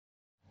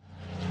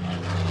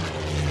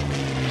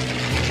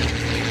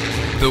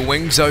The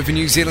Wings Over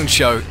New Zealand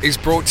show is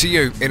brought to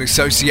you in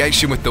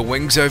association with the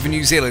Wings Over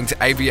New Zealand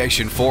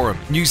Aviation Forum,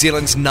 New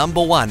Zealand's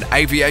 #1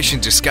 aviation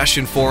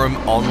discussion forum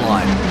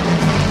online.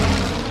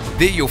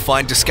 There you'll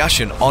find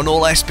discussion on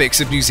all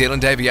aspects of New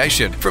Zealand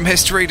aviation, from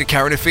history to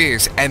current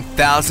affairs, and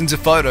thousands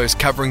of photos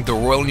covering the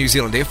Royal New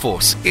Zealand Air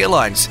Force,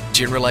 airlines,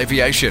 general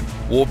aviation,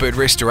 warbird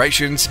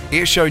restorations,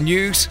 airshow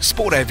news,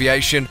 sport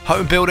aviation,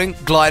 home building,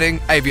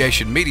 gliding,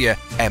 aviation media,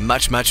 and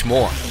much, much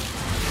more.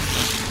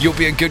 You'll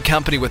be in good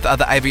company with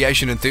other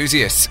aviation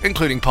enthusiasts,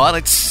 including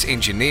pilots,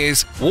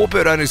 engineers,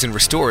 warbird owners and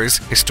restorers,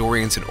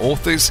 historians and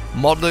authors,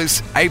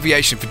 modelers,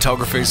 aviation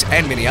photographers,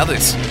 and many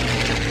others.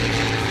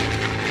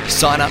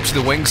 Sign up to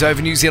the Wings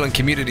Over New Zealand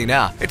community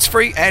now. It's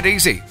free and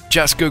easy.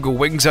 Just Google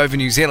Wings Over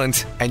New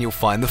Zealand and you'll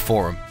find the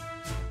forum.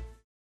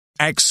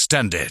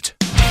 Extended.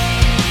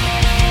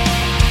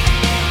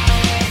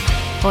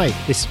 Hi,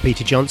 this is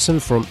Peter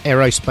Johnson from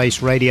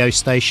aerospace radio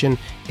station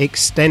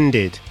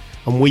Extended,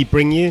 and we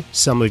bring you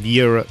some of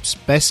Europe's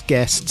best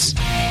guests.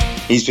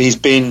 He's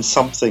been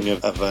something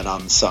of an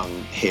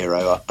unsung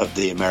hero of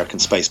the American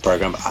space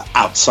program,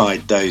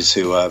 outside those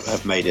who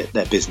have made it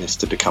their business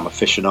to become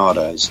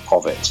aficionados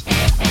of it.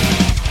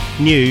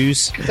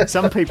 News.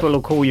 Some people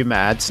will call you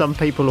mad, some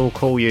people will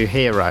call you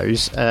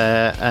heroes,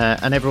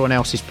 and everyone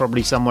else is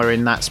probably somewhere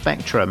in that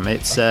spectrum.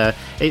 It's an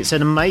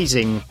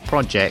amazing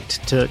project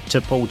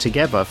to pull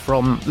together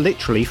from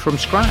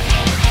scratch.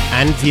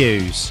 And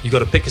views. You've got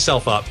to pick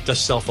yourself up,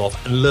 dust yourself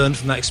off, and learn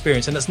from that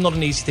experience. And that's not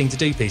an easy thing to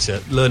do,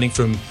 Peter, learning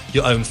from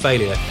your own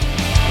failure.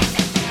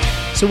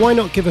 So why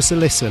not give us a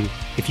listen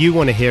if you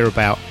want to hear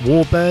about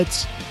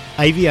warbirds,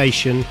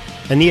 aviation,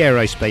 and the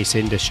aerospace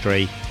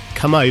industry?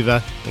 Come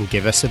over and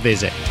give us a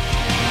visit.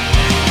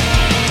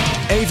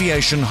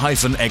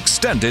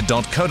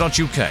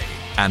 aviation-extended.co.uk.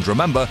 And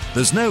remember,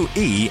 there's no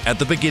E at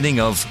the beginning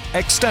of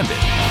Extended.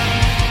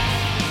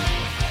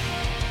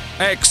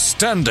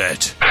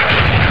 Extended.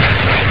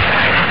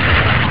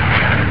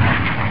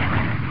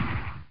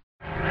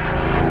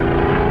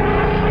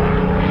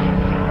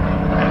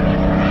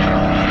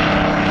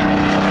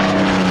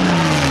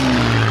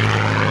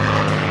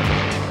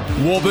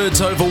 Warbirds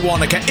over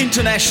Wanaka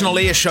International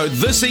Air Show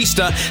this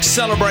Easter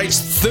celebrates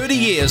 30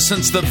 years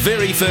since the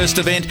very first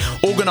event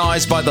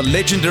organised by the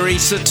legendary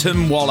Sir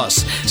Tim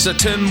Wallace. Sir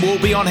Tim will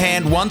be on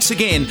hand once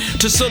again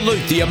to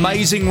salute the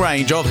amazing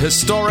range of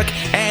historic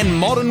and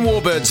modern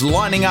warbirds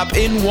lining up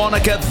in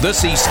Wanaka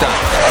this Easter.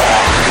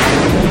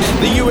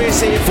 The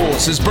US Air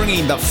Force is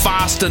bringing the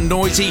fast and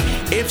noisy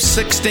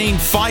F-16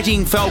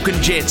 Fighting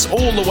Falcon jets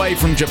all the way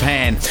from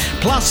Japan,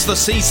 plus the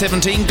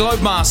C-17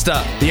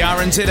 Globemaster. The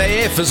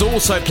RNZAF is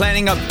also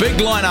planning a big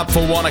lineup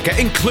for Wanaka,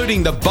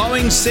 including the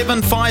Boeing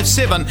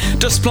 757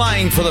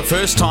 displaying for the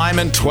first time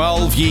in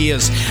 12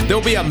 years.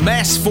 There'll be a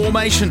mass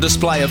formation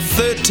display of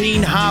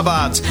 13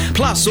 Harvards,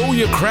 plus all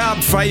your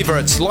crowd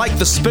favourites like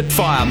the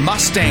Spitfire,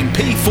 Mustang,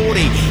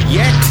 P-40,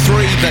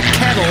 Yak-3, the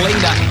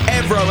Catalina,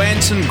 Avro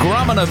Anson,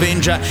 Grumman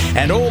Avenger,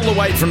 and all the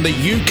way from the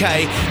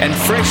UK, and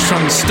fresh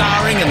from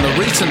starring in the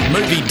recent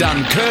movie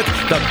Dunkirk,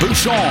 the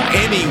Bouchon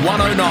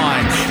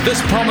ME-109.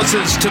 This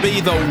promises to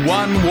be the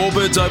one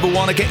Warbirds over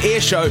Wanaka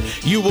air show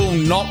you will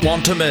not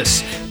want to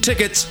miss.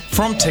 Tickets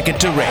from Ticket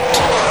Direct.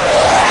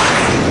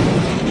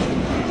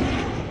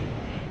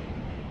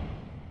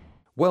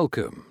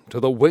 Welcome to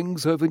the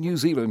Wings Over New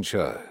Zealand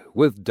show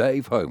with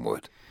Dave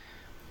Homewood.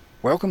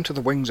 Welcome to the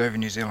Wings Over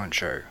New Zealand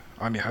show.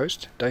 I'm your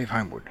host, Dave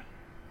Homewood.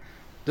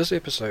 This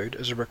episode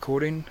is a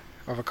recording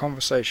of a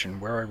conversation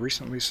where I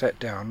recently sat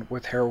down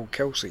with Harold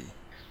Kelsey,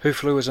 who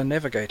flew as a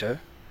navigator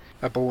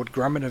aboard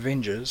Grumman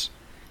Avengers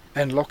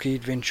and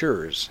Lockheed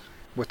Venturas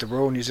with the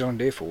Royal New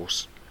Zealand Air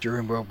Force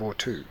during World War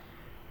II.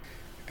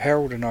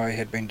 Harold and I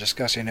had been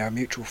discussing our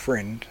mutual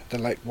friend, the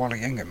late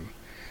Wally Ingham,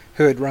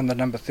 who had run the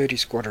No. 30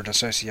 Squadron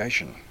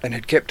Association and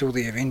had kept all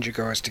the Avenger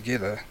guys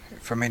together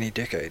for many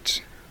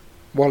decades.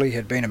 Wally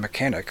had been a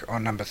mechanic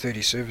on No.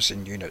 30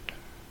 Servicing Unit,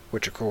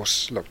 which of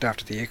course looked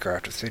after the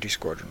aircraft of 30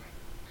 Squadron.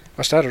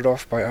 I started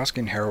off by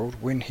asking Harold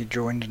when he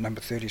joined No.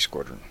 30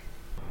 Squadron.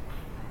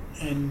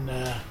 And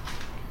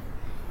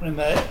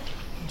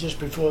just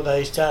before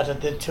they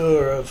started the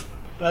tour of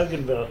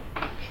Bougainville.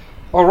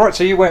 Oh right,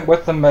 so you went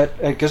with them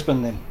at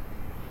Gisborne then?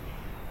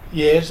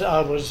 Yes,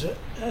 I was.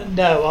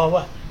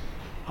 No,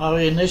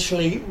 I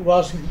initially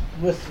wasn't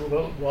with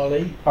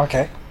Wally.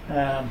 Okay.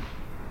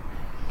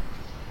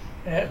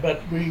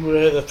 But we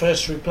were the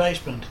first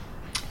replacement.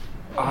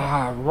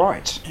 Ah,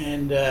 right.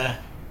 And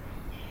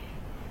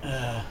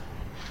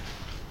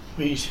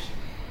we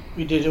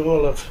did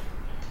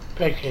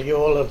practically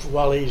all of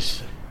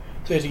Wally's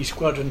 30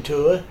 Squadron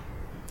tour,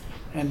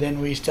 and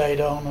then we stayed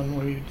on and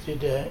we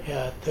did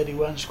our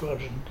 31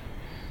 Squadron.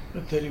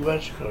 The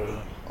 31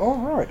 Squadron. Oh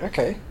right,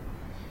 okay.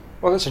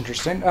 Well, that's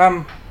interesting.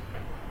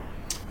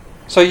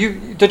 So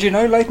did you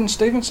know Leighton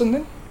Stevenson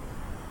then?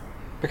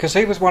 Because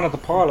he was one of the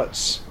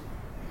pilots.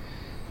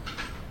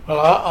 Well,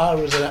 I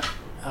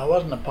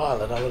wasn't a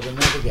pilot. I was a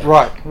navigator.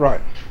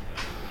 Right.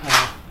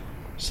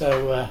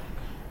 So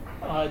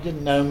I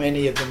didn't know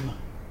many of them.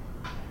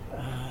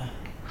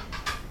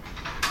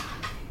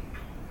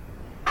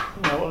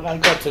 Well, I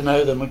got to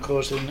know them, of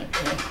course,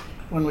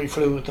 when we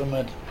flew with them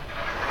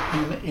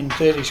in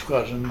 30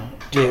 Squadron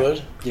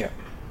tours. Yeah.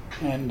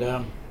 And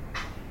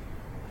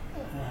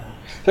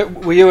So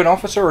were you an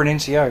officer or an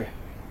NCO?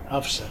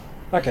 officer.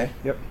 Okay.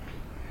 Yep.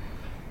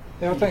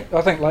 Yeah,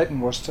 I think Leighton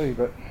was too,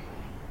 but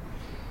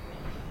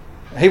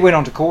he went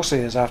on to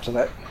Corsairs after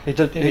that. He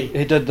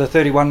did the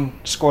 31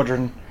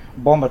 Squadron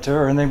bomber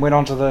tour and then went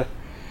on to the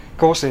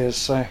Corsairs.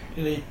 So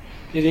Did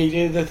he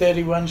do the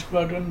 31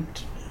 Squadron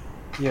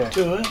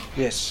tour?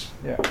 Yes.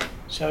 Yeah.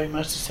 So he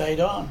must have stayed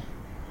on.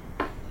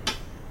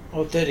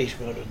 Or 30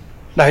 Squadron.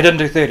 No, he didn't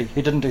do 30.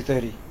 He didn't do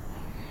 30.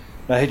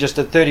 No, he just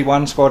did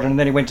 31 Squadron and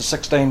then he went to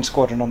 16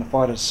 Squadron on the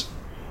fighters.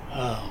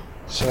 Oh.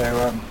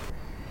 So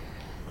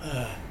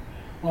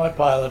My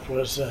pilot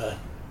was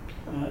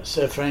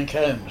Sir Frank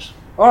Holmes.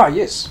 oh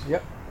yes.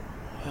 Yep.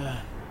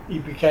 He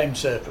became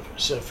Sir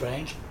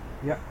Frank.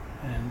 Yep.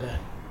 And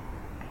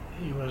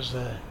he was.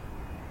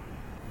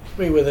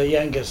 We were the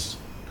youngest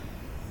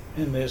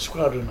in the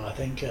squadron, I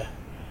think.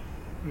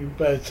 We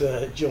both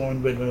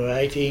joined when we were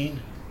 18,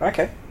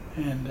 Okay.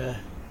 and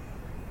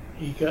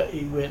he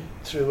went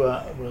through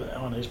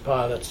on his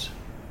pilots,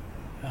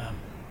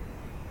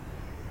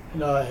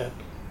 and I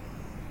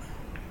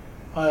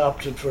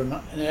opted for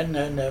a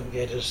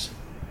navigator's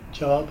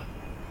job,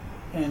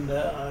 and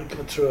I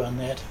got through on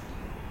that,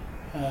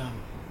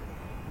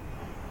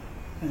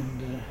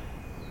 and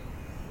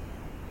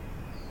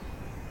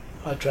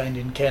I trained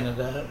in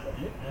Canada,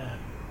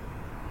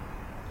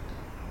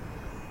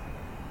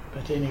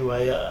 but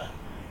anyway,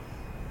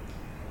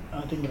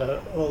 I think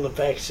all the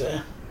facts.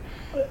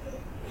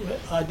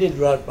 I did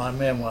write my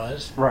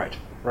memoirs, Right.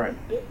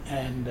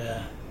 and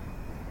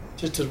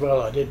just as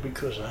well I did,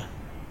 because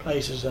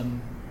places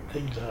and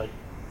things I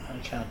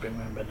can't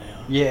remember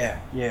now. Yeah.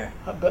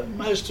 But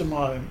most of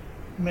my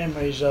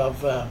memories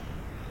of my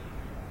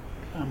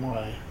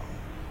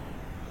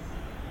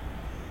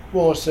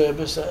war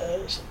service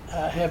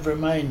have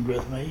remained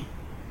with me,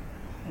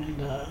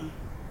 and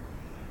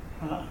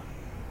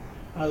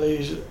I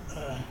lose.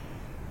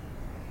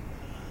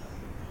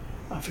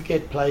 I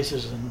forget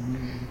places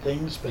and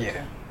things, but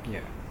Yeah.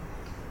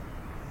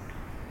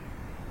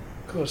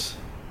 of course,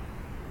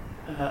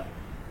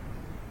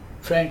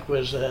 Frank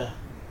was a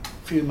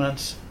few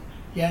months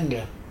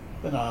younger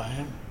than I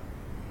am,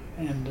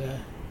 and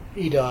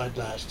he died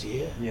last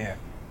year. Yeah.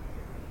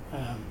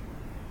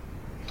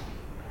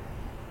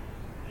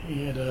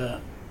 He had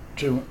a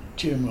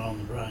tumour on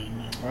the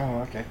brain. And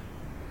Oh, okay.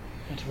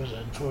 it was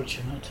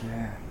unfortunate.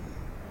 Yeah.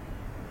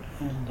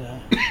 And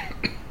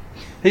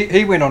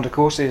He went on to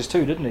Corsairs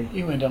too, didn't he?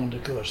 he went on to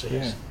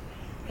Corsairs,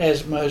 Yeah.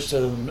 as most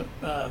of them,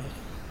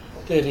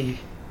 30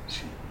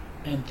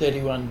 and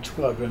 31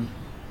 Squadron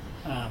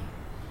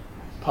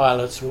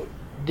pilots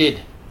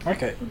did.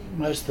 Okay.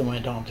 Most of them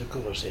went on to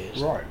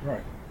Corsairs. Right.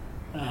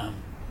 Um,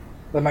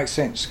 That makes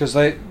sense because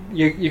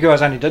you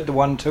guys only did the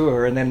one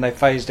tour and then they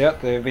phased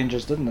out the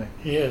Avengers, didn't they?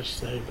 yes,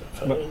 they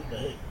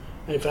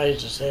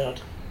phased us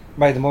out.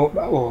 Made them all.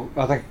 Well,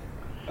 I think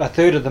a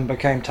third of them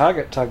became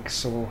target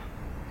tugs or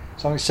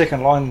something,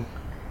 second line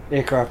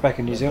aircraft back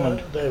in New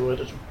Zealand. They were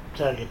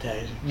target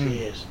tags,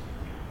 yes.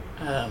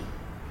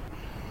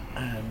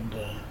 And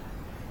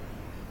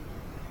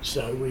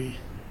so we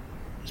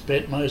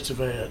spent most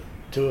of our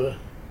tour.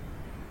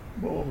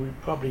 Well, we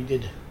probably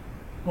did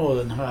more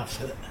than half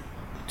the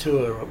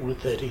tour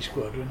with 30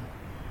 Squadron,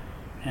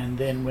 and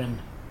then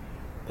when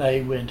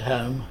they went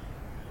home,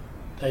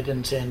 they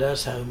didn't send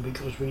us home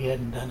because we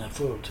hadn't done a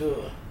full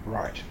tour.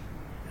 Right.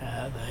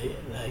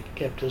 They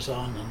kept us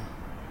on, and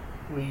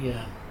we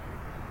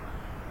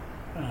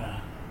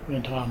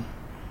went on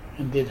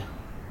and did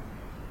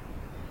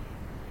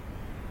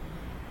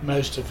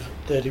most of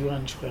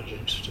 31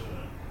 Squadron's tour.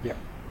 Yep.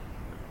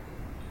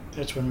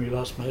 That's when we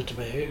lost most of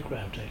our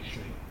aircraft,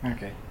 actually.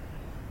 Okay.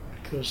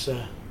 Because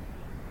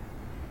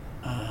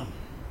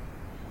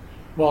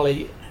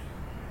Wally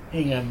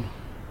Ingham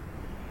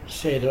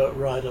said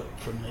right up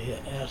from the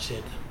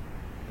outset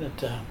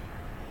that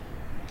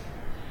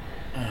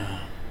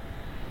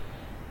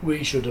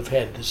we should have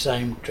had the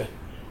same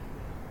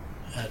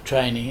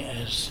training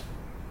as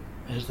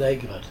they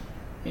got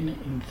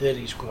in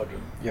 30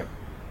 Squadron. Yep.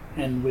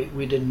 And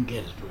we didn't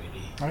get it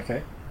really.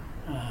 Okay.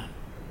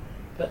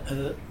 But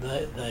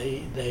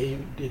they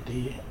did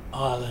the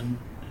island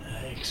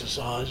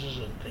exercises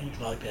and things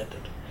like that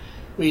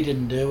we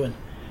didn't do,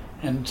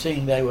 and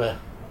seeing they were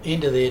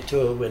into their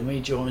tour when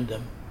we joined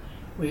them,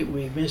 we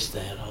missed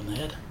that on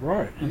that.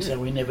 Right. And so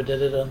we never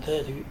did it on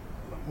 30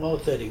 or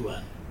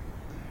 31.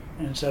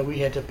 And so we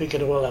had to pick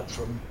it all up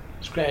from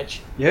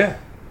scratch. Yeah.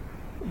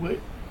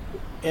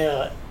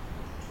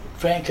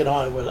 Frank and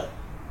I were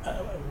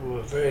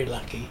very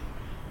lucky.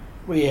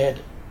 We had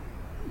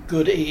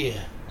good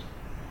ear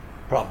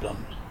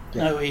problems,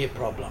 no ear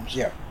problems.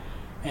 Yeah.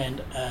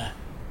 And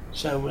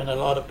so when a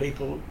lot of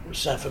people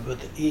suffered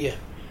with ear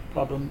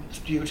problems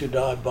due to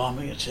dive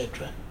bombing,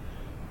 etc.,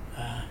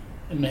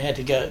 and they had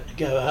to go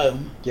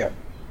home. Yeah.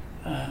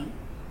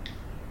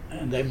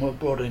 And they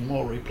brought in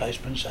more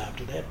replacements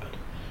after that, but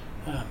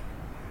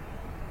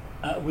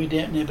We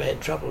never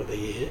had trouble with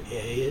the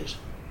ears,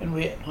 and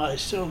I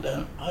still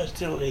don't. I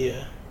still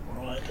hear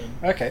all right,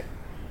 and Okay.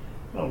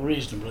 well,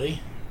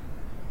 reasonably,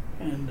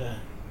 and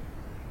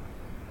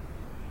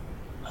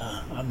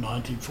I'm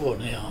 94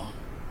 now.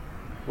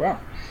 Wow.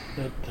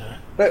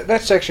 But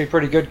That's actually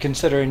pretty good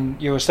considering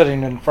you were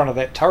sitting in front of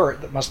that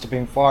turret that must have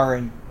been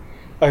firing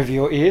over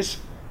your ears.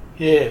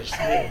 yes,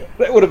 yeah,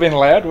 That would have been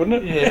loud,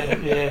 wouldn't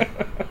it? yeah.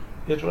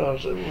 It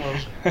was. It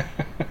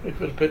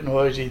was a bit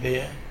noisy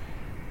there,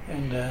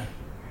 and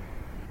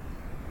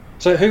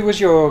So who was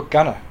your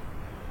gunner?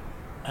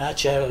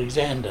 Arch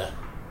Alexander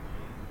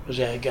was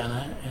our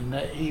gunner, and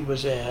he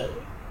was our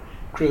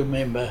crew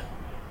member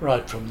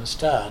right from the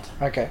start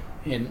Okay.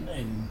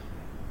 in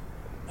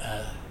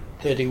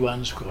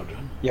 31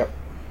 Squadron. Yep.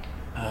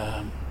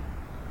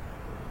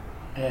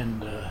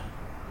 And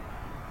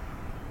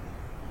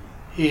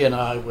he and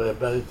I were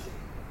both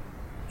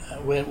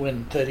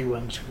when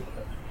 31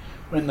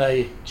 when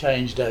they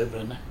changed over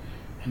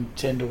and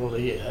sent all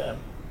the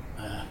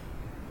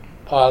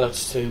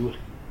pilots to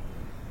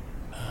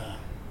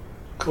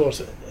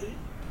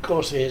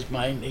Corsairs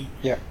mainly,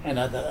 Yeah. and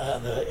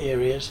other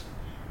areas.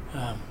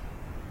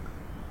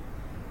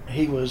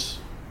 He was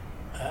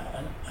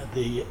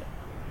the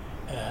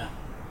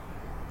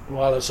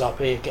wireless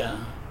op air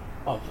gunner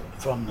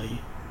from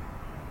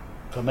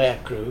our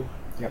crew.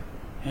 Yep.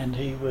 And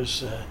he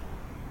was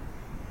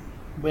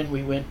when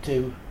we went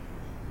to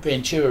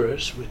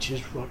Venturas, which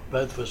is what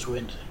both of us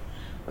went.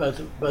 Both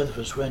of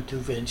us went to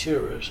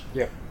Venturas.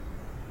 Yep.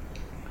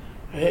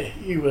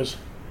 He was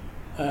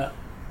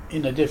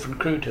in a different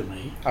crew to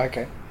me,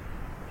 Okay.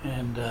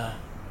 and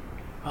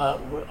I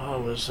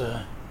was.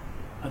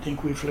 I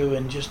think we flew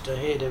in just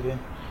ahead of him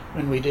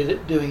when we did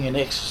it, doing an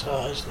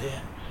exercise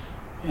there,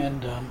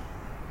 and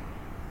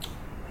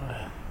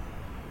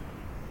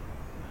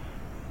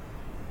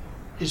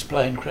his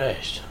plane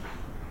crashed.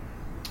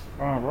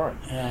 Oh, right.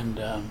 And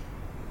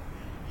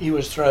he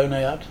was thrown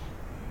out,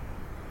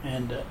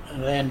 and a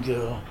land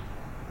girl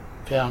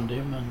found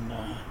him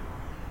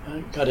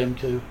and got him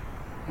to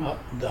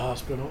the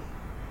hospital,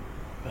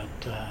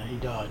 but he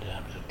died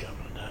after a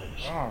couple of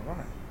days. Oh,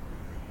 right.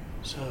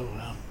 So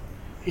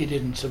he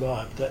didn't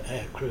survive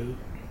our crew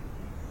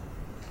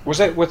Was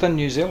that within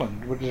New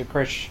Zealand? Did it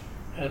crash?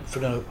 at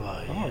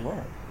Whenua. Oh,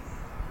 right.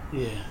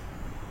 Yeah.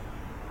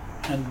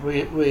 And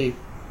we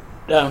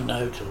don't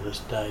know till this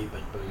day,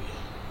 but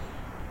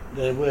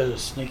there was a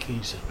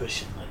sneaking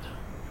suspicion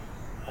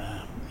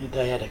that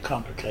they had a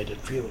complicated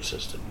fuel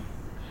system,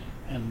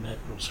 and that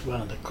was one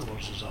of the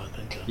causes, I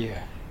think,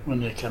 Yeah. when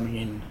they're coming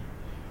in,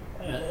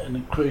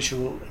 and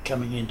crucial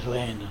coming into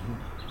land and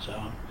so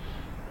on.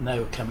 And they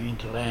were coming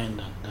into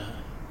land,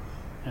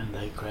 and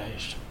they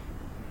crashed,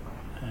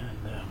 and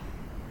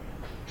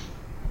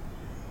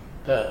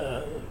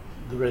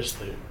the rest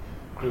of the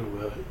crew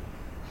were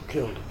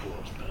killed, of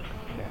course,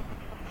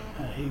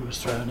 but he was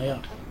thrown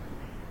out,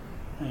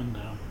 and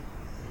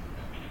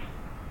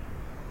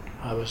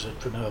I was at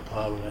Whenua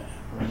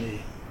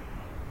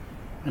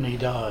when he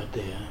died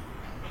there.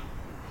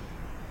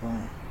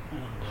 Right.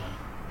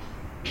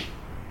 And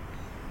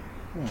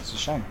Yeah, it's a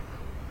shame.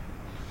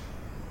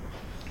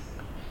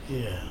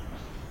 yeah.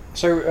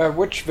 So,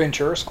 which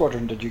Ventura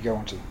squadron did you go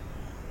onto?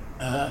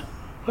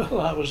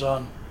 Well, I was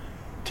on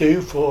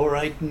 2, 4,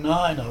 8, and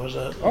 9. I was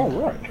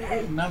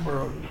a number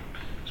of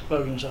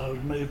squadrons. I was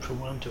moved from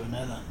one to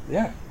another.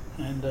 Yeah.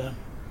 And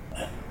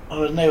I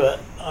was never.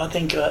 I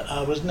think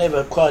I was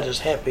never quite as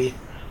happy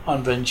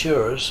on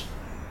Venturas.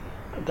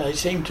 They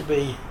seemed to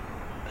be.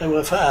 They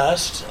were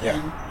fast,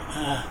 and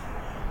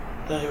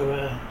they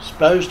were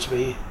supposed to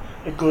be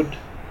a good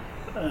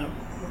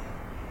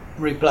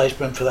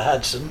replacement for the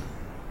Hudson,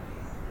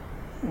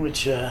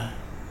 which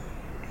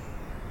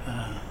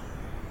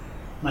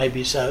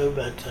maybe so,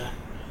 but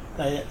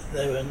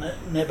they were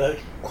never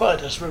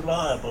quite as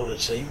reliable,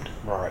 it seemed.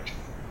 Right.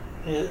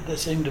 There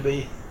seemed to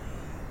be,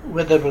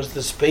 whether it was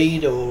the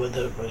speed or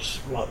whether it was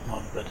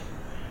whatnot, but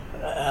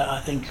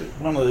I think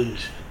one of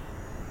these,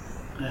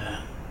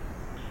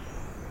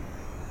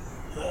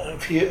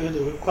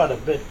 there were quite a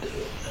bit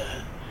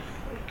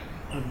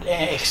of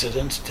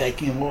accidents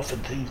taking them off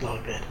and things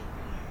like that,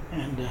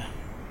 and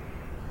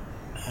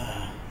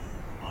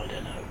I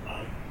don't know,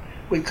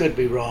 we could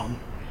be wrong,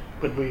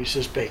 but we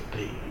suspect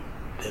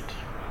that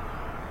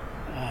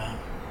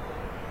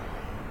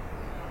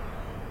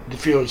the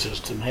fuel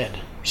system had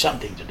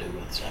something to do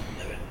with some of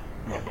the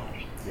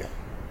problems. Yeah.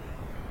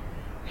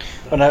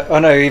 I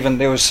know even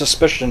there was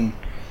suspicion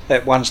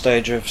at one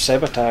stage of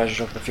sabotage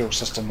of the fuel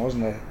system,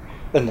 wasn't there,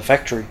 in the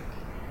factory?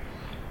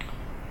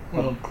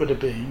 Well, it could have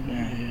been,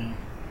 yeah.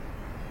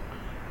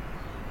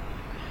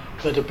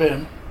 But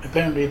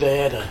apparently they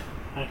had a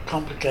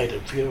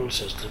complicated fuel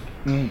system,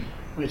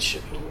 which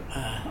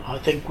I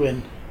think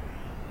when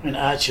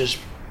Archer's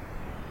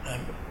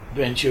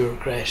Ventura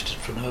crashed at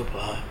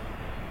Whenua,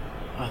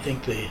 I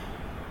think you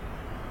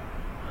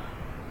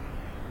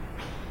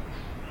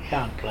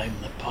can't blame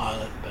the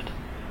pilot, but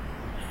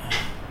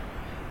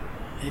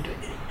it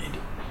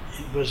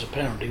was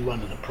apparently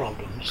one of the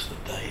problems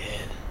that they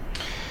had.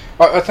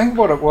 I think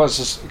what it was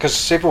is because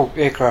several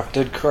aircraft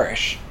did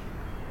crash,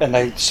 and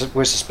they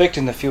were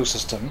suspecting the fuel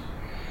system,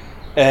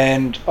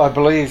 and I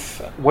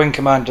believe Wing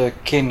Commander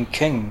Ken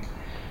King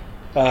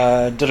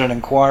did an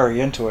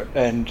inquiry into it,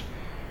 and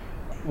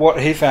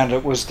what he found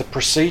it was the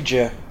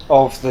procedure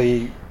of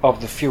the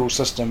fuel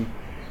system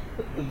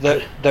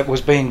that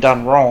was being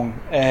done wrong,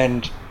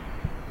 and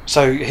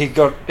so he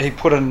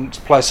put in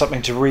place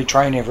something to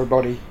retrain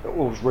everybody,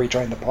 or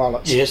retrain the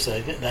pilots. Yes,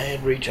 they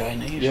had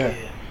retrainees. Yeah.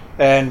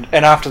 And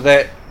after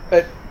that,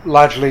 it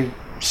largely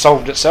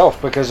solved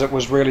itself because it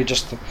was really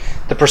just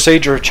the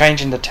procedure of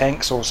changing the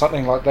tanks or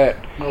something like that.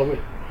 Well,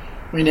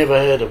 we never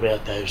heard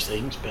about those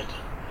things, but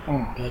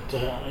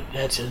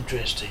that's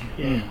interesting.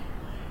 Yeah,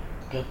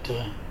 but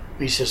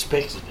we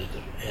suspected it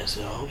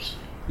ourselves.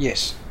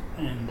 Yes,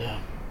 and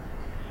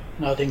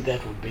I think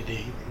that would be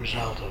the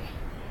result of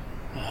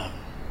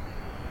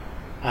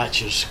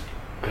Archer's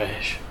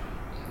crash.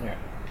 Yeah,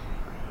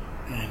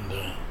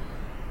 and.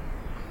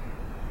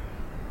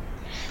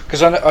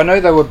 Because I know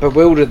they were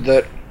bewildered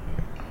that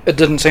it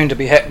didn't seem to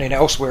be happening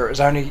elsewhere. It was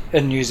only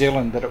in New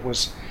Zealand that it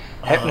was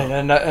happening,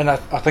 and I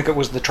think it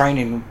was the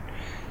training.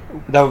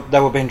 They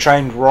were being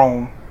trained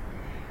wrong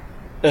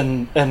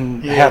in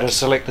how to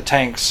select the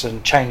tanks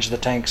and change the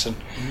tanks, and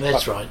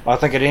that's right. I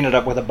think it ended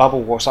up with a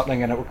bubble or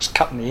something, and it was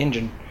cutting the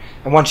engine.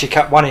 And once you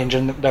cut one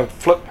engine, they would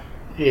flip.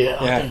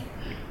 Yeah.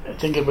 I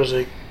think it was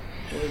the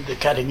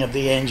cutting of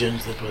the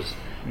engines that was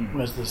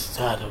the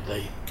start of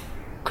the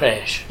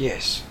crash.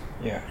 Yes.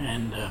 Yeah,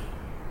 and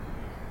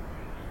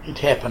it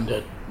happened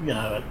at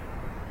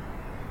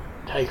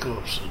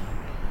takeoffs and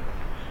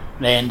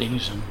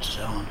landings and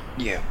so on.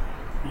 Yeah,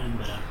 and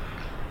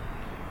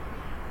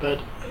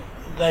but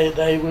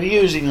they were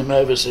using them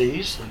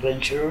overseas, the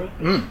Ventura,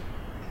 and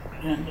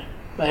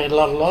they had a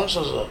lot of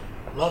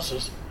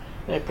losses.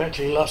 They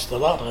practically lost a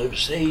lot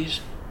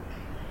overseas,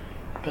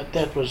 but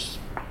that was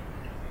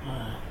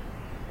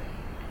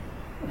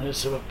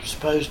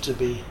supposed to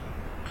be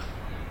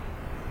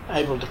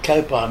able to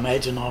cope, I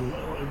imagine,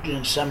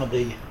 against some of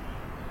the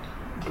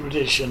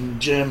British and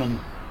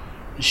German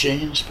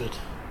machines, but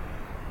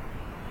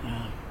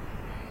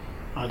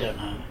I don't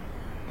know.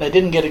 They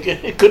didn't get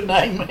a good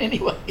name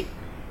anyway.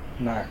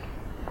 No.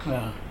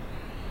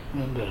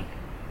 And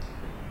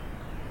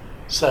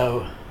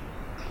so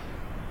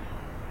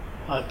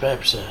I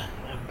perhaps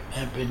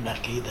have been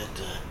lucky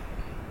that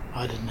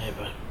I didn't have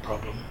a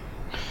problem.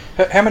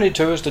 How many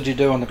tours did you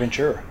do on the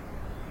Ventura?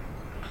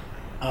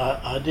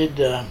 I did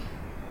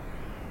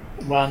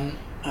one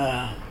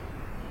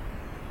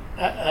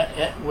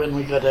when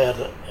we got out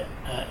of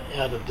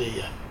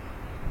the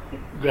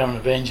Grumman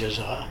Avengers.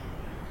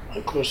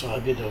 Of course, I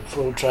did a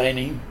full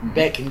training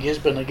back in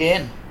Gisborne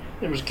again.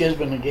 It was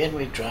Gisborne again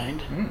we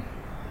trained,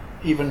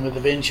 even with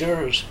the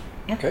Venturas.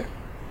 Okay.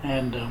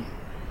 And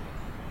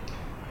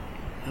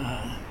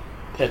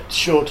that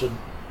shortened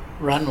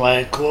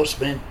runway, of course,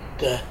 meant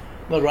the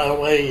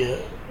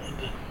railway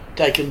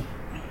taking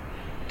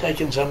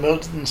some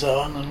out and so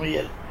on, and we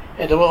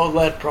had all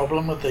that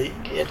problem at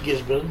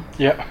Gisborne.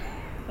 Yeah.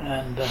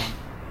 And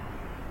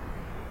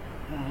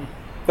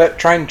that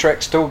train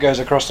track still goes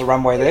across the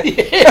runway there.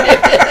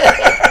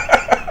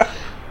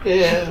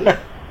 Yeah.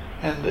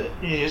 And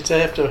you used to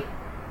have to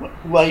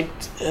wait.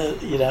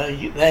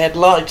 They had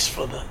lights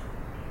for the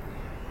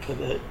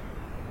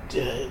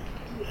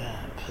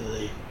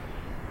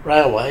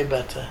railway,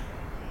 but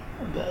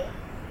it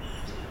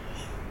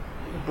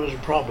was a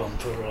problem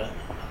for.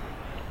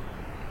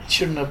 It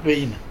shouldn't have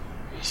been.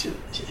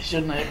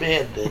 Shouldn't have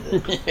had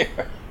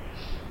that.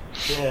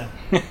 Yeah.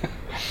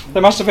 They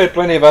must have had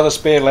plenty of other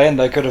spare land.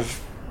 They could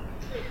have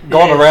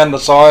gone around the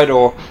side,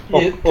 or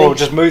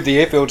just moved the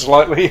airfield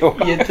slightly. Or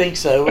you'd think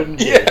so,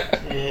 wouldn't you?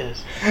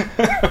 Yes.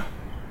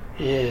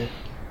 Yeah.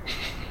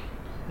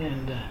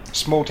 And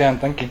small town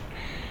thinking.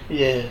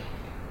 Yeah.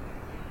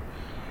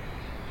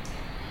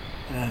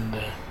 And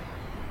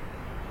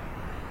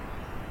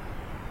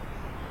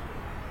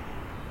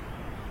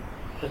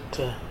but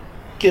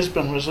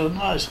Gisborne was a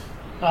nice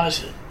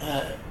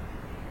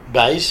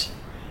base.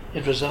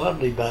 It was a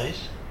lovely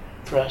base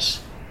for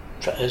us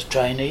as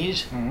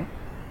trainees,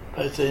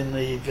 both in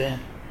the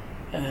event,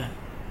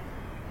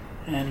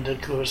 and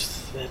of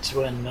course that's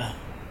when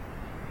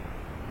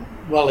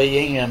Wally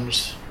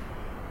Ingham's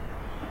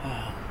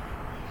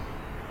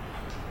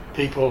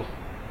people,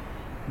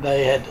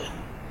 they had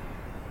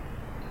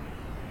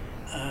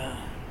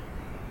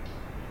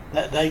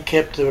they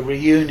kept a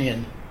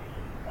reunion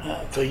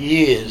for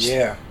years.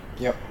 Yeah.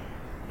 Yep.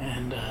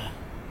 And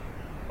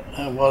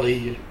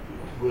Wally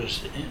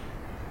was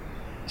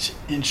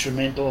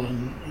instrumental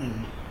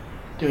in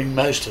doing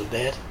most of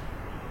that,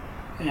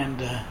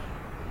 and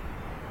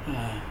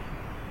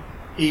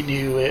he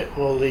knew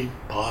all the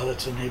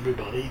pilots and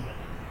everybody. But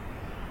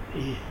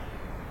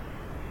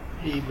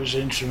he was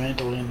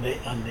instrumental in the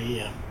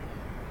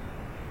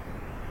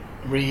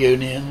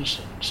reunions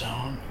and so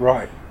on.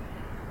 Right.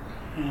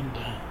 And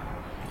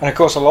of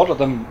course, a lot of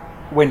them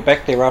went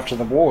back there after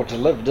the war to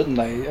live, didn't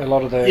they? A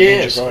lot of the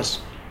Avenger guys.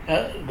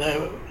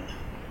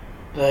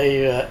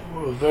 they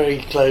were very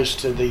close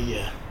to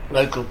the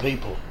local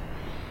people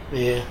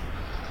there,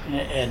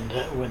 and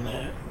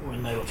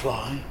when they were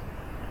flying,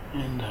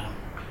 and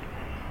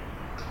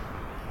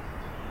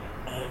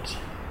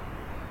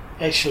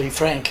actually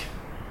Frank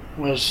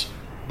was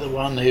the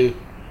one who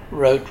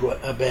wrote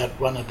about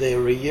one of their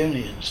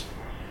reunions.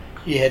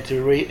 He had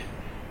to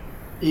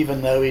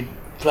even though he'd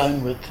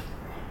flown with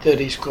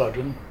 30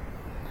 Squadron,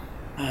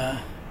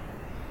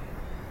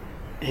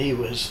 he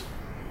was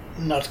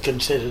not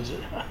considered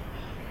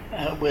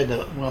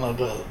one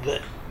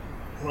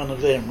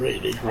of them,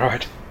 really.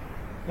 Right.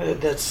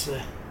 That's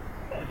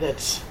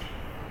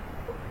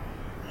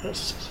as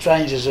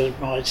strange as it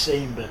might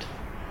seem, but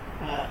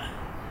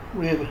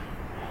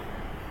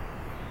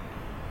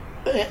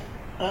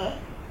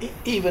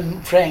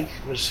even Frank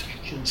was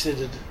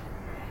considered.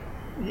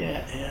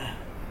 Yeah.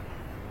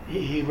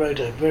 He wrote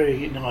a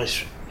very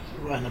nice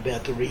one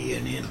about the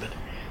reunion, but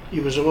he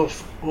was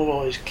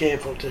always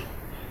careful to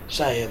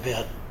say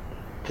about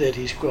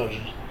 30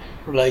 Squadron's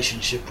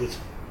relationship with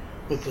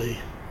the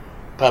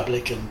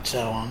public and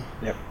so on.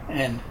 Yep.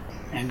 And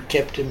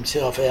kept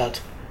himself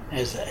out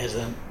as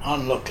an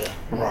onlooker,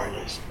 more or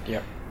less.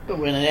 Yep. But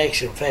when in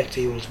actual fact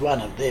he was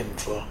one of them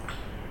for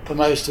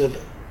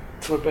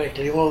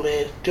practically all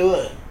their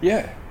tour.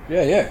 Yeah.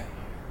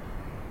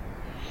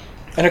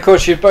 And of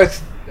course, you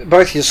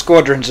both your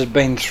squadrons had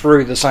been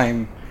through the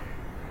same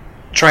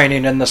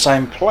training in the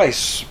same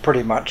place,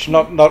 pretty much.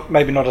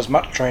 Maybe not as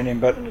much training,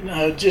 but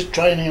no, just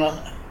training on.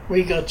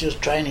 We got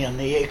just training on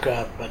the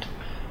aircraft, but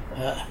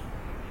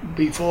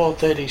before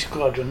 30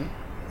 Squadron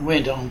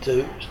went on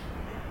to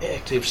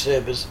active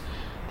service,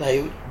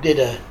 they did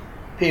a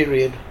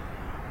period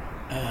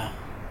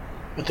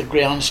with the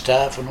ground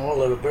staff and all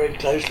that were very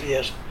closely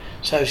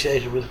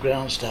associated with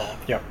ground staff.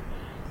 Yep.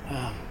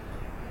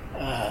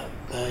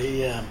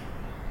 They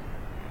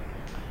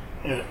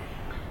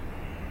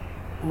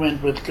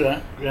went with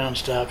ground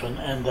staff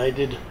and they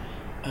did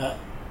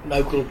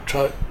local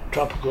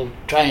tropical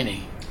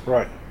training.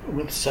 Right.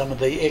 With some of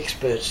the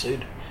experts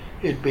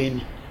who'd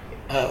been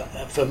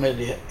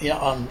familiar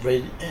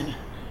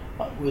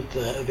with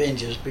the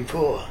Avengers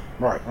before.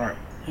 Right.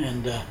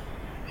 And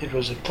it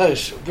was a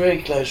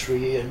very close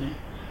reunion,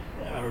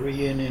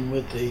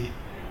 with the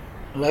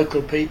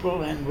local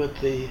people and with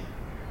the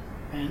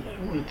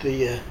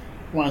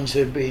ones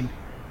who'd been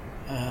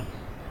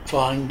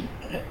flying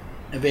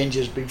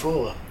Avengers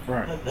before.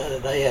 Right.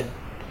 They had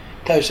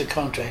closer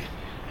contact,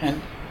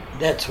 and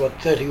that's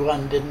what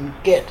 31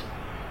 didn't get.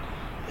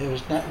 There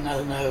was no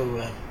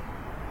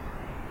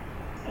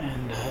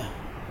and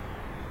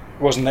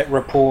wasn't that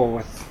rapport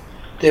with?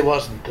 There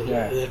wasn't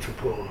that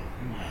rapport.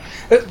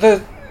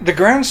 No. The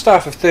ground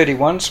staff of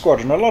 31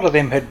 Squadron, a lot of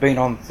them had been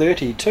on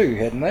 30 too,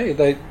 hadn't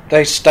they?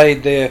 They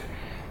stayed there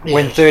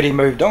when 30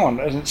 moved on,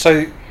 and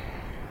so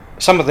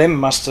some of them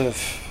must have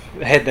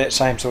had that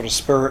same sort of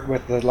spirit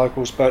with the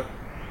locals, but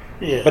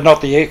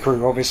not the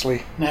aircrew,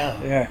 obviously. No.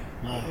 Yeah.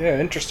 No. Yeah.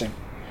 Interesting.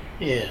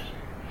 Yeah.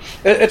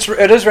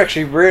 It is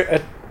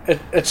actually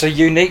it's a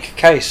unique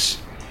case.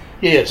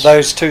 Yes.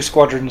 Those two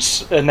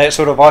squadrons in that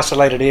sort of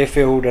isolated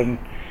airfield, and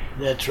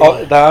that's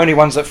right. The only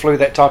ones that flew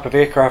that type of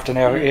aircraft in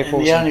our Air Force.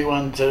 And the only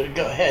ones that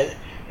had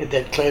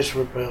that close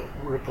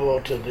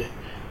rapport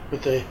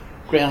with the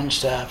ground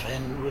staff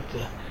and with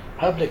the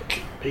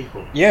public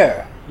people.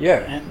 Yeah.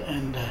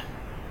 And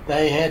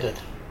they had it.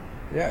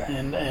 Yeah.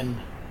 And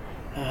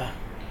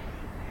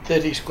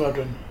 30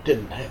 Squadron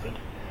didn't have it,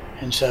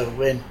 and so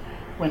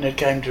when it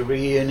came to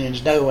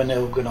reunions, no one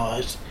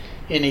organised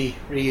any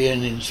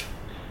reunions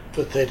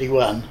for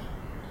 31.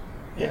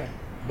 Yeah.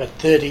 But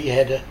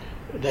 30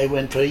 they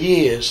went for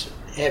years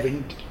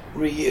having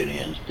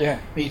reunions. Yeah.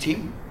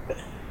 Meeting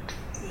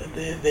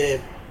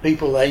their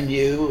people they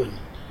knew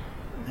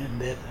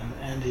and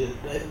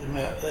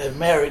they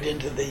married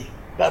into the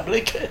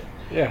public.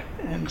 Yeah.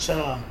 And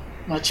so on,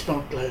 much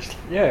more closely.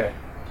 Yeah.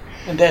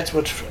 And that's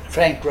what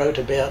Frank wrote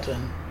about,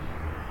 and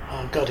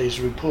I got his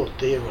report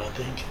there, I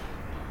think.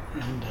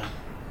 And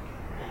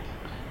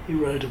he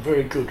wrote a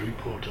very good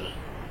report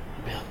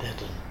about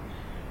that,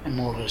 and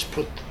more or less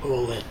put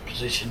all that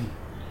position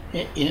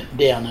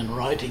down in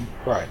writing.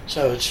 Right.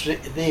 So it's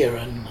there,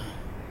 and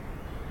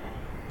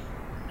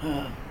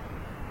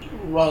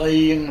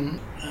Wally,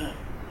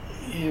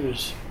 he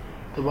was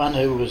the one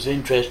who was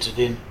interested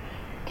in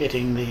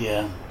getting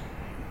the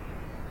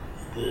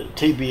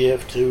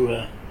TBF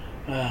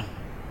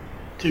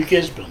to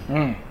Gisborne.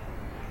 Mm.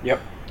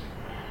 Yep.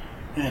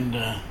 And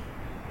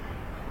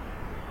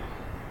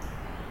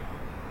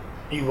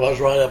he was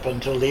right up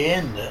until the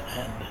end.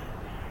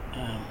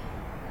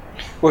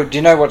 Well, do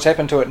you know what's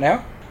happened to it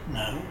now?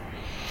 No.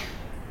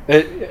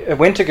 It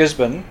went to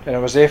Gisborne, and it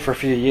was there for a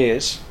few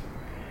years,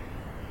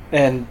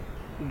 and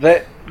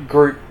that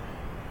group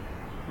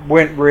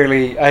weren't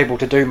really able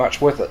to do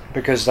much with it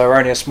because they were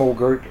only a small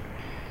group,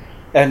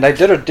 and they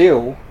did a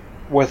deal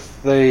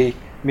with the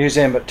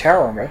museum at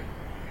Tauranga,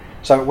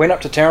 so it went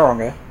up to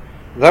Tauranga.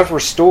 They've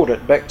restored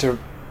it back to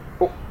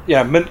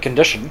mint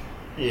condition.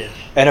 Yes.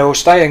 And it will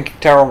stay in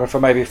Tauranga for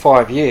maybe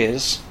 5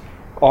 years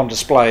on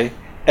display,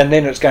 and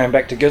then it's going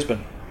back to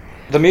Gisborne.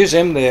 The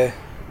museum there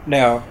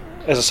now,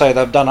 as I say,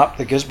 they've done up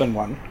the Gisborne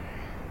one,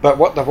 but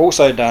what they've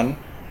also done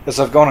is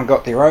they've gone and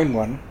got their own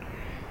one,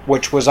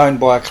 which was owned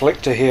by a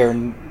collector here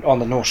on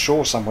the North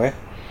Shore somewhere,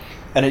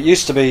 and it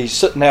used to be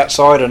sitting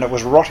outside and it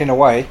was rotting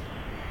away.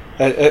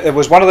 It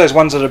was one of those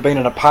ones that had been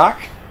in a park,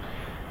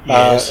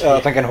 Yes, I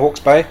think in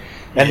Hawke's Bay,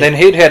 and then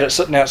he'd had it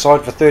sitting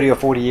outside for 30 or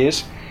 40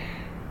 years.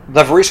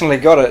 They've recently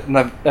got it,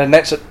 and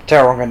that's at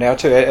Tauranga now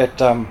too, at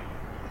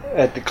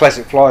the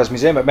Classic Flyers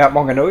Museum at Mount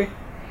Maunganui.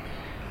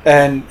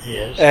 And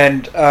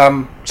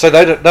so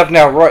they've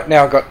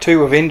now got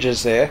two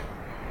Avengers there.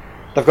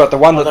 They've got the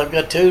one they've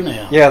got two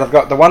now. Yeah, they've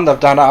got the one they've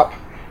done up,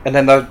 and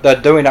then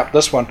they're doing up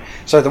this one.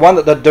 So the one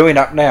that they're doing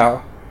up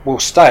now will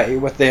stay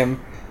with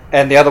them,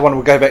 and the other one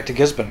will go back to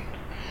Gisborne.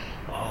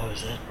 Oh,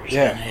 is that what's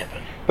going to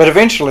happen? But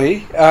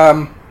eventually,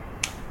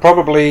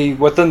 probably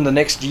within the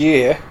next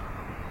year,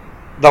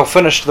 they'll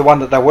finish the one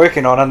that they're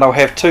working on, and they'll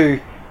have two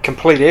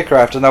complete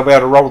aircraft, and they'll be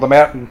able to roll them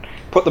out and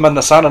put them in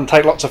the sun and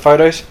take lots of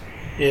photos.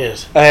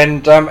 Yes.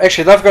 And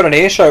actually, they've got an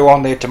air show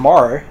on there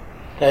tomorrow.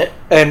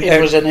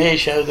 It was an air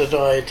show that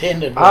I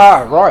attended.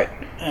 Right.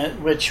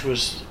 Which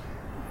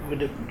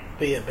would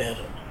be about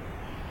a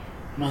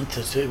month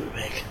or two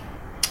back.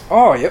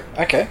 Oh, yep.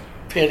 Okay.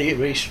 Fairly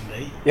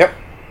recently. Yep.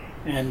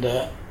 And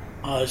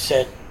I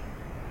sat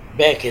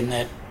back in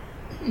that,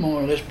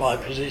 more or less my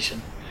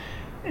position,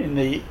 in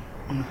the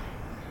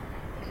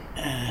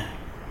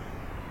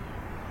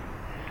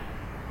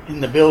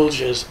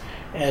bilge as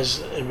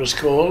it was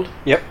called.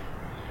 Yep.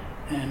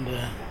 And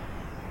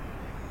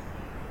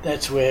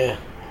that's where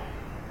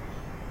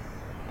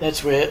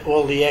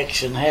all the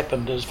action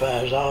happened, as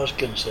far as I was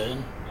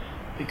concerned,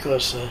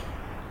 because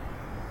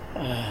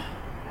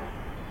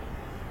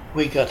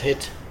we got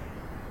hit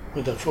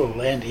with a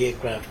full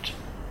anti-aircraft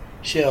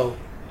shell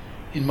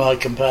in my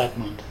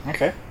compartment.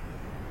 Okay.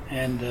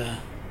 And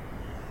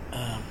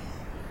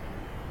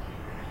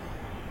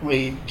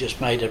we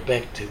just made it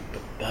back to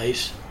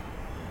base.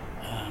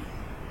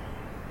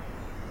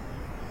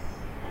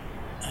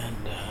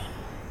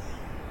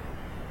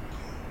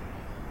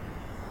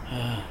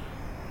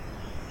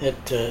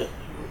 It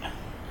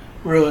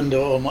ruined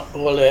all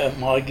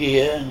my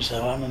gear and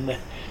so on, and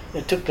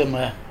it took them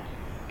a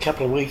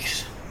couple of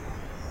weeks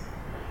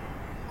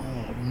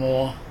or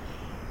more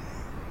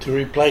to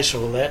replace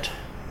all that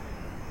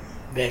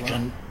back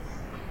in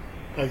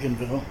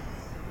Bougainville.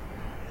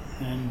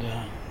 And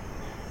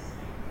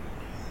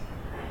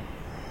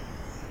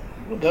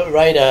the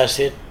radar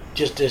set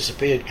just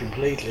disappeared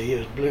completely.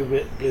 It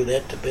blew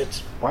that to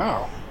bits.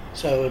 Wow.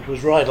 So it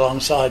was right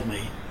alongside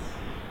me.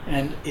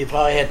 And if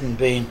I hadn't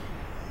been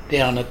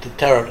down at the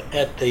turret,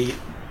 at the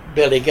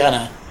belly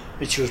gunner,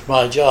 which was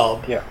my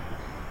job,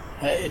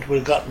 it would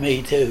have got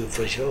me too,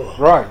 for sure.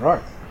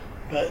 Right.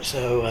 But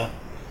so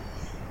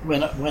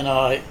when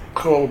I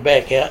crawled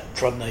back out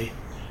from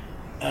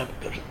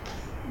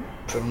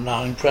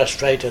lying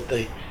prostrate at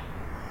the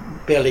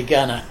belly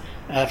gunner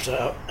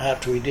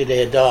after we did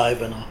our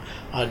dive, and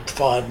I'd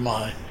fired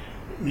my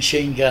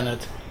machine gun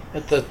at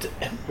the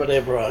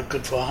whatever I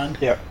could find.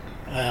 Yeah.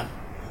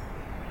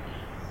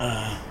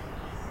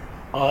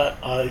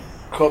 I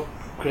crept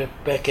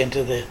back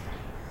into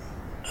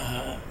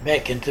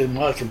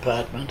my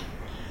compartment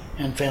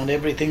and found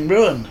everything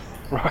ruined.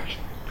 Right.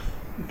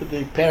 But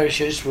the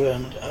parachutes were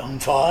on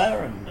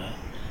fire, and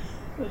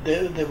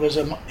it was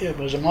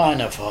a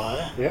minor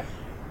fire. Yeah.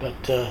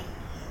 But I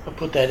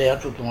put that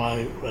out with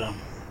my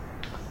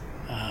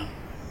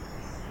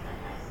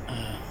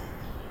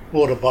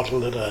water bottle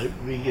that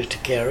we used to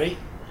carry,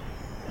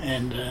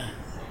 and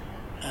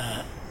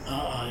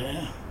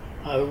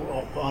I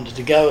wanted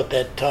to go at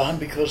that time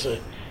because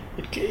it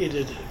had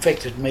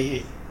affected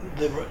me,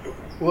 the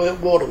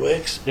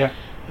waterworks. Yeah.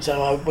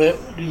 So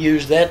I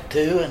used that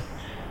too,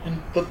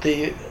 and put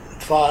the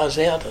fires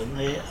out and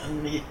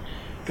the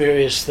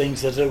various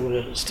things that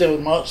were still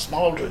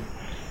smouldering,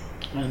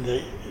 and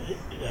the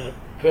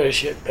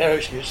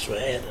parachutes were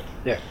added.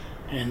 Yeah.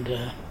 And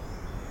of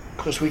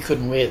course we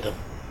couldn't wear them.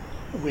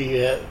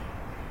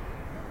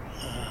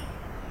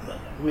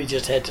 We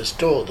just had to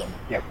store them.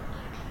 Yep.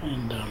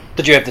 And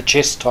did you have the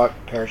chest type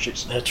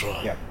parachutes? That's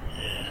right. Yep.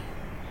 Yeah.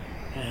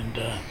 And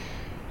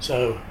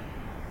so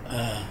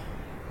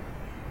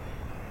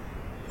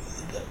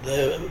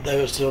they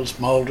were still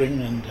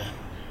smouldering, and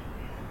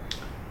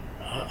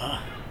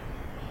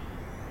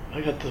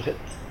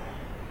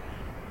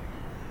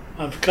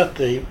I've got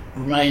the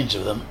remains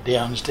of them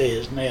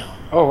downstairs now.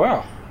 Oh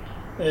wow.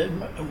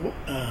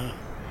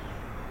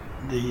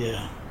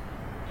 The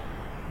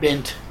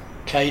bent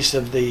case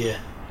of the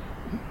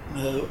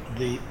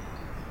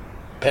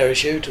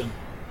parachute and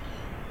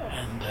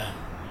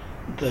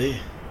a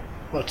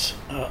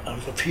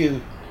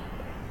few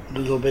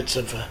little bits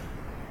of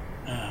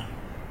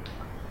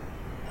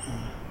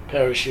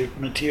parachute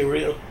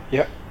material.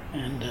 Yep.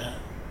 And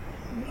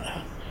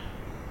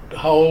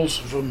holes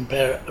from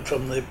the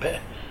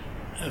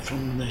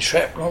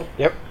shrapnel.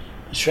 Yep.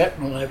 The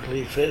shrapnel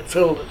actually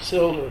filled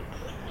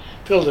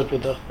it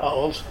with the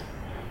holes,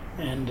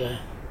 and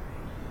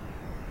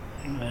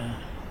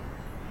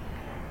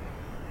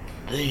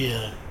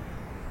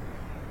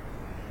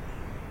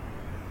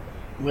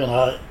when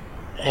I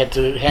had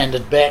to hand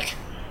it back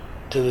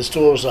to the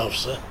stores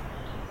officer,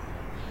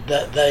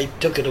 that they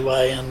took it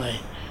away and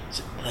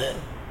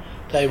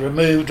they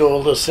removed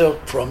all the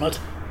silk from it.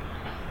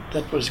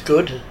 That was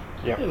good.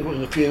 Yep.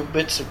 With a few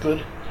bits of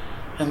good,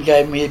 and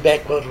gave me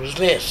back what was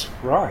less.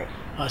 Right.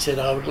 I said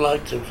I would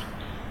like to.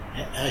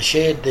 I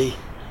shared the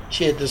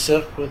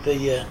silk with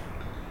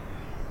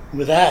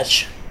with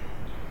Arch,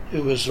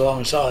 who was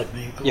alongside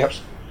me, of course. Yep.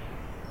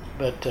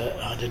 But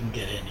I didn't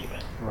get any of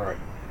it. Right.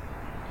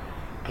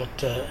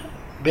 But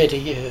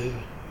Betty,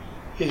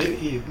 who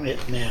you've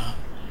met now,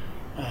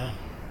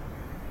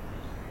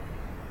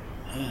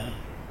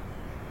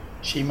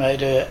 she made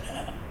her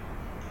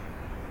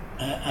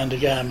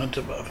undergarment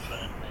of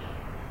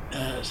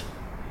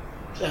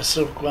a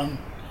silk one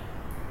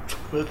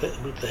with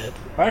that.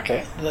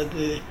 Okay.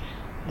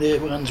 The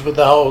ones with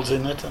the holes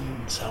in it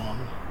and so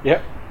on.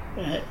 Yep.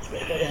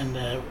 And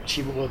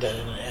she wore that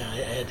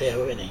at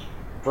our wedding.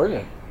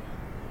 Brilliant.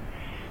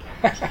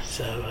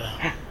 So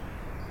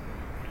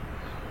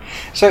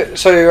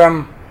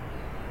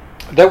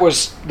that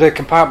was the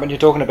compartment you're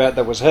talking about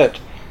that was hit.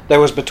 That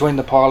was between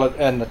the pilot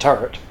and the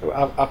turret,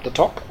 up the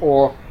top,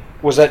 or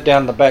was that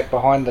down the back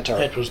behind the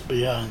turret? That was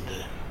behind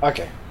there.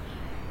 Okay.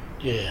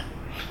 Yeah.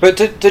 But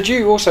did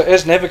you also,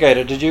 as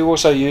navigator, did you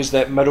also use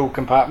that middle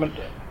compartment?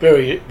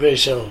 Very, very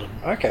seldom.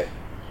 Okay.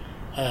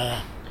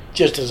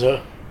 Just as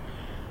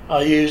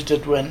I used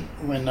it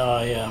when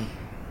I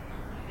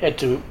had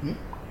to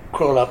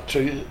crawl up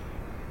through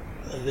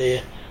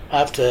there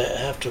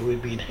after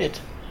we'd been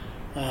hit.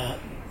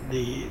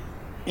 The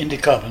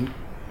intercom had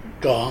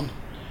gone.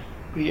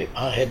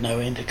 I had no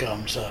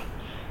intercom, so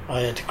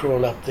I had to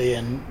crawl up there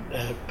and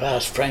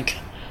pass Frank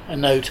a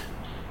note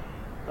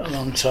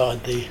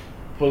alongside the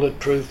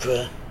bulletproof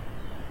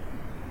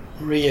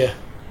rear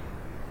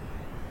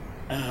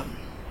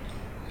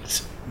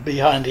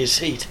behind his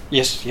seat.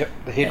 Yes, yep,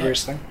 the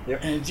headrest thing.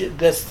 Yep. And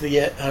that's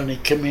the only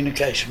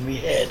communication we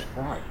had.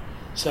 Right.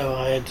 So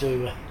I had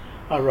to.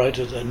 I wrote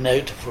a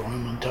note for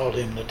him and told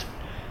him that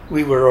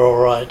we were all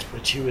right,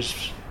 but he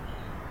was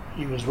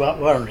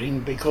worrying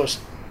because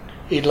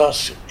he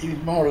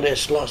more or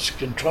less lost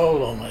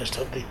control almost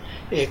of the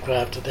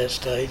aircraft at that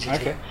stage.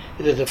 Okay.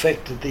 It had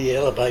affected the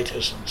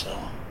elevators and so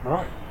on.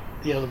 Right.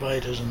 The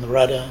elevators and the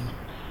rudder and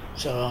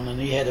so on, and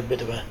he had a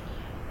bit of a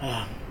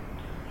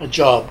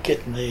job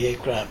getting the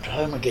aircraft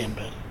home again,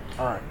 but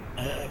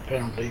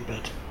apparently,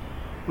 but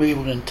we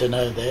weren't to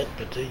know that,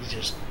 but he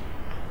just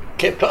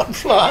kept on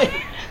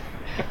flying.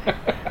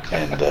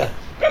 And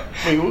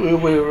we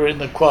were in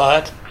the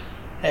quiet,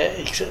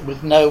 except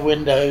with no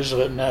windows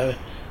or no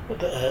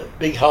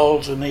big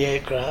holes in the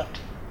aircraft.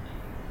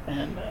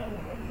 And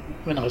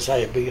when I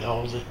say a big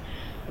hole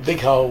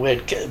where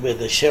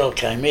the shell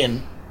came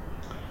in,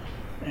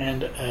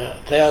 and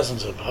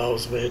thousands of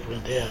holes where it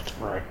went out.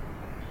 Right.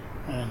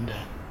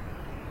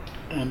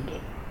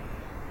 And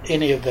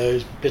any of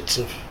those bits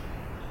of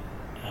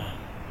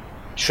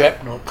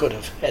shrapnel could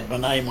have had my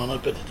name on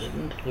it, but it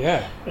didn't.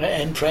 Yeah.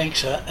 And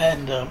Frank's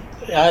and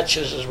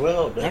Arch's as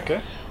well. But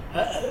okay.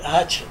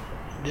 Arch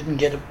didn't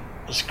get a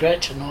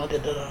scratch, and neither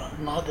did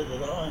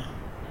I.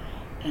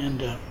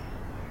 And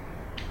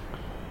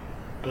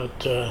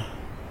but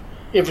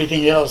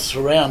everything else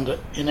around it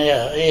in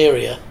our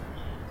area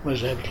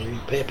was absolutely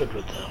peppered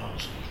with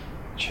holes.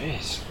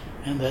 Jeez.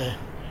 And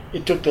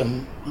it took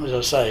them, as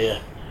I say,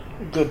 a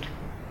good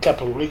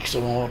couple of weeks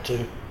or more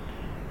to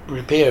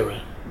repair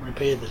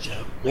the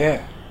job.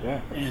 Yeah,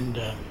 yeah. And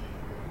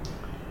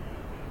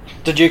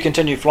did you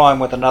continue flying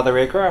with another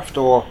aircraft,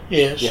 or?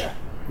 Yes. Yeah.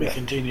 We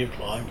continued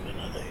flying with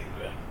another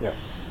aircraft. Yeah.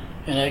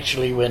 And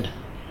actually, when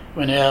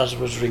ours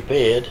was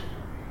repaired,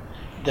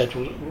 that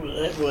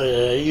was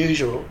a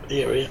usual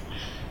area,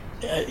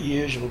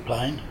 usual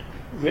plane.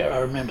 I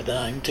remember the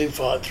name,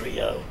 2530.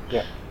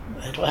 Yeah.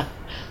 That one.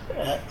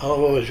 I'll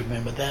always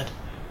remember that.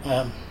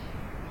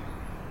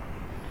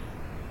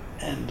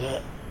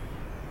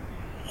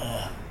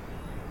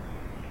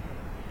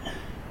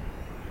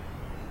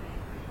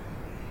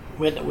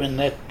 When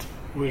that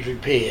was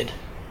repaired,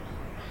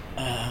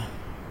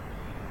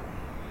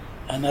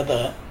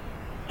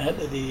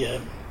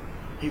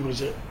 he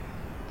was a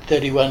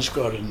 31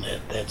 squadron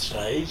at that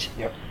stage.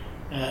 Yep.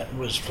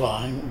 Was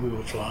flying. We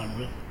were flying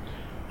with,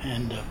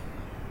 and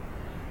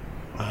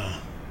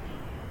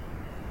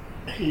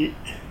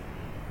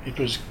it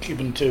was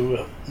given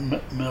to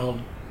Mel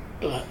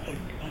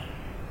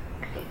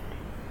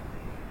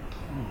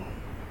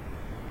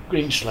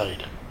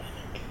Greenslade, I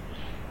think,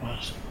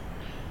 was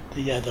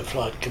the other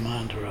flight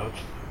commander of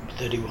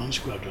 31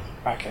 Squadron.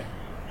 Okay.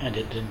 And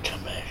it didn't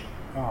come back.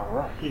 Oh,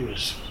 right.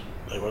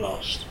 They were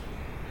lost.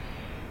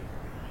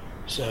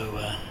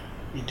 So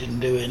he didn't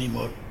do any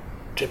more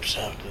trips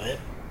after that.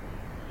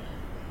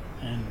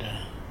 And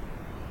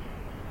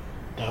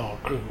the whole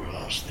crew were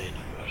lost then,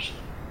 of course.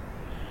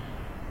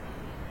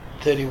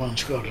 31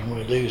 Squadron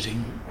were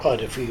losing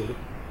quite a few.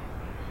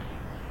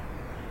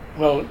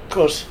 Well, of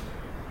course,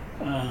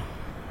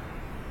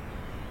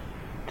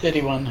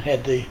 31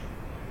 had the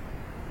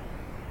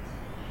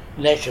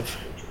lack of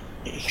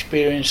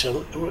experience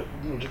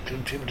would have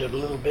contributed a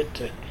little bit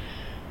to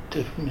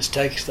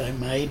mistakes they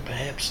made,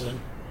 perhaps in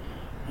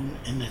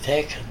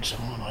attack and so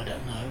on. I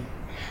don't know.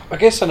 I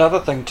guess another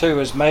thing too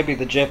is maybe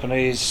the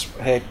Japanese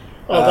had.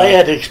 They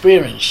had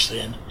experience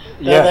then.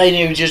 Yeah. They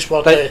knew just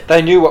what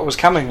they knew what was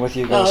coming with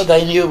you guys. No,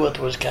 they knew what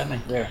was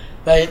coming. Yeah.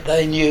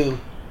 They knew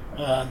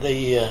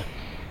the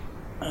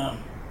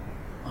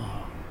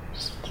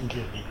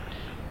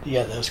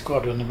other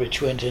squadron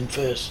which went in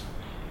first.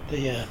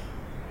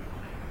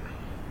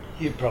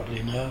 You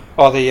probably know.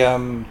 Oh, the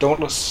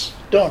Dauntless.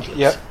 Dauntless.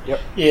 Yep.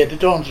 Yeah, the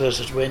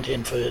Dauntlesses went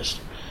in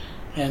first,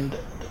 and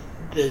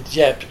the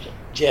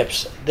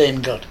Japs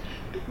then got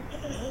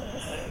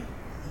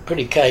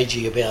pretty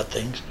cagey about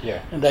things.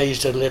 Yeah. And they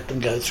used to let them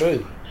go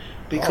through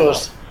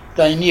because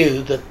they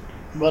knew that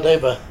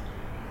whatever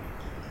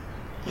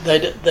they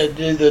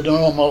do the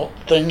normal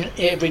thing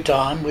every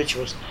time, which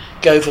was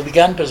go for the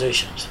gun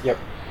positions. Yep.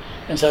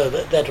 And so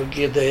that would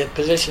give their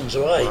positions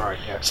away. Right.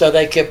 Yeah. So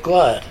they kept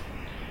quiet,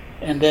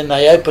 and then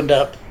they opened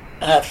up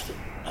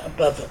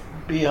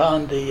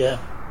behind the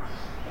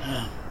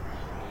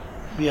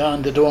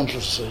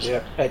Dauntlesses.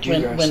 Yeah.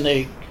 When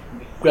the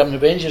Grumman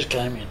Avengers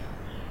came in,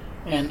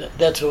 and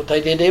that's what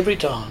they did every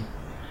time,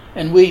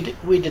 and we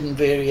didn't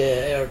vary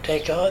our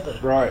attack either.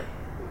 Right.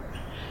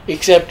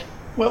 Except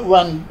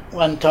one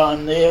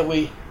time there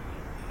the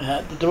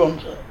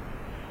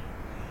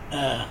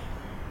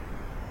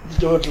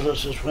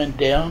Dauntlesses went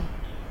down,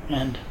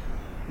 and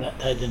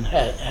they didn't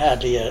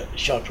hardly a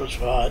shot was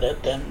fired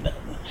at them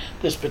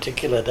this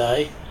particular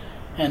day,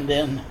 and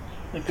then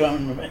the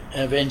Grumman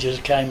Avengers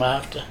came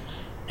after,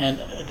 and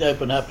it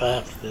opened up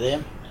after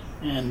them,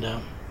 and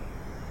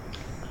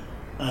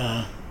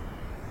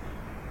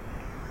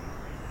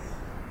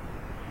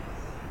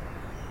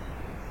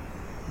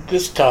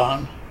this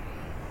time,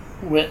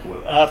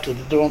 after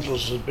the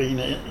Dauntless had been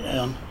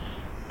on,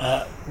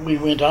 we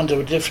went onto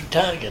a different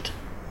target.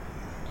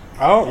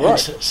 Oh, right.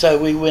 So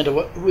we went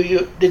away. We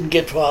didn't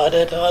get fired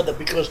at either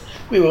because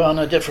we were on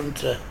a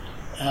different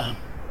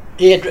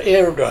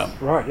aerodrome.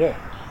 Right, yeah.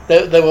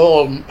 They were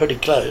all pretty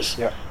close.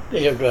 Yeah.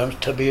 The aerodromes,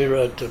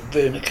 Tabira to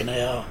Verna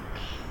Canal.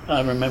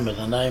 I remember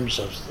the names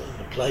of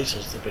the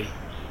places that we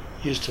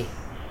used to.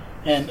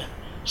 And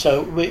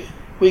so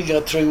we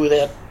got through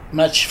without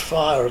much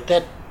fire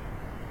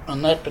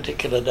on that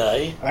particular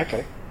day.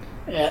 Okay.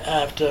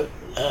 After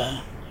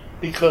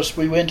because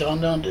we went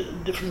on a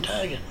different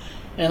target.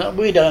 And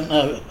we don't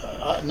know,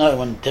 no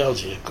one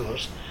tells you, of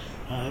course,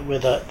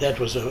 whether that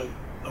was a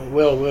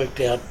well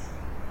worked out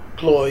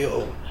ploy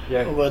or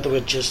whether it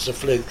was just a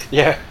fluke.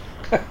 Yeah.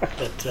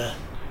 But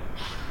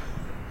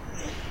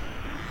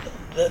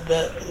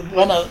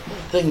one of the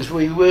things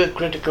we were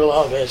critical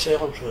of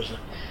ourselves was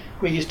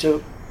we used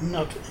to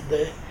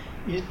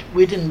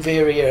we didn't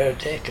vary our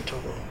attack at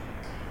all.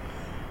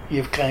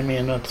 You came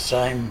in at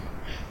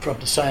from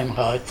the same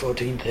height,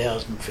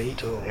 14,000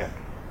 feet or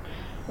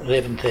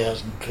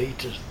 11,000 feet,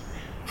 to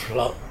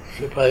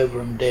flip over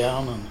and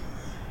down,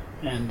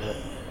 and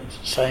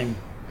same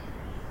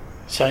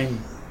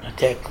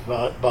attack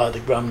by the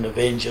Grumman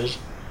Avengers,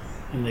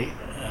 and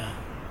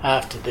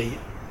after the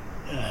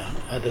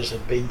others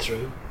had been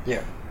through.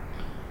 Yeah.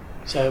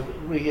 So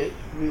we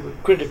were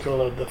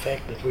critical of the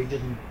fact that we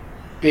didn't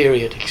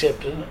vary it,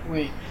 except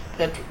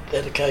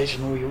that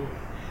occasion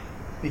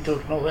we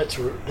thought, well, that's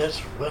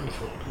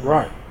wonderful.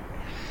 Right.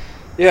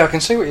 Yeah, I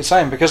can see what you're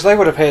saying, because they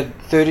would have had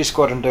 30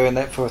 Squadron doing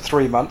that for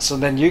 3 months,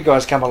 and then you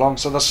guys come along,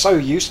 so they're so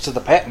used to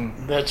the pattern.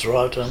 That's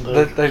right. And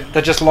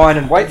they just line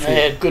and wait for you.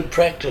 They had good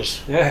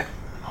practice. Yeah.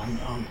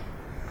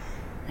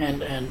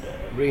 And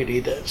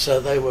really,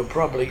 so they were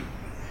probably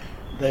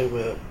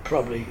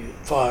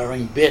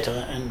firing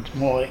better and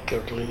more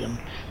accurately and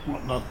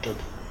whatnot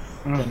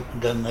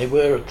than they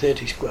were at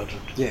 30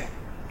 Squadron. Yeah.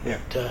 Yeah.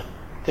 But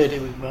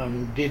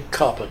 31 did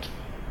cop it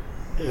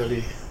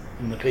early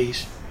in the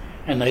piece,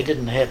 and they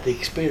didn't have the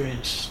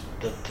experience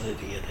that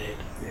 30 had had.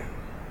 Yeah.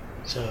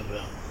 So,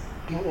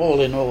 all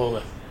in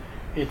all,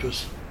 it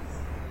was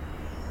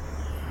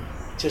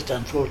just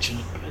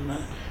unfortunate, and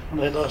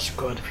they lost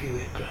quite a few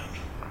aircraft.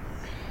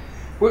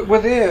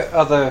 Were there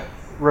other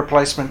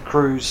replacement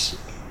crews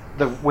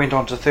that went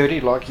on to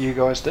 30 like you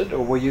guys did,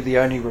 or were you the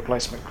only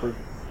replacement crew?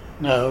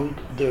 No,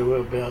 there were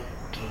about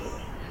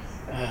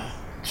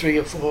 3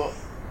 or 4.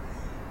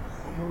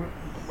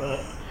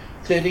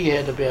 30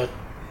 had about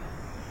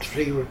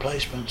 3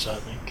 replacements, I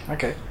think.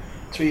 Okay.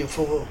 3 or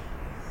 4.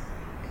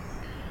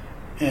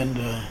 And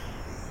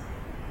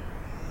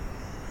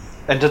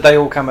did they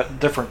all come at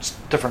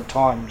different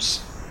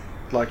times?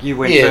 Like you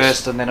went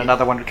first, and then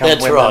another one would come when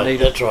they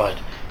needed. That's right.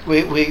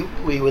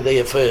 We were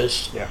there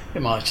first. Yeah.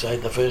 You might say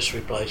the first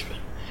replacement.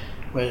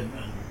 When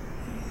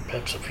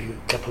perhaps a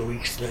couple of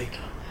weeks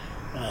later,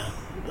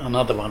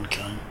 another one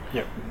came.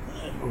 Yep.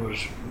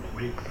 Was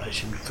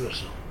replacing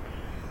because.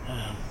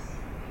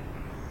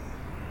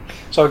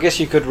 So I guess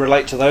you could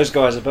relate to those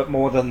guys a bit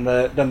more than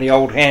the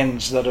old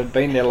hands that had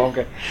been there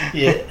longer.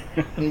 Yeah,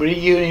 and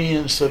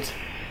reunions that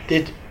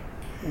did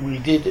we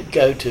did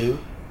go to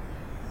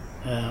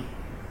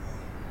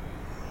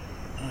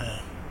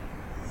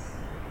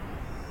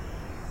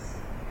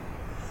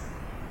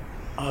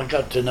I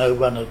got to know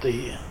one of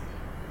the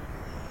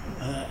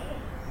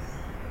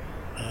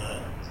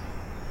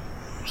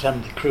some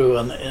of the crew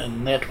on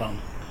that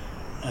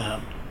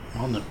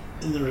one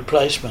in the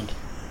replacement,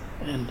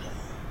 and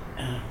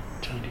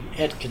Tony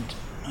Atkins.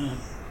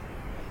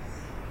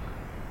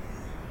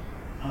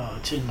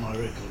 It's in my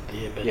record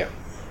there, but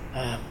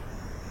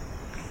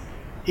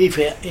he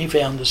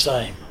found the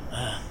same,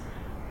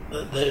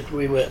 that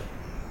we were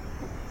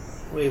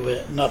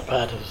not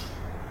part of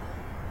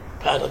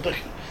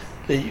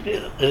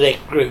the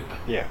elect group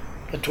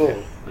at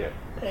all.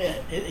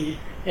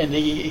 And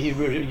he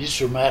used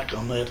to remark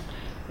on that,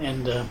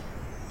 and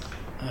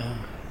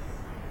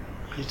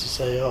he used to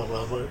say, "Oh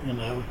well, you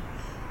know,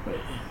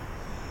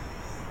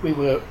 we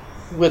were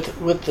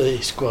with the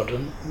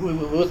squadron. We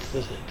were with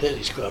the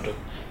 30 squadron,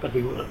 but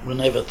we were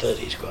never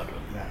 30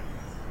 squadron." No.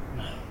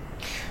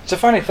 It's a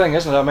funny thing,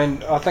 isn't it? I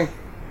mean, I think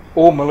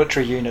all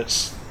military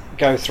units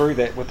go through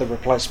that with the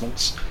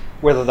replacements,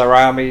 whether they're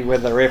Army,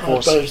 whether they're Air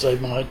Force. I suppose they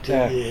might do,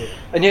 yeah.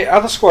 And yet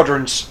other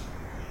squadrons,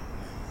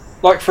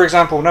 like for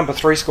example No.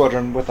 3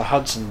 Squadron with the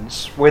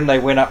Hudsons, when they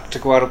went up to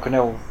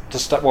Guadalcanal to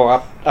start,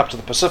 up to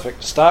the Pacific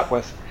to start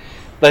with,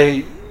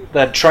 they'd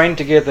trained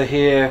together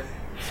here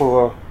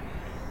for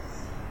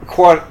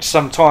quite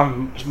some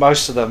time,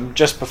 most of them.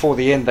 Just before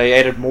the end they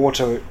added more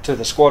to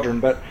the squadron,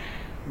 but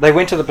they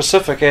went to the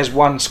Pacific as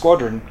one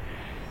squadron.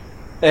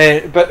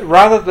 But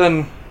rather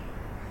than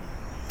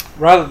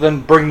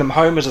bring them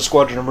home as a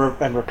squadron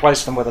and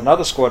replace them with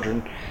another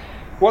squadron,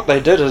 what they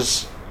did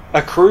is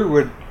a crew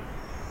would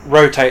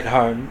rotate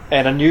home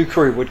and a new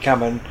crew would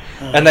come in,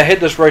 and they had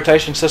this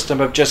rotation system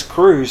of just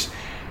crews.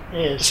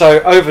 Yes.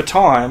 So over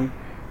time,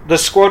 the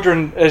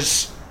squadron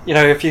is, you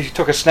know, if you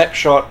took a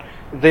snapshot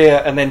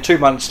there and then 2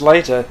 months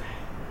later,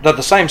 they're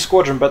the same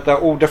squadron, but they're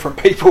all different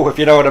people, if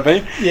you know what I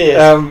mean.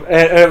 Yeah.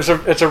 And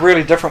it's a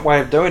really different way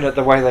of doing it,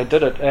 the way they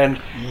did it, and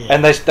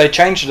they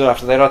changed it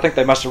after that. I think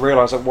they must have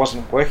realised it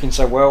wasn't working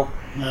so well.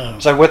 No.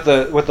 So with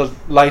the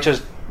later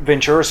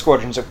Ventura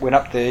squadrons that went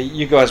up there,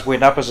 you guys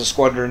went up as a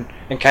squadron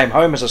and came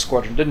home as a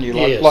squadron, didn't you?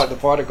 Like the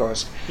fighter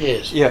guys.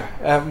 Yes. Yeah.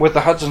 With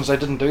the Hudsons, they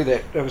didn't do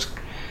that. It was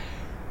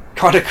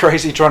kind of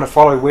crazy trying to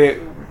follow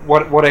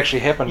what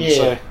actually happened. Yeah.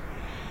 So.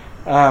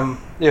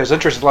 It was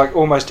interesting. Like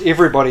almost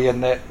everybody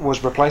in that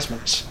was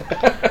replacements.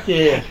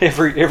 Yeah.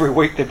 Every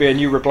week there'd be a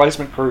new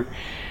replacement crew.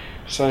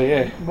 So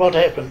yeah. What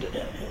happened?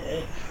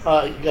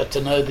 I got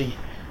to know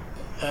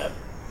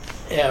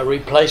our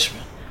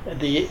replacement,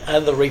 the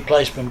other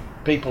replacement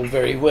people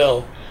very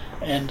well,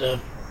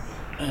 and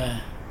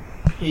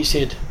he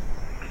said,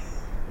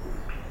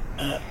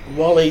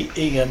 Wally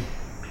Egan.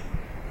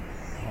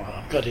 Oh,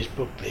 I've got his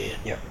book there.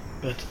 Yeah.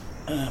 But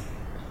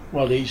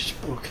Wally's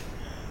book.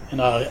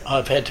 And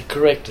I've had to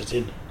correct it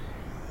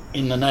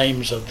in the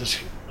names of this.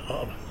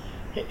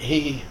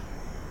 He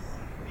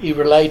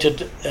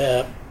related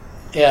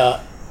our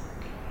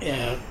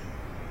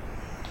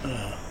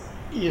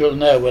you'll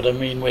know what I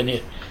mean when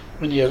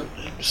you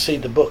see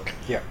the book.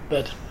 Yeah.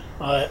 But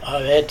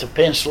I had to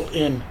pencil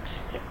in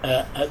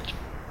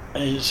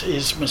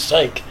his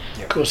mistake,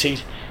 because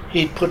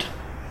he put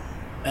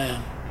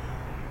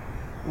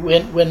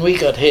when we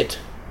got hit.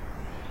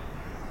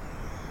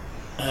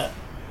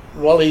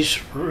 Wally's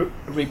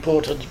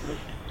reported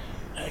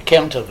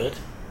account of it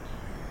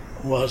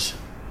was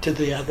to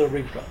the other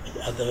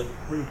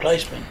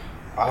replacement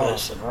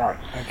person. Right.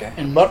 Okay.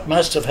 And what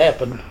must have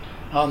happened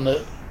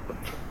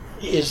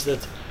is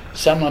that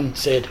someone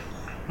said,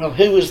 "Well,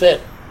 who was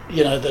that?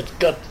 You know, that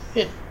got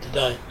hit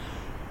today?"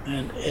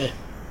 And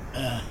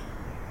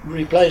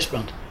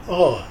replacement.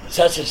 Oh,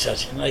 such and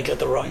such, and they got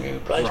the wrong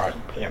replacement.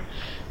 Right. Yeah.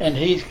 And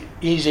he's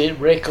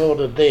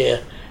recorded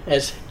there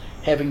as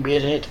having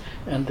been hit,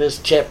 and this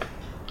chap,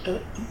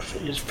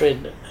 his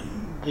friend,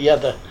 the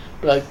other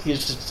bloke,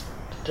 used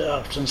to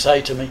often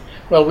say to me,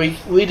 "Well, we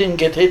didn't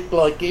get hit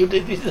like you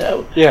did, you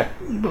know." Yeah.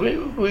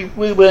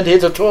 We weren't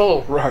hit at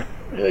all. Right.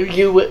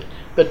 You were,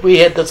 but we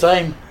had the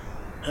same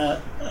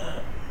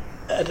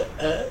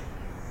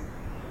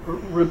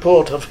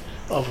report of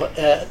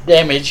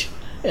damage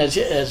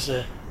as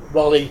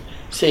Wally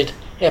said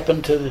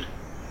happened to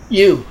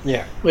you.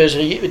 Yeah. Whereas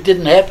it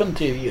didn't happen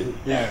to you.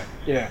 Yeah.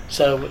 Yeah.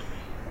 So.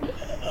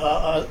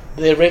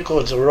 Their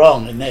records are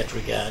wrong in that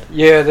regard.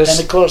 Yeah, and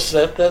of course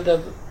they'll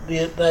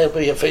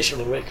be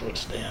official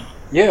records now.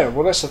 Yeah,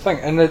 well that's the thing,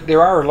 and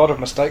there are a lot of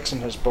mistakes in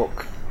his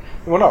book.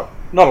 Well,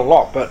 not a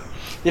lot, but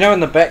you know, in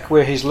the back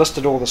where he's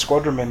listed all the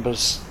squadron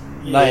members'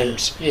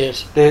 names,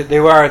 yes,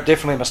 there are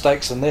definitely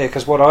mistakes in there.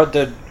 Because what I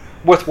did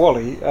with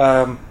Wally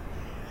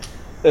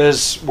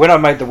is when I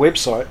made the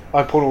website,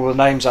 I put all the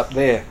names up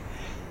there.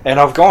 And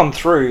I've gone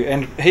through,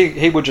 and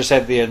he would just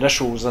have the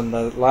initials and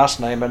the last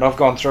name, and I've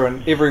gone through,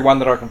 and every one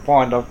that I can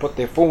find, I've put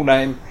their full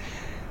name,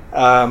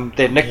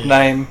 their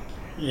nickname,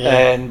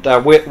 and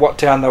what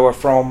town they were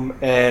from,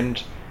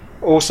 and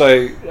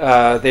also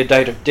their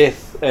date of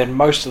death and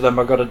most of them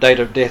have got a date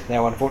of death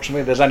now.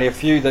 Unfortunately, there's only a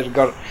few that have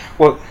got.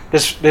 Well,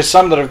 there's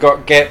some that have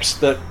got gaps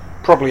that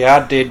probably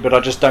are dead, but I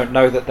just don't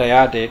know that they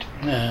are dead.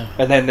 No.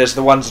 And then there's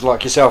the ones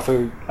like yourself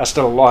who are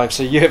still alive,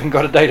 so you haven't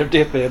got a date of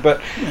death there.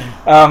 But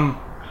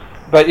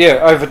yeah,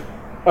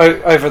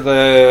 over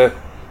the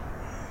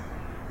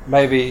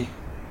maybe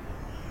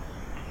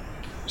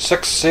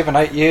 6, 7,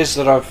 8 years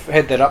that I've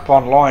had that up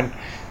online,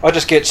 I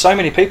just get so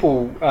many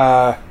people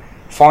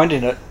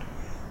finding it,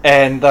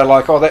 and they're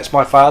like, "Oh, that's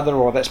my father,"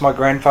 or "That's my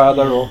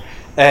grandfather,"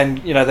 and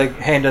they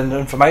hand in the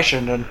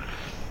information, and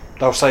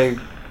they'll say,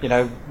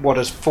 what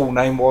his full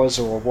name was,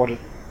 or what it.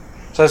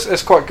 So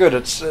it's quite good.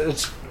 It's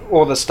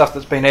all the stuff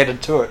that's been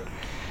added to it.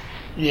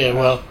 Yeah,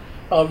 well,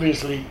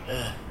 obviously,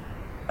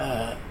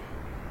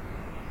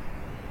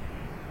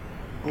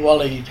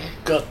 Wally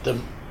got the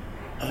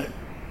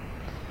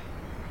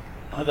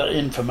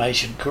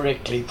information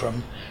correctly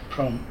from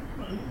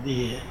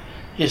the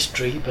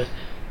history,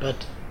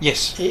 but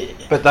yes,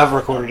 but they've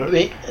recorded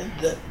it.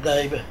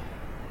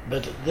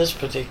 But this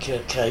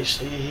particular case,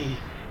 he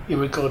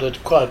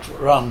recorded quite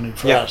wrongly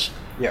for us.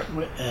 Yeah.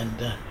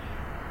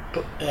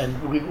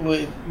 And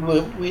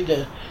we'd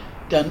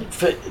done.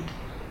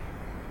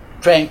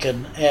 Frank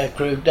and our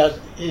crew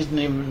isn't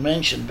even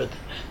mentioned, but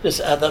this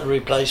other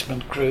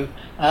replacement crew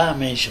are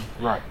mentioned.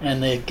 Right.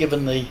 And they're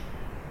given the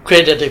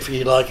credit, if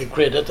you like,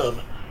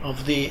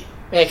 of the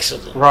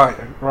accident.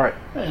 Right.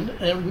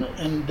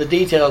 And the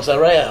details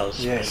are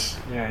ours. Yes.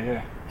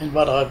 Yeah. And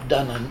what I've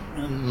done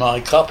in my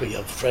copy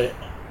of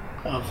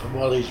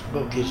Wally's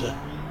book is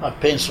I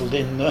penciled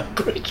in the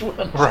correct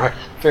ones. Right.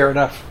 Fair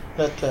enough.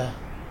 But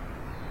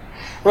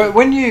well,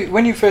 when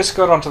you first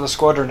got onto the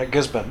squadron at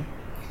Gisborne,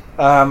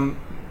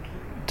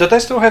 did they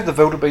still have the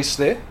wildebeests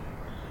there?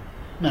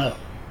 No.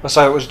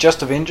 So it was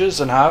just Avengers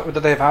and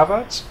did they have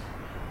Harvards?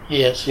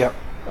 Yes. Yep.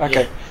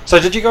 Okay. Yeah. So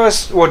did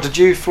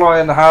you fly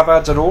in the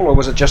Harvards at all, or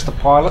was it just the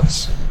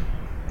pilots?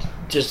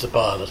 Just the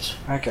pilots.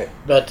 Okay.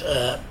 But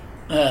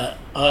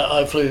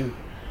I flew.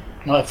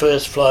 My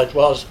first flight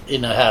was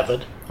in a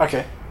Harvard.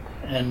 Okay.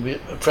 And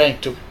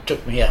Frank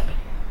took me up.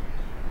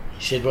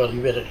 He said, "Well,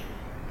 you better.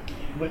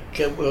 We'll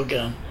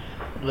go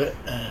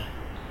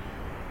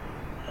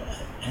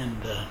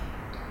and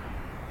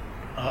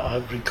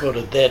I've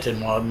recorded that in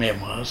my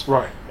memoirs."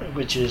 Right.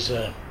 Which is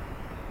the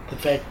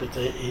fact that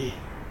he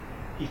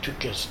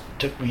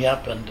took me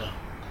up and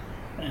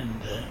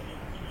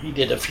he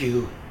did a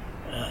few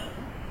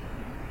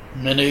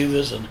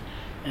manoeuvres and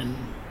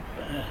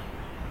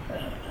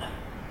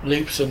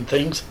loops and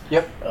things.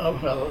 Yep.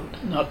 Well,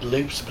 not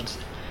loops, but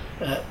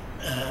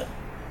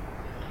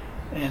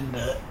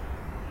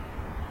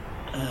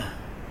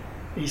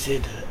he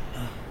said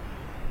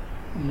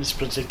on this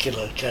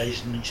particular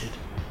occasion, he said,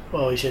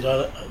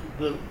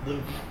 the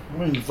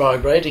wing's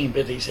vibrating a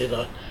bit. He said,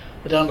 I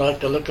don't like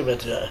the look of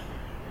it,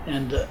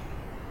 and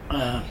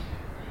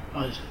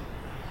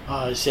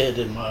I said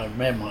in my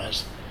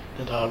memoirs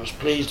that I was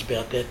pleased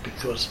about that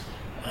because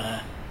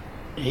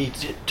he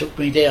took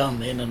me down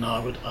then, and I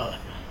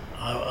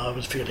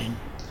was feeling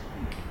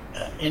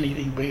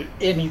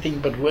anything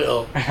but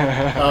well.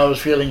 I was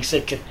feeling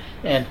sick,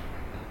 and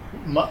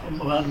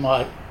one of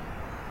my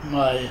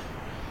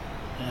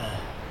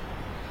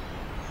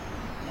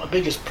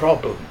biggest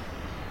problem,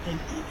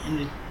 and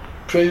it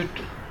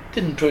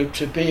didn't prove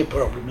to be a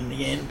problem in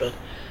the end,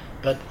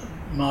 but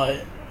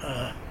my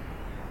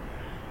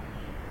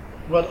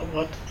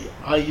what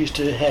I used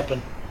to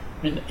happen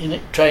in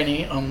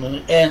training on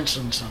the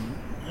Ansons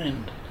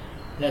and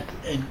that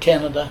in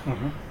Canada.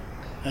 Mm-hmm.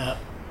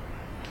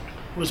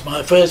 Was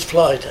my first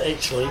flight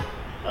actually.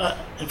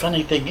 The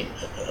funny thing,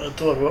 I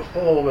thought was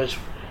always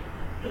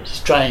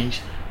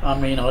strange. I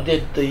mean, I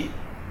did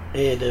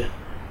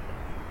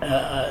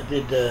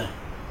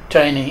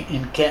training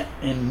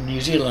in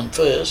New Zealand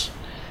first,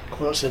 of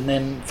course, and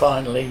then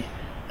finally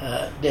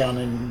down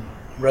in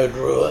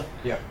Rotorua.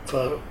 Yep.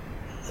 For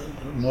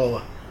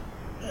more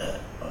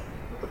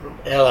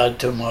allied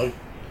to my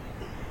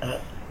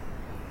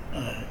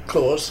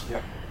course.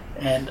 Yep.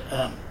 And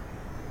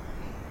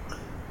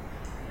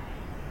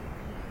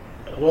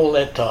all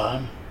that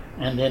time,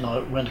 and then I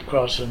went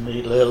across in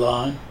the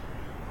Lurline,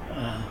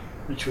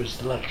 which was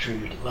the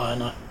luxury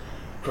liner,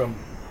 from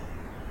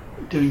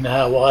doing the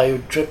Hawaii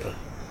trip,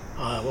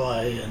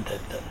 and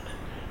that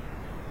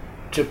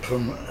trip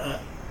from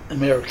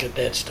America at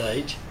that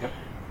stage. Yep.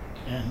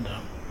 And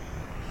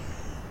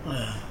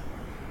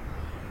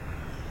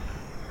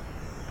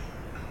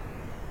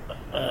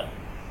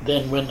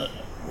then when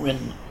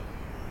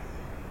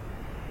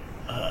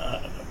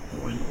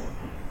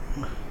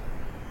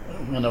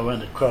I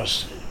went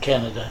across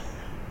Canada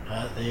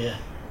there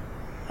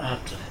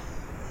after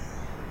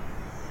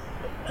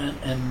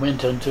and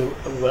went into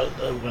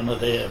one of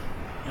their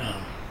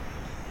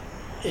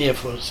Air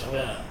Force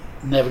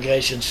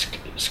navigation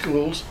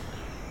schools,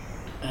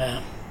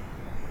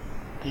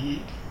 the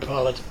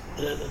pilot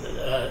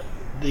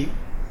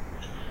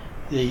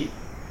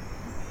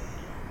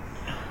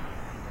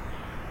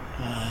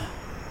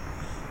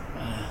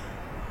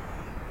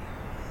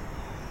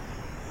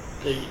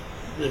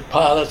the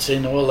pilots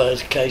in all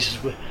those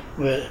cases were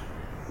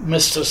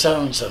Mr.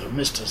 So-and-so,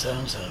 Mr.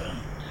 So-and-so,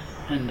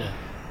 and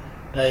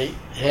they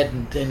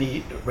hadn't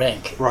any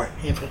rank. Right.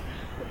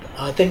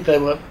 I think they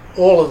were,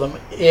 all of them,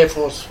 Air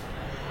Force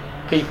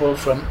people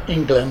from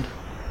England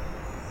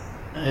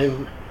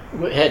who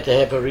had to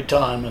have a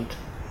retirement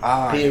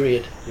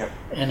period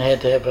and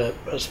had to have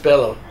a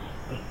spell of,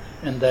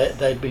 and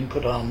they'd been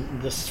put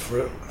on this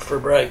for a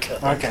break,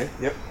 I think. Okay,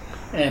 yep.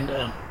 And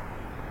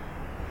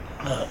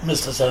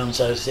Mr.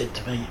 So-and-so said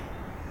to me,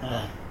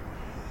 I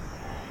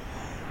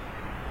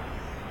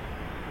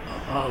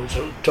was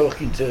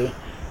talking to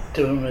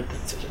him at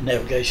the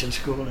navigation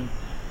school,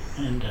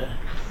 and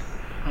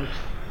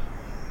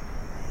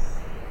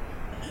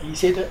he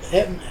said,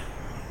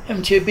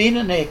 haven't you been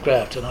in an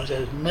aircraft? And I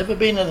said, never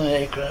been in an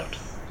aircraft.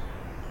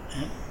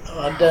 And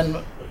I'd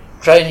done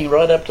training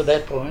right up to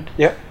that point.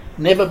 Yep.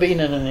 Never been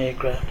in an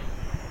aircraft.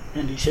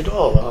 And he said,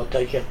 oh, well, I'll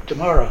take you up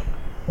tomorrow.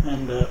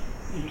 And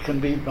you can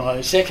be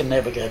my second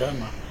navigator.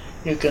 And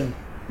you can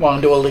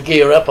wind all the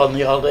gear up on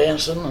the old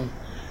Anson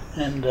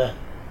and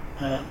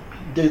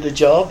do the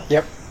job.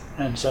 Yep.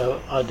 And so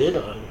I did.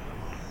 I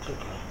thought,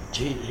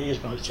 gee,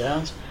 here's my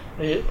chance.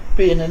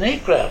 Be in an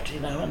aircraft,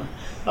 you know. And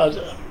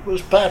I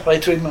was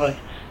partway through my,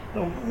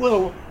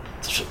 well,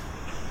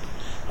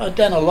 I'd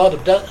done a lot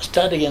of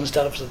study and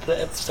stuff at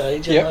that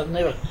stage, and I'd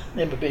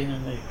never been in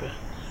an aircraft.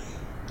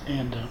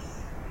 And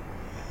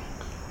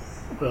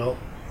well,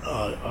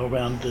 I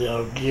wound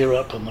the gear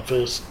up on the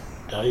first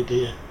day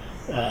there,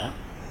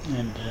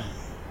 and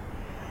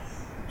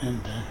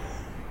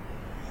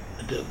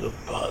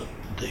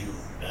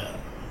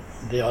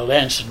the old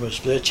Anson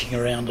was lurching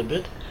around a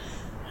bit,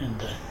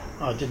 and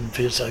I didn't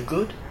feel so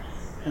good,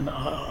 and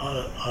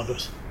I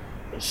was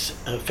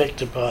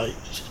affected by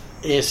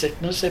air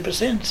sickness ever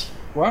since.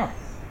 Wow.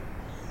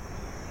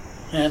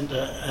 And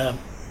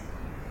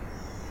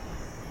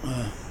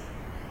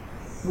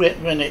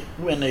when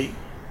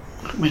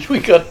we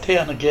got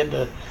down again,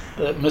 the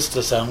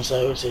Mr.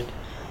 So-and-so said,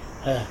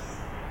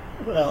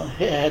 well,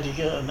 how'd you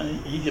go? And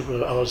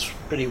I was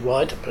pretty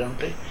white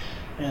apparently,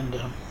 and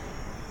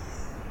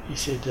he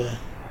said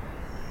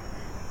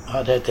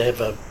I'd had to have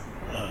a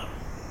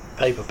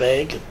paper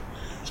bag, and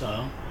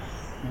so,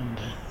 and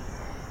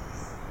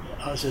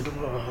I said,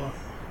 well,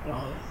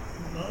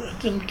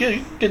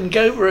 it didn't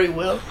go very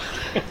well,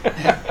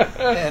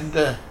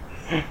 and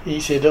he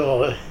said,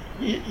 oh,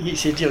 he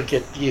said you'll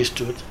get used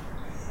to it.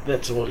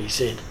 That's all he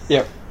said.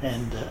 Yep.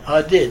 And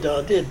I did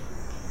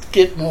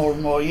get more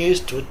and more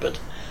used to it, but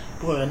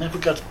boy, I never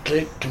got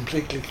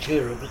completely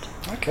clear of it.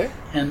 Okay.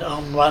 And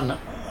on one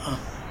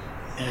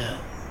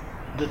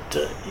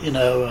you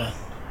know,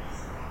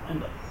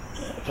 and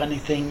funny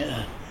thing,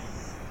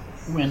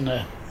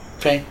 when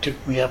Frank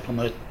took me up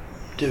on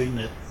doing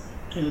that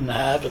in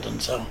Harvard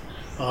and so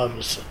on,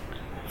 I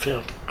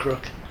felt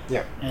crook.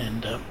 Yeah.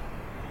 And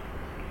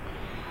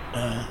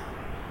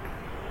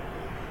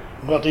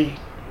what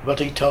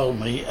he told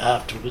me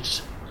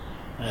afterwards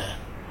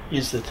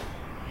is that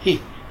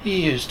he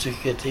used to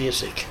get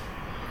airsick.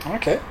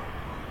 Okay.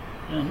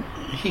 And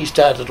he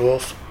started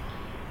off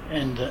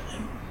and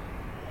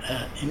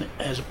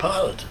as a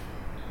pilot,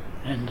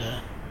 and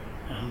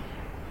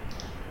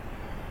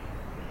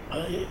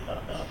I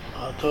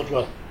thought,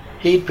 well,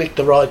 he'd picked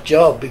the right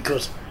job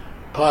because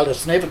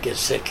pilots never get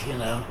sick, you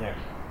know. Yeah.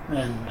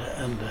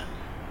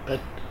 But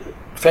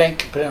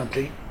Frank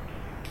apparently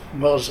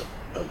was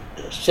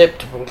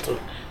susceptible to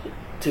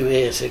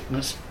air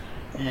sickness,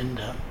 and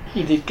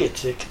he did get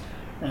sick,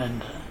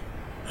 and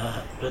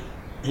but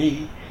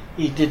he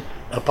did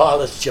a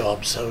pilot's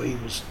job, so he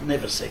was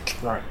never sick.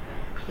 Right.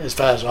 As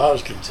far as I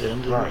was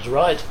concerned, it was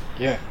right.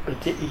 Yeah.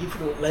 But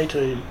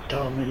later he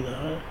told me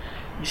that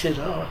he said,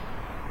 "Oh,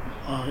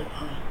 I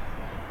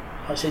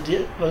said,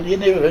 well, you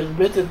never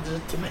admitted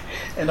it to me,"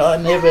 and I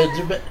never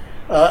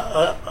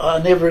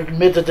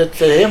admitted it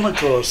to him, of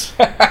course,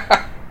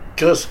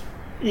 because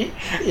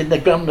in the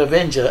Grumman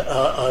Avenger,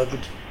 I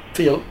would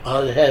feel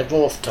I'd have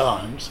off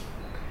times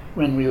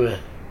when we were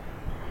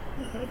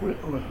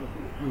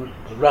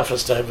the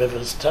roughest I've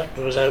ever stuck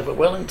was over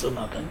Wellington,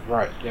 I think.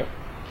 Right. Yep.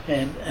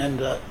 And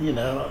you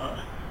know,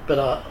 but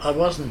I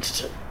wasn't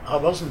sick.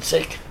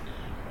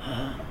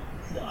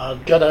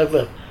 I'd got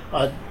over.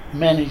 I'd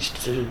managed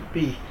to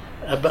be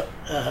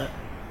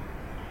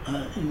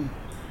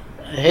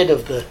ahead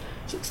of the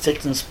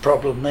sickness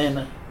problem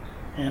then,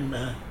 and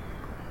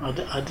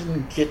I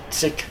didn't get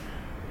sick,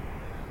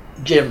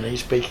 generally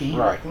speaking,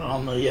 right,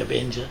 on the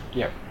Avenger.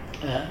 Yep.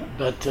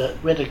 But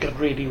when it got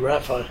really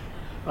rough,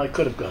 I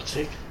could have got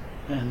sick,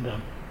 and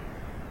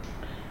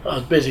I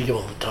was busy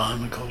all the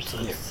time, of course.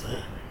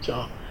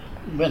 So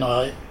when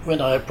I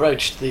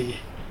approached the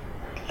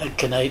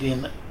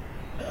Canadian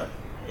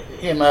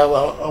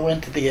MO, I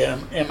went to the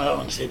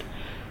MO and said,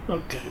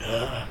 "Look,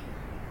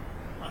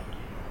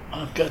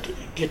 I've got to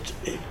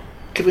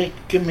give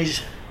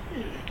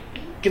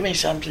me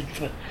something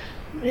for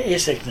air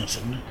sickness."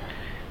 And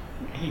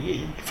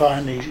he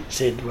finally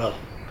said, "Well,"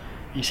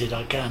 he said,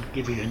 "I can't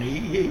give you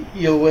any.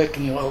 You're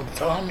working all the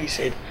time." He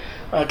said,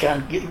 "I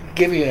can't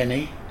give you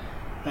any,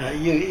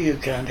 You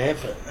can't have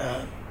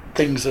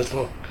things that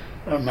will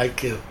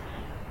make you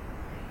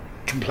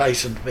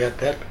complacent about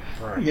that.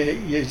 Right.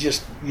 You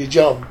just, your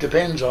job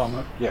depends on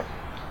it. Yeah.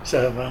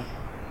 So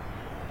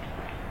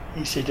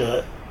he said,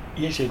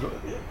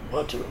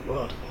 what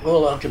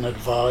all I can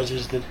advise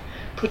is that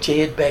put your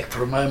head back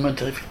for a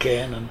moment if you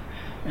can,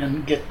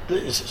 and get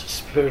the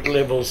spirit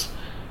levels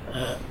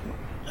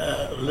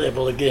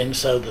level again,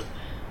 so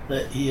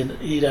that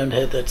you don't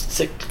have that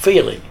sick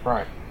feeling.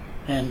 Right.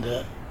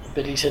 And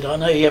but he said, I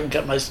know you haven't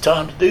got much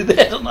time to do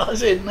that, and I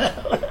said no.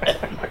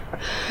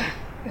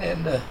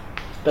 And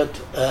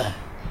but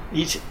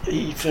he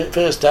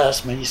first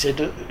asked me. He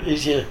said,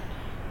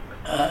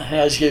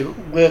 how's your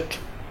work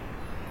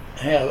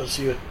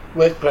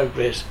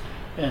progress?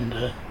 And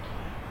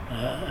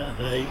are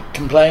they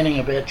complaining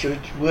about your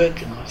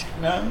work? And I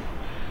said, no.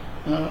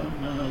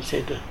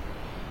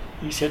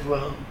 He said,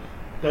 well,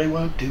 they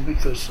won't do,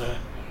 because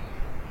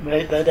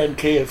they don't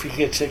care if you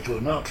get sick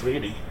or not,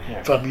 really,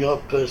 from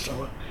your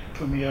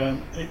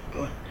own,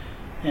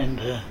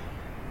 and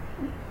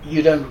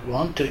you don't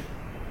want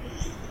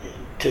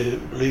to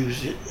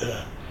lose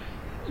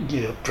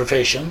your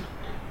profession,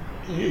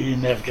 your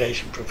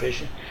navigation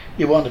profession.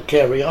 You want to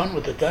carry on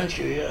with it, don't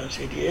you? I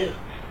said, yeah,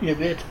 you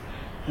bet.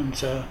 And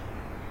so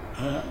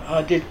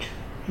I did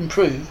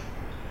improve,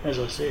 as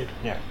I said.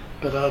 Yeah.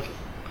 But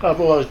I've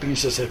always been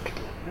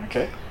susceptible.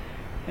 Okay.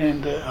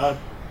 And I've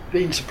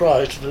been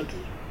surprised that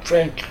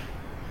Frank,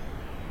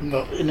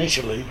 well,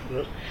 initially,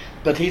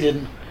 but he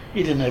didn't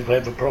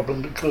have a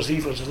problem, because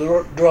he was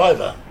the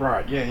driver.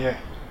 Right. Yeah.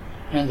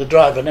 And the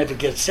driver never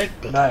gets sick,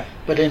 No.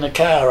 But in a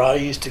car I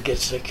used to get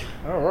sick.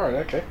 Oh, right.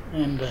 Okay.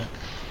 And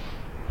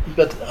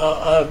but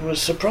I was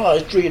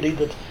surprised, really,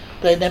 that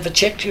they never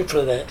checked you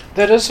for that.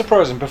 That is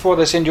surprising. Before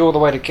they send you all the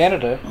way to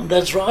Canada.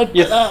 That's right.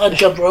 I'd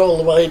got all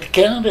the way to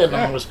Canada, and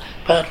I was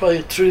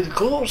partway through the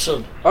course.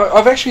 And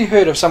I've actually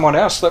heard of someone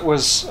else that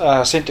was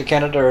sent to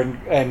Canada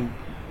and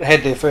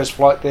had their first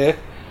flight there,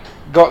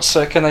 got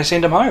sick, and they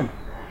sent him home.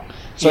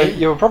 So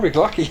you were probably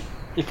lucky.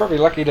 You're probably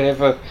lucky to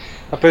have a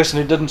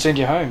person who didn't send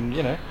you home,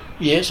 you know.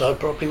 Yes, I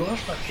probably was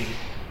lucky.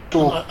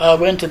 Cool. I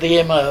went to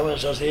the MO,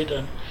 as I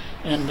said,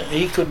 and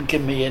he couldn't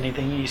give me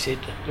anything. He said,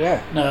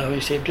 no, he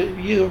said,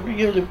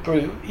 you'll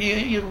improve,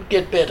 you'll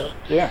get better.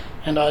 Yeah.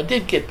 And I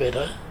did get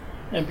better,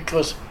 and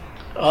because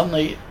on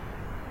the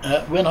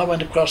when I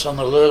went across on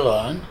the Lure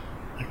line,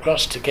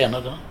 across to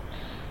Canada,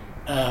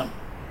 I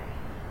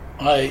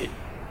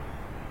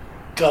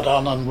got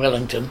on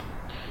Wellington,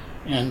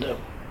 and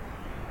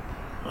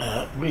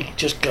we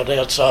just got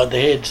outside the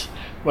heads,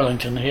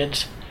 Wellington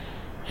heads,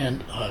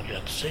 and I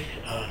got sick.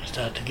 I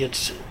started to get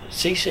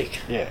seasick.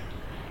 Yeah.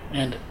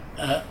 And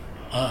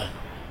I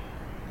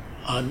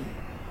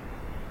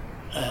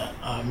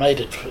made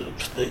it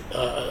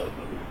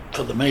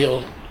for the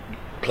meal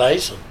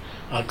place, and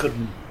I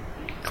couldn't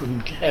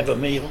have a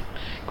meal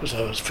because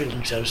I was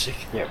feeling so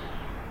sick. Yeah.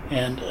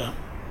 And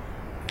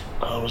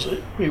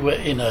we were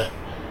in a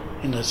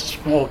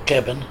small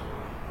cabin,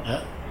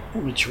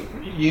 which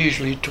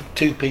usually took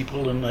 2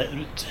 people, and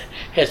they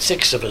had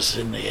 6 of us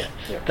in there.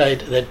 Yep.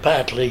 They'd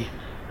partly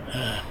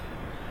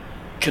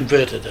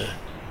converted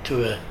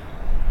to a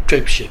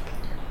troop ship,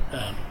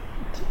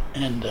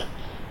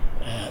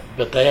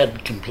 but they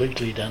hadn't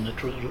completely done it.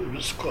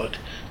 It's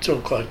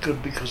all quite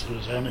good, because there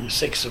was only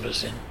 6 of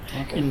us in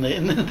the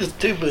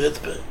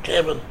 2-berth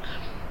cabin,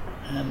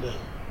 and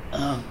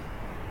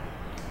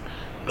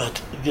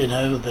but you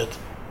know that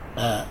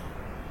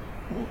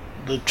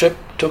the trip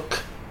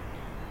took,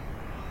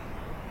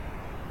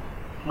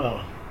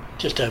 well,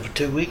 just over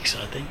 2 weeks,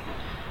 I think,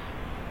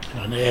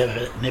 and I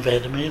never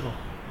had a meal.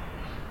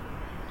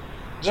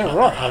 Is that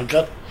right? I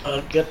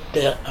got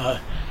down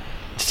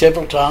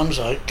several times.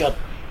 I got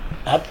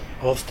up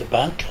off the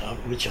bunk,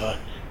 which I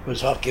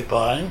was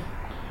occupying,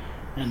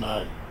 and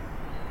I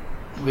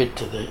went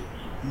to the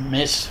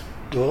mess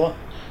door.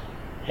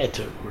 Had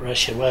to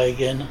rush away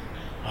again.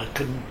 I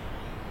couldn't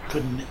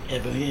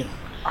have a meal,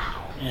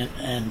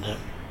 and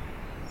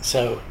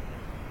so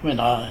when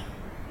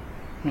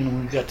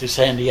we got to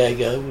San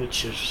Diego,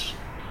 which is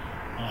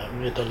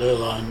where the Lure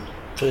line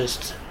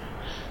first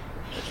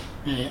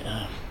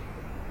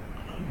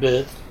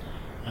berth,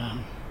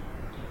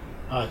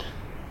 I'd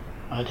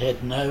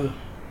had no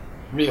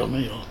real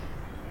meal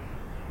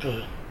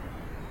over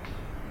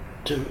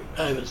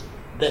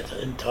that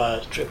entire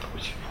trip,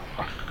 which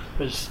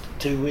was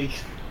 2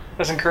 weeks.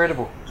 That's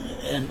incredible.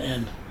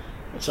 And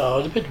so I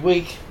was a bit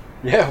weak.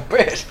 Yeah, I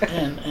bet.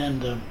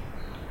 and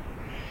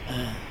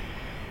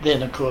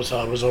then of course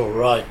I was all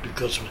right,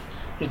 because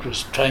it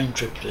was a train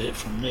trip there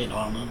from then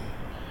on, and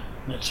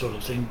that sort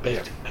of thing,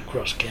 back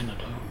across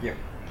Canada. Yeah.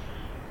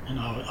 And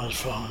I was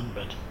fine,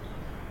 but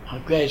I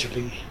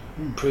gradually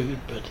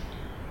improved, but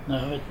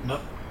no, it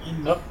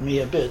knocked me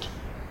a bit.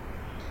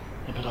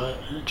 But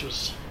it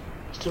was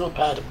still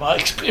part of my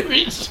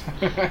experience.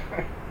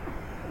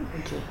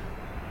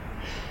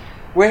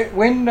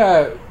 When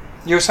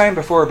you were saying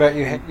before about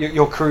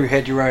your crew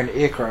had your own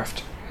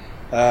aircraft,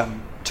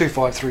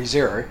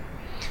 2530,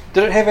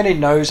 Did it have any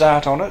nose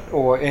art on it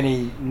or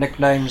any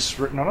nicknames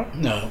written on it?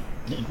 No,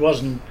 it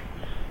wasn't.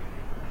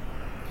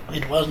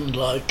 It wasn't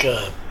like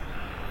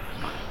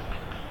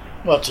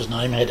what's his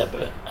name had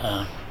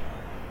a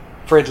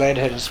Fred Ladd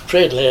had his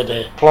Fred Ladd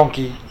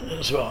plonky.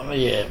 So,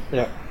 yeah.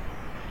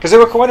 Because there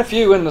were quite a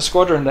few in the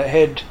squadron that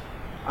had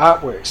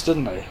artworks,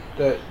 didn't they?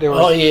 There was,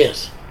 oh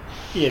yes,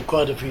 yeah,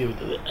 quite a few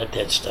at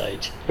that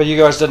stage. But you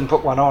guys didn't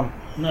put one on.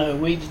 No,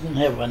 we didn't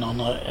have one on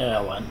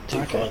our one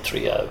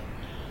 2530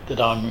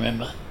 that I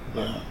remember.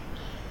 No,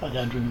 I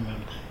don't remember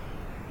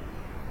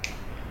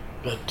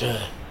that.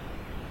 But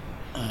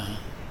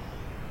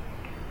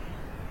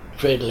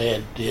Fred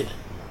Ladd did,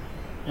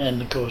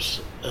 and of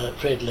course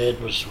Fred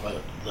Ladd was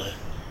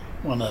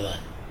one of the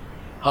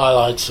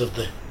highlights of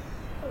the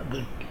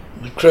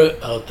crew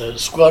of the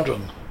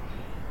squadron.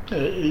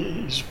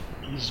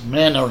 His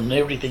manner and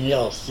everything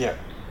else. Yeah,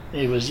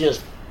 he was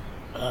just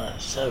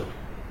so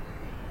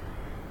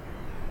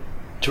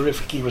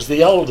terrific. He was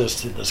the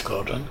oldest in the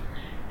squadron.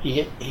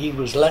 He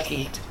was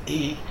lucky.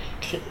 He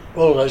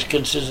always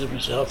considered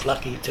himself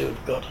lucky to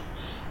have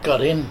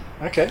got in.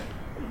 Okay.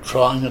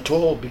 Flying at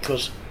all,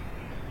 because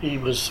he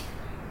was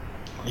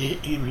a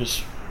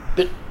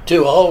bit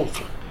too old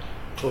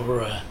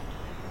for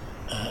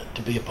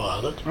to be a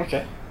pilot.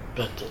 Okay.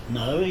 But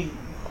no, he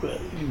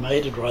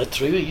made it right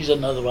through. He's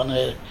another one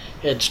who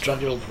had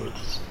struggled with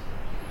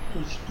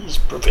his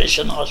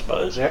profession, I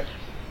suppose. Yeah.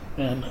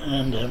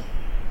 And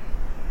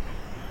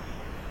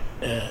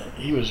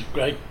he was a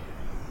great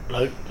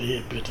bloke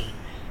there, but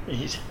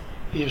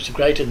he was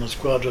great in the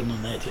squadron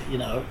and that,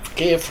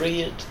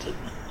 carefree and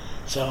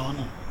so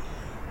on.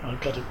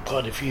 I've got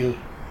quite a few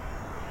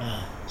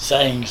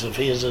sayings of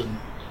his and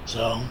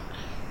so on.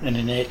 And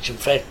in actual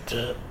fact,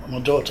 my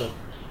daughter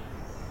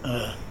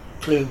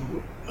flew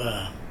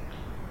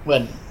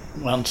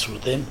once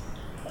with him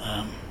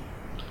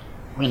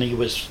when he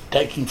was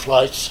taking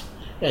flights,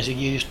 as he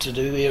used to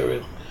do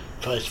aerial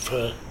flights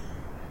for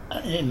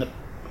in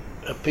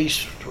a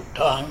peace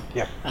time.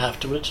 Yeah.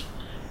 Afterwards,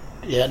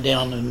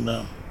 down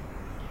in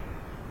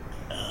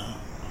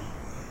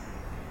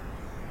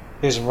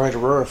he's in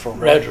Rotorua for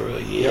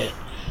Rotorua, yeah. Yep.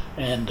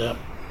 And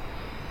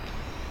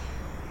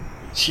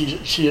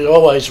she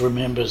always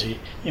remembers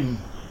him.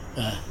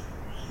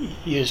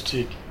 He used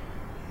to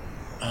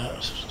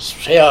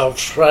see how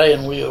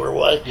Australian we were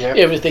away. Yep.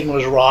 Everything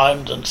was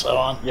rhymed and so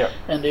on. Yep.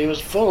 And he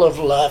was full of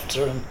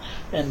laughter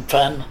and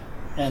fun.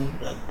 And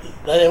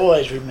they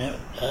always remember,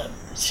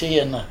 she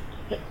and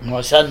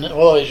my son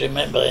always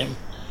remember him,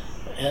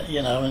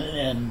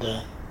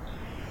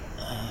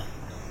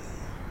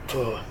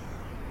 for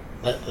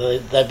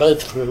they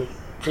both flew.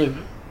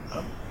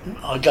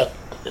 I got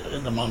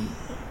them on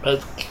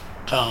both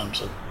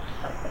times,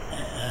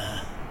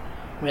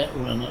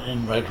 when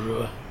in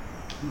Rotorua,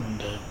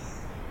 and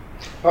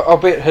I'll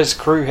bet his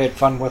crew had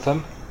fun with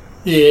him.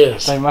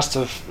 yes, They must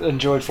have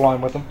enjoyed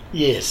flying with him.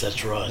 yes,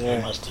 that's right. Yeah.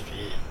 They must have,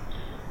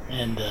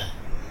 and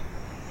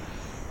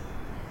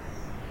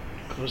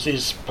because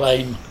his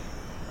plane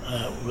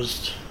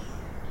was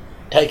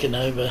taken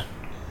over,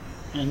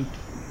 and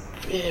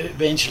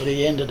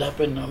eventually ended up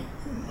in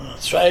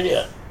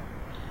Australia.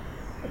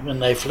 When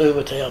they flew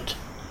it out,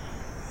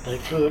 they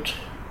flew it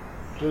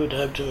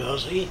over to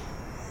Aussie.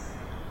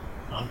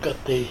 I've got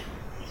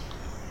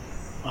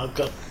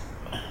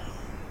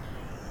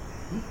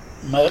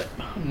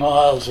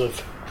miles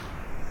of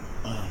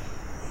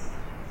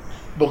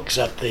books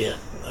up there,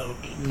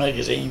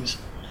 magazines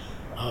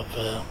of.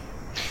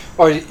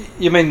 Oh,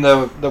 you mean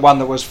the one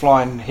that was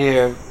flying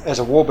here as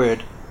a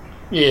warbird?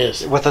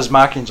 Yes. With his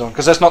markings on,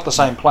 because that's not the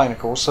same plane, of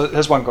course. So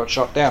his one got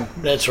shot down.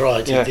 That's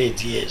right, Yeah. it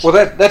did, yes. Well,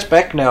 that's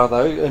back now,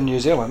 though, in New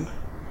Zealand.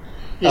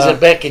 Is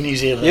it back in New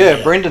Zealand?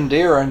 Yeah, Brendan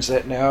Deere owns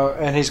that now,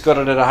 and he's got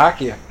it at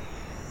Ahakia.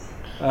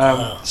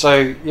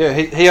 So, yeah,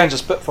 he owns a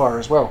Spitfire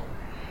as well.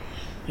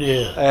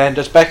 Yeah. And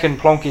it's back in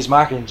Plonky's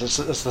markings.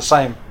 It's the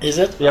same. Is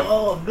it? Yep.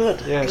 Oh, good.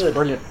 Yeah, good. it's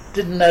brilliant.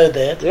 Didn't know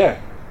that. Yeah.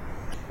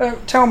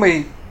 Tell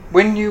me,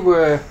 when you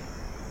were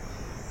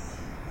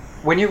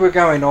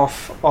going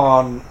off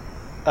on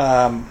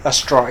a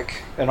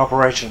strike, an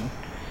operation,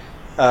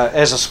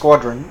 as a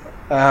squadron,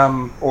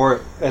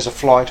 or as a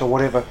flight or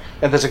whatever,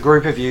 and there's a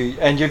group of you,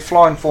 and you'd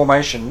fly in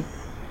formation,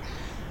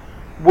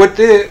 would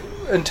there,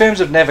 in terms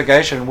of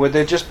navigation, would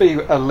there just be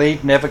a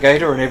lead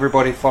navigator and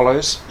everybody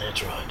follows?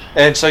 That's right.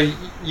 And so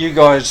you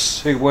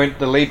guys who weren't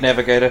the lead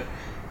navigator,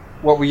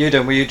 what were you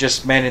doing? Were you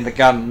just manning the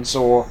guns,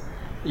 or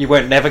you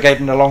weren't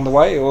navigating along the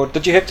way, or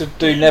did you have to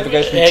do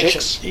navigation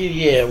checks?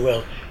 Yeah,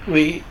 well,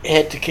 we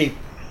had to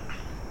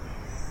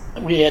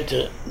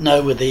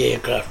know where the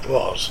aircraft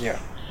was. Yeah.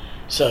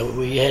 So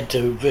we had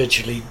to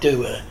virtually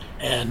do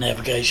our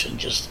navigation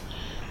just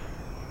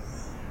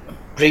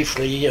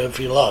briefly, if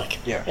you like.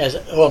 Yeah.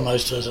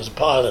 Almost as a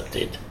pilot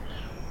did.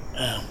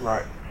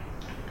 Right.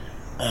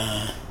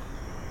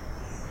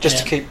 Just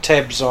to keep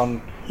tabs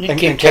on,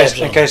 in tabs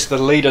case the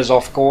leader's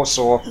off course,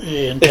 or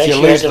in if case you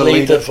you lose had to the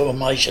leave leader. the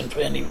formation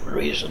for any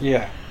reason.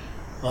 Yeah.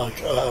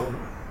 Like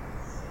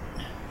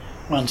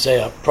once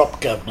our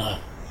prop governor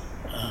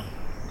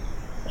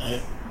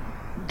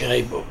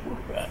gave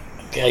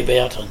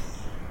out,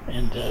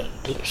 and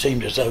it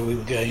seemed as though we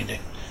were going to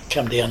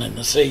come down in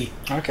the sea.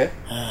 Okay.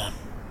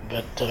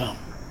 But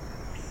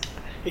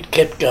it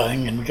kept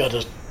going, and we got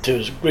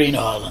to Green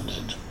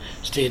Island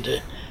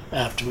instead.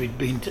 After we'd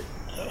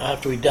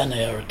done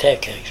our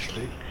attack,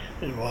 actually,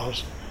 it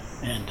was,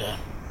 and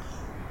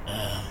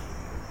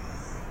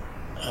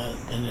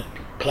then it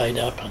played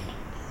up,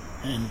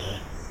 and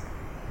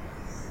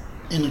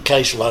in a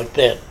case like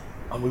that,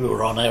 we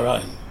were on our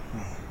own.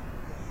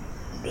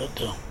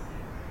 But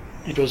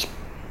it was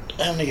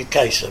only a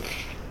case of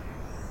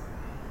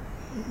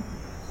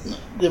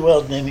there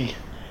wasn't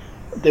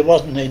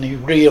any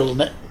real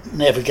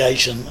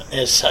navigation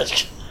as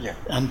such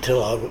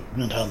until I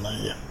went on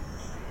the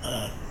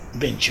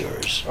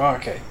Ventures. Oh,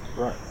 okay,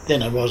 right.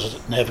 Then it was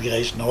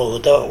navigation all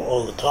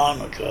the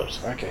time, of course.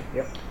 Okay,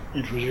 yep.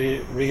 It was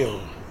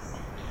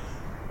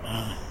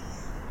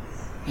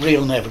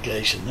real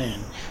navigation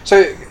then. So,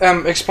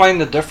 explain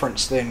the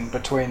difference then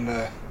between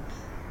the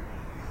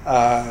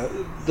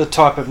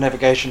type of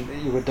navigation that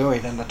you were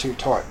doing and the two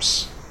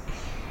types.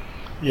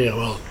 Yeah,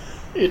 well,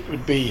 it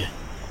would be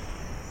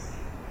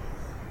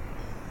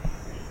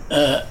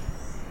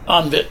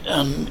on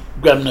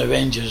Grumman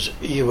Avengers,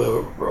 you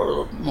were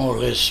more or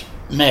less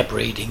map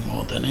reading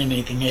more than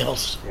anything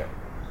else.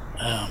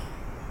 Yeah.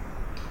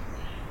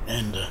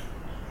 And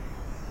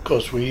of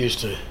course, we used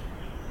to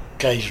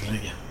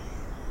occasionally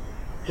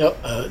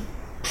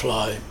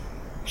fly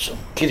some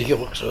kitty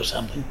hawks or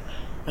something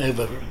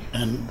over,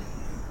 and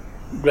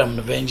Grumman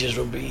Avengers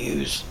would be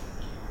used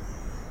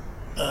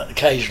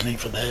occasionally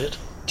for that.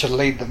 To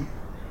lead them?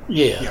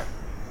 Yeah.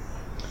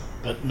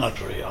 But not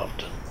very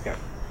often. Yeah.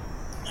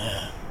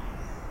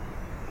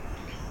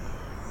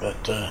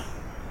 But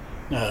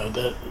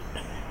no,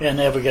 our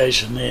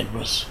navigation then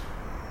was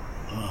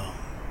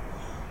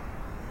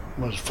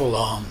full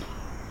on.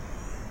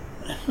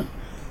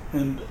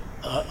 And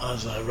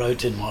as I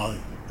wrote in my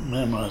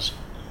memoirs,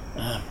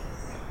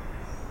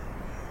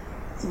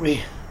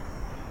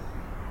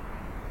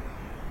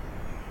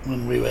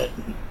 when we were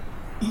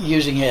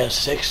using our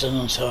sextant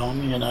and so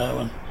on, you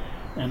know,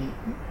 and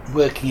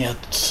working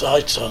out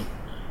sights on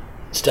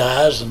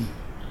stars and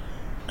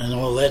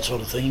all that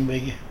sort of thing,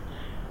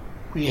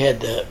 we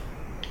had a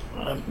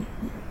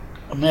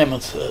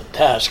mammoth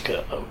task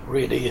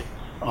really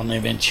on the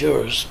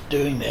Aventuras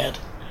doing that.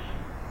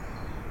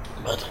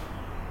 But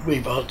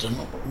we've often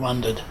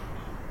wondered,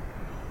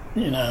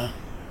 you know,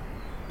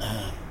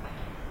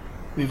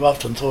 we've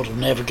often thought of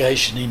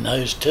navigation in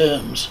those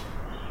terms,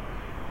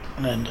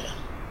 and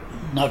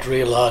not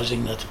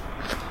realising that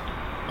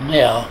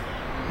now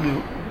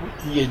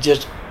you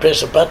just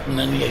press a button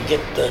and you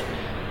get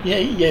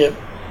you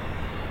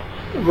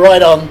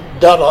right on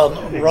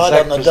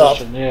the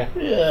dot. Yeah.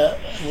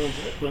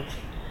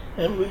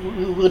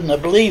 We wouldn't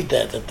have believed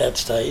that at that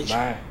stage.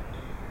 No.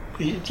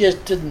 We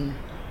just didn't.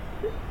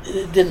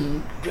 It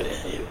didn't.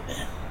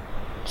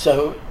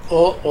 So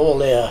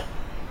all our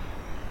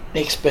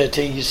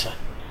expertise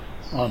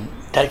on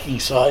taking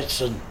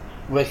sites and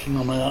working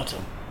them out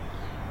and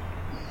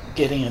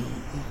getting a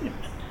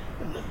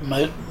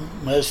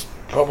most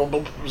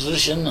probable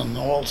position and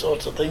all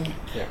sorts of things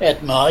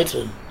at night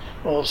and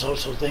all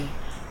sorts of things,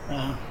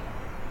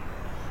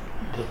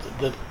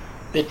 that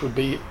it would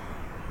be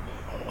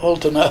all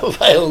to no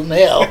avail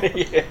now.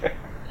 Yeah.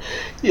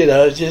 You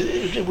know,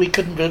 we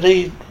couldn't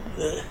believe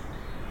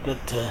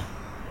that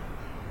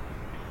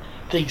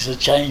things would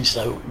change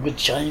so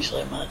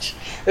much.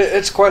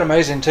 It's quite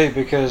amazing too,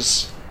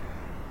 because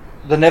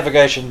the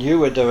navigation you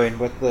were doing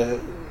with the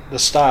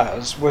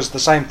stars was the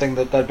same thing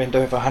that they'd been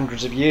doing for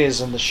hundreds of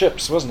years in the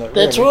ships, wasn't it?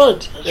 That's really?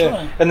 right. That's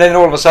right. And then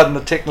all of a sudden the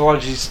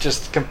technology's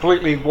just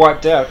completely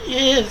wiped out.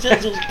 Yeah, it's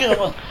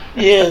gone.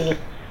 Yeah,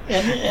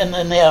 and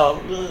then now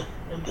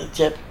the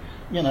chap,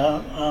 you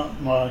know,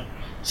 my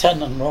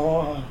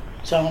son-in-law,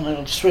 someone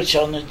will switch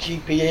on the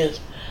GPS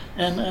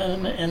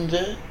and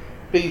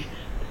be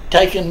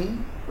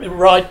taken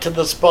right to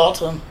the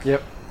spot and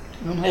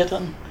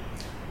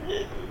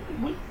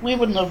we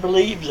wouldn't have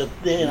believed it.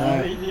 You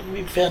know,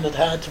 we found it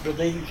hard to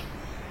believe.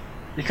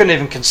 You couldn't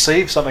even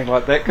conceive something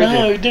like that, could you?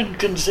 No, we didn't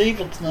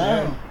conceive it.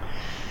 No,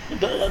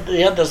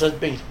 the others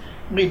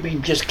we'd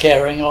been just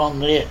carrying on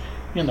there.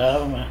 You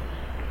know,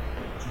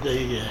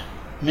 the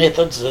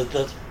methods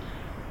that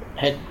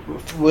had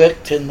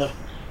worked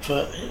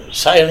for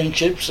sailing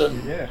ships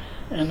and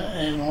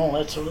all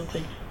that sort of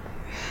thing.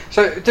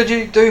 So, did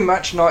you do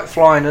much night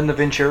flying in the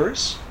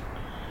Venturas?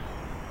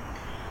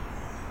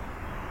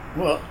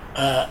 Well,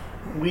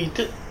 we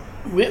did.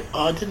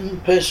 I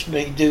didn't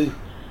personally do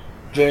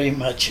very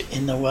much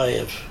in the way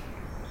of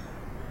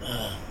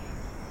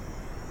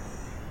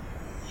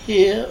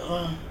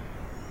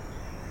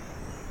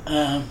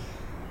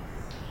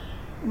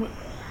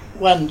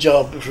one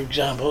job, for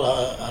example,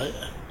 I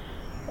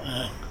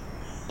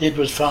did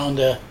was find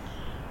a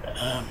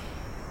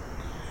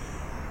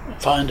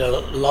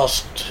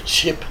lost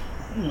ship,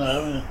 you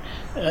know,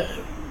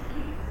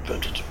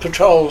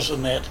 patrols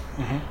and that,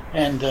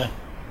 and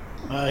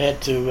I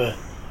had to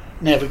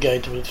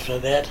navigate for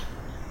that,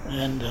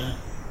 and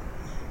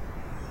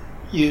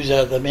use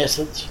other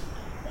methods.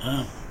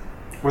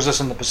 Was this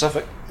in the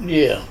Pacific?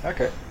 Yeah.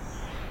 Okay.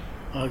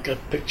 I've got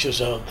pictures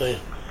of the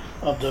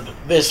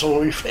vessel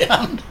we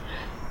found,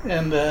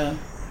 and that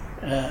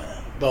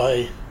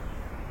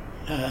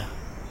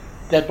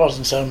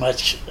wasn't so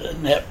much.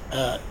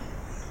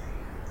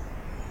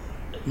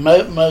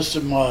 Most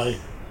of my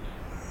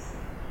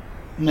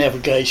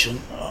navigation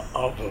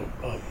of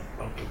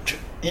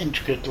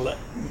intricate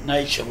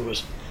nature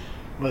was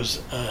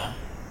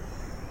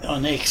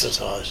on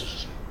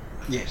exercises.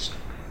 Yes.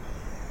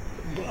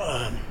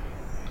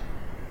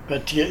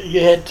 But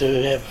you had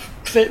to have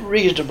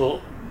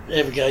reasonable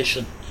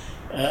navigation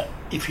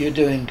if you're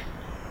doing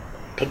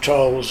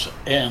patrols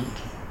and.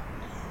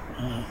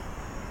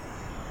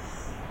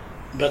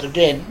 But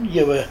again,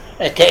 you were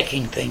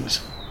attacking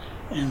things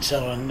and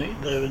so on.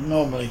 They were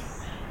normally,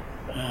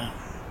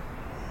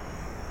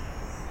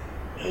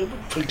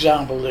 for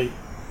example,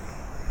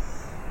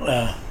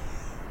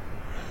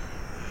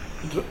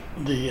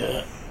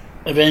 the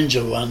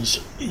Avenger ones,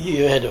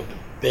 you had about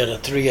a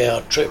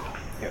 3-hour trip.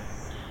 Yep.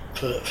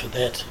 For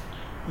that.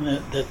 And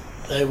that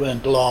they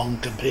weren't long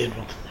compared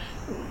with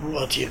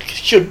what you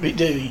should be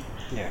doing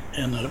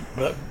in a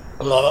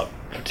lot,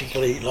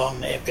 particularly long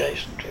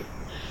navigation trip.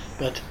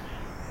 But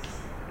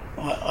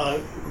I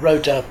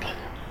wrote up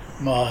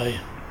my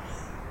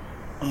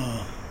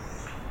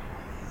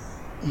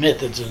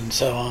methods and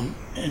so on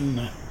in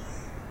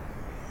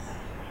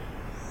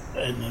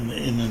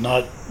the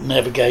night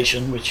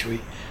navigation, which we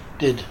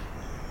did.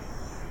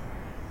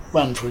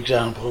 One, for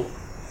example,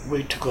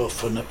 we took off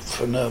for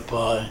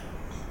Nurpai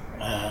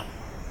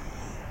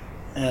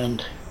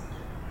and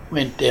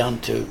went down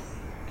to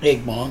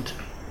Egmont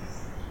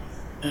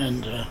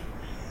and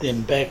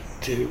then back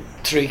to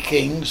Three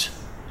Kings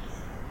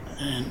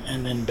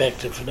and then back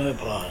to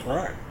Whenupai.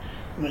 Right.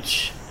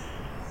 Which,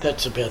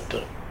 that's about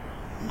the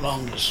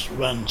longest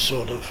run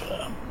sort of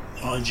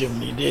I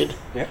generally did.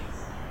 Yep.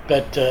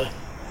 But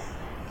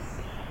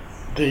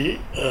the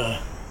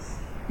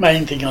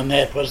main thing on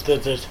that was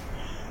that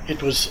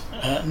it was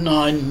 10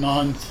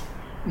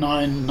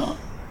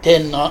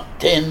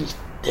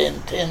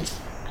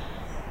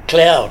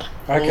 cloud.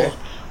 Okay.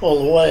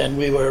 All the way, and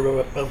we were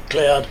above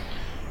cloud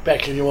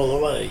backing all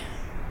the way.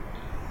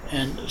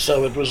 And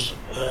so it was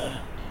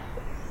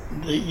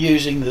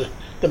using the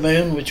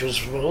moon, which was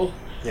full,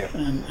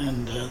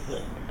 and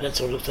that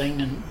sort of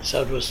thing, and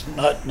so it was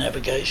night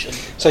navigation.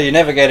 So you're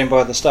navigating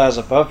by the stars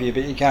above you,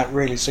 but you can't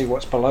really see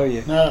what's below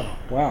you. No.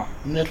 Wow.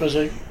 And that was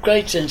a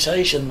great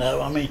sensation,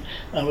 though. I mean,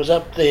 I was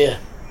up there,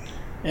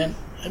 and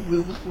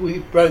we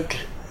broke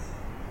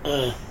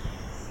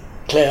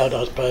cloud,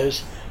 I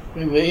suppose.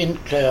 We were in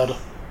cloud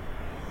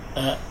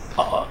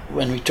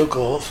when we took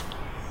off.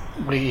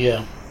 We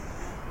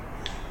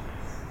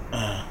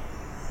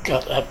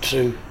got up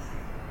to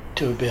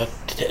about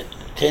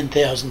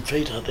 10,000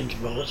 feet, I think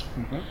it was,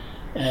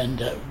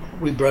 and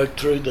we broke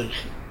through the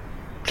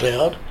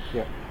cloud.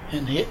 Yeah.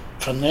 And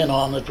from then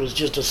on, it was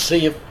just a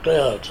sea of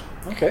clouds.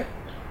 Okay.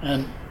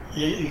 And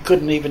you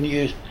couldn't even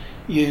use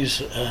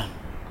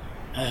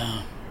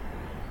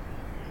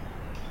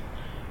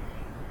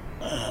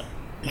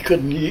you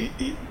couldn't.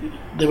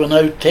 There were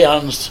no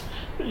towns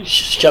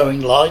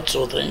showing lights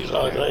or things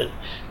like that.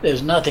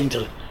 There's nothing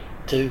to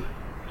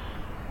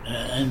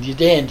and you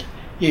didn't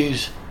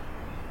use.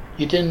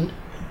 You didn't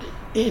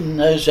in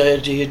those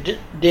days. You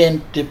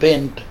didn't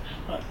depend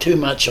too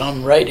much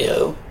on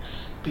radio,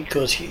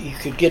 because you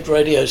could get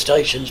radio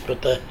stations,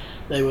 but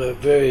they were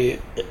very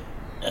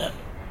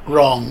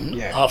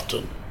wrong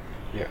often.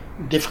 Yeah.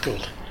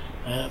 Difficult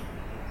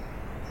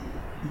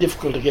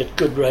to get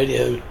good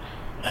radio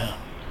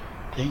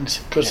things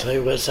because they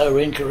were so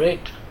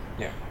incorrect.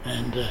 Yeah.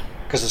 And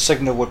because the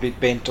signal would be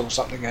bent or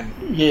something in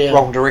Yeah.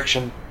 wrong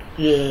direction.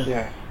 yeah.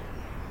 Yeah.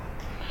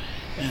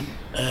 And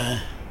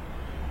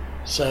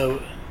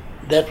so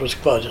that was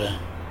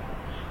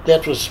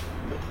that was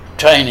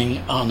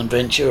training on the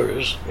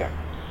Venturas. Yeah.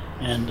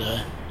 And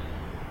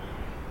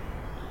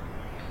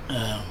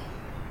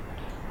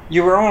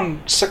you were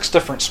on 6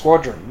 different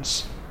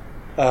squadrons,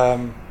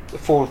 4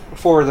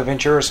 of the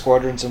Ventura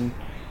squadrons and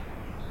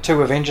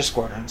 2 Avenger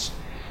squadrons.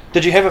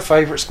 Did you have a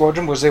favourite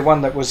squadron? Was there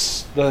one that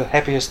was the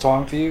happiest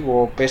time for you,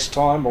 or best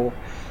time, or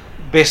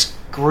best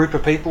group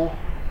of people?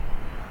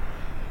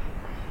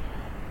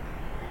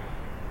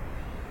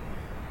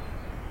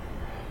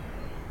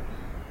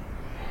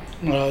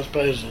 well, I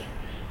suppose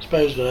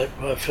that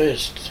my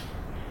first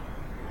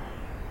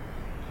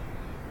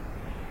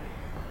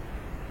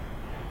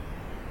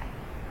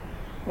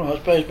I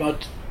suppose my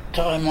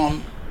time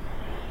on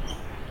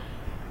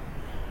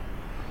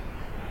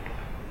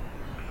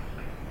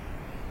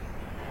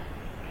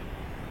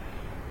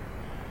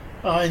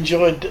I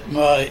enjoyed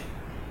my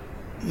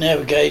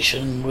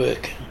navigation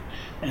work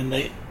and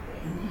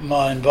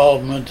my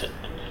involvement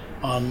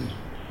on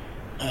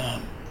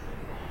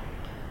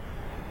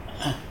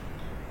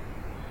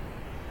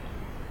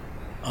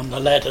the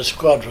latter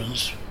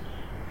squadrons,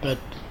 but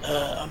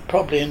I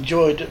probably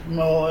enjoyed it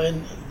more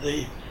in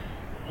the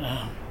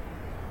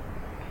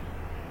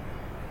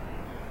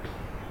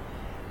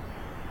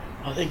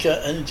I think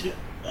I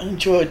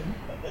enjoyed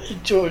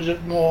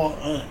it more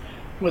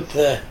with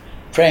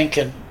Frank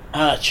and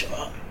Arch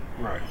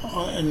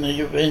in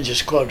the Avenger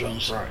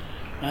squadrons. Right.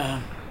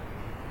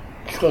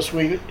 Because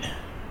we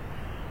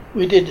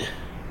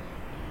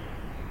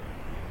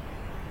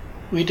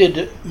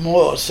did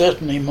more,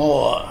 certainly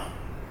more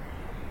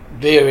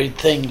varied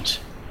things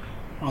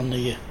on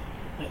the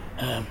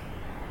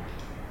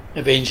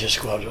Avenger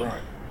squadron.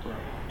 Right.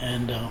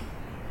 And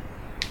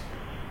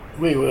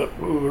we were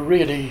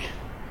really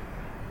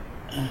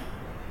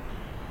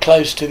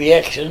close to the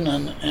action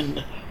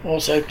and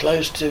also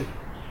close to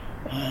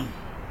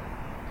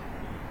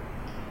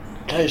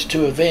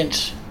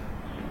events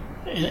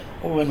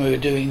when we were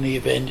doing the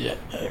Avenger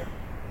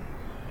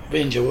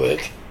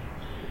work.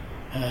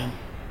 I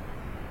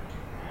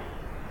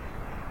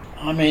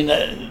mean,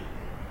 I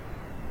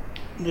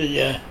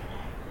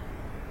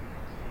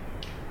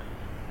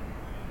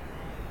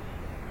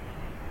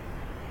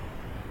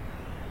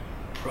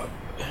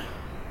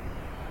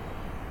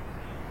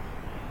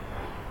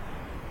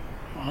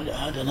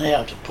don't know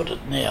how to put it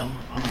now.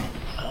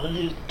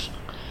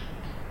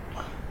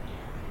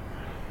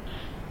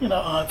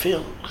 I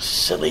feel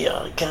silly.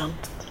 I can't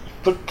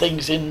put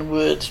things in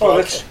words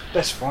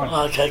that's fine.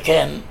 Like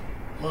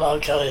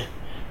I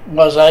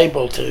was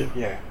able to.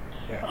 Yeah.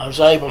 I was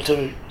able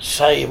to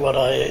say what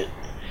I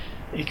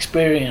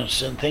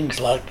experienced and things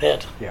like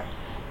that. Yeah.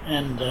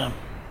 And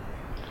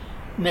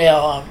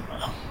now I'm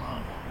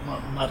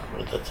not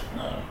with it.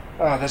 No.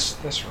 Oh,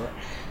 that's right.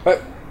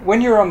 But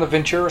when you're on the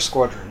Ventura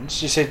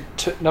squadrons, you said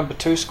number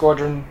 2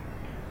 squadron,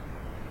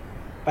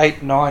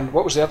 8, 9.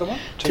 What was the other one?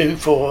 2,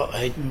 4,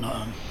 8, and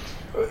 9.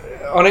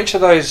 On each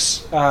of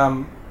those,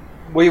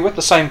 were you with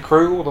the same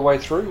crew all the way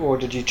through, or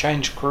did you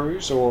change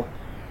crews, or?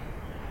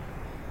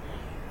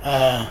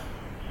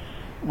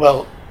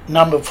 Well,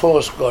 number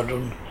 4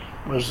 squadron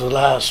was the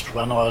last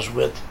one I was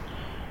with,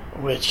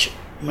 which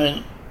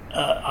meant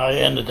I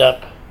ended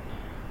up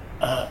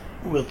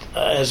with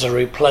as a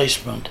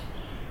replacement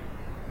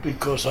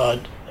because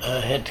I'd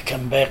had to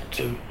come back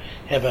to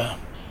have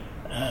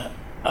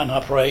an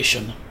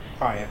operation.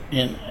 Oh, yeah.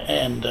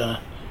 And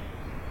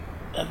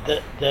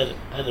that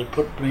had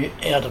put me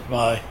out of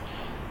my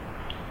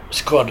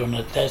squadron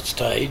at that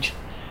stage,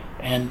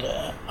 and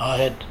I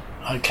had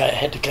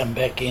to come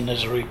back in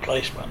as a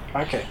replacement.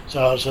 Okay.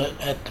 So I was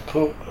at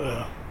the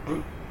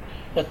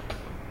at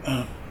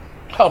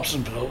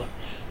Hobsonville,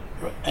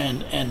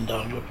 and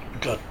I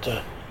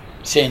got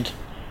sent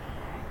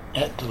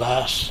at the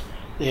last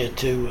there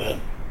to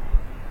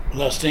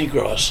Los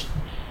Negros,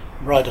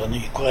 right on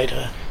the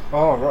equator.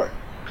 Oh, right.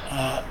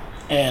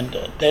 And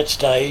at that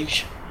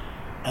stage,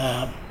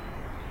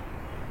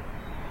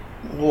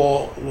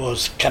 war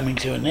was coming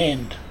to an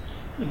end.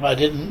 We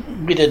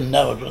didn't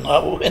know it when I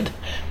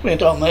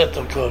went on that,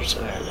 of course.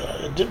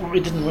 We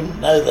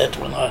didn't know that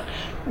when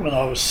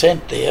I was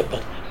sent there,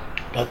 but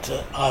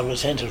I was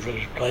sent as a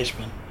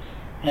replacement,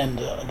 and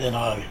then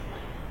I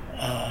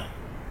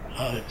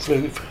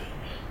flew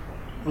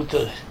with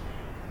the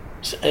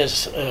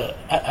as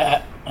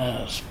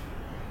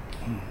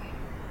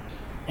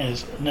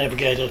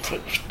navigator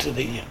to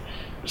the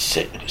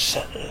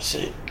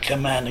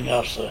commanding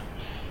officer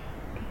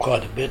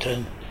quite a bit,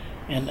 and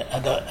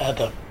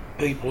other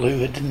people who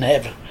didn't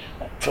have,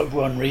 for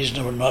one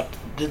reason or another,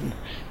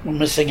 were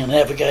missing a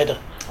navigator.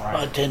 Right.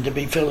 I tend to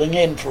be filling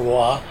in for a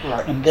while,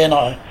 right. And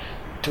then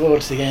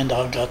towards the end,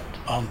 I got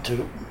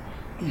onto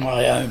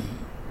my own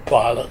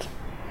pilot,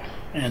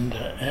 and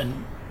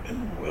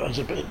was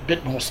a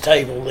bit more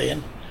stable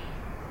then.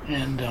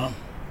 And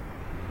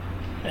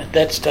at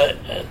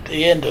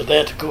the end of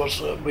that, of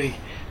course, we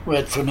were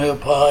at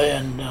Whenuapai,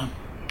 and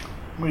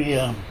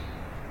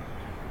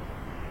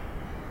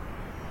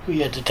we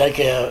had to take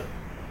our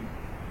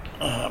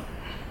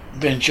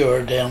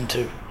Ventura down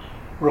to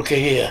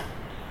Rukahia,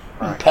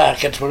 right, and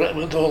park it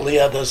with all the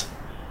others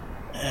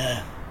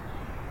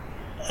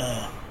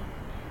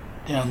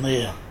down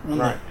there. And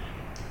right.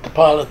 The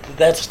pilot at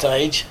that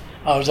stage,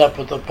 I was up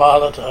with the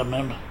pilot, I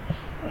remember,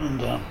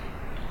 and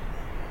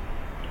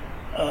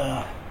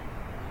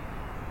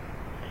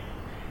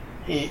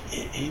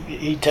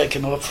he'd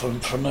taken off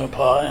from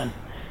Whenuapai,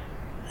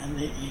 and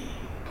he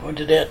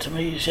pointed out to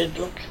me, he said,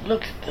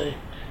 look at the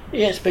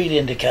airspeed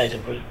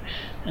indicator,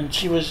 and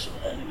she was,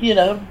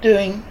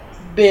 doing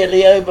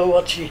barely over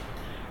what she,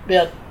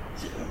 around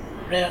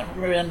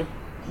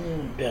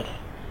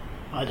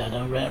I don't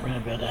know, around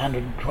about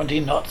 120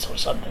 knots or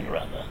something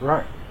around that.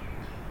 Right.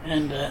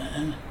 And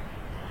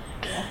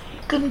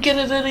couldn't get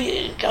it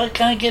I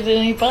can't get it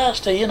any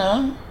faster,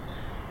 and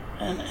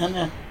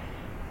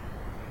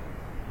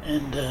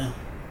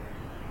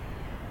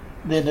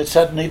then it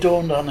suddenly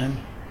dawned on him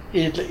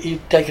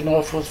he'd taken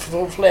off with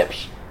full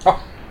flaps.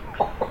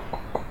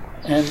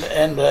 And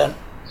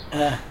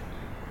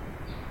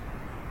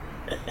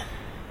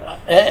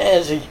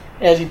as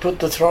he put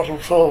the throttle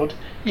forward,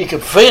 you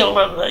could feel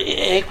the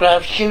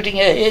aircraft shooting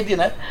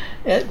ahead,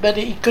 but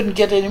he couldn't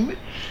get any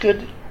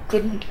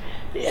couldn't,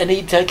 and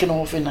he'd taken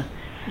off in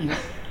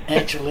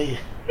actually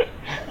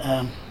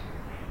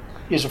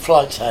He's a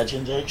flight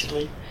sergeant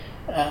actually,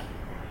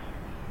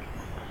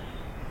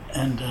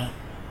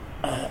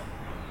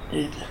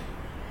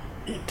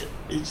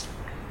 it's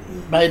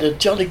made a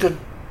jolly good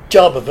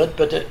job of it.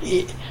 But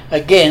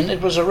again,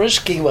 it was a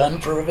risky one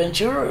for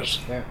Aventuras.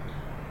 Yeah.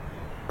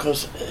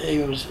 Because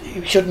he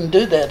shouldn't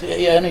do that.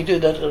 He only do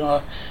that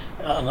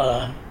on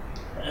a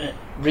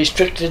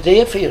restricted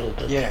airfield.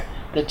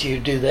 That you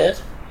do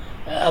that.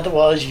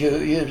 Otherwise,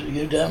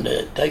 you don't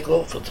take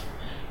off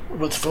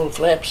with full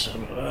flaps.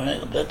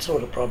 That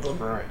sort of problem.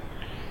 Right.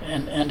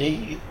 And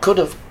he could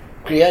have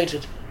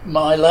created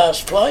my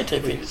last flight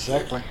if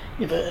I'd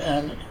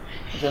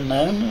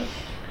known.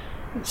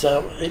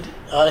 So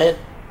I had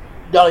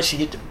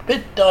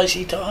bit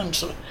dicey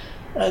times.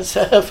 A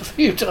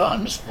few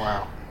times.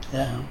 Wow.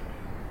 Yeah,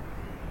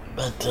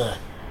 but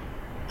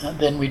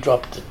then we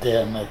dropped it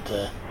down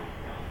at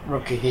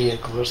Rookie,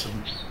 of course,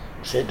 and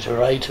said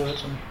hooray to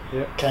it, and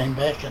came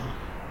back,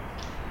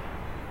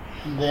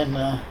 and then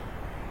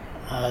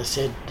I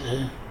said,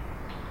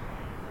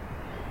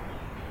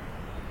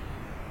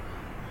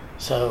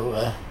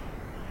 so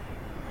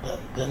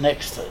the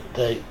next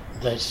they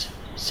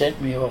sent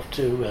me off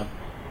to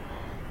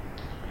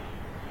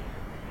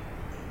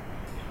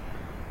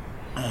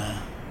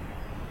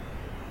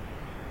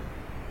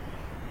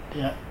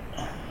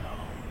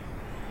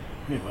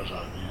where was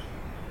I there?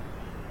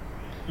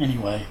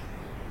 Anyway,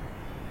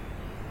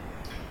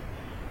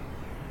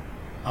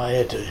 I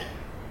had to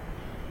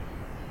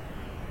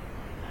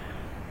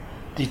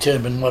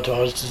determine what I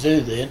was to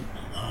do then.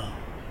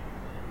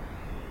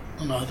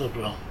 And I thought,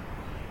 well,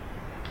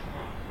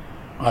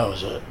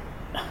 I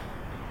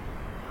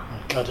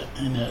got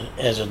in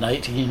as an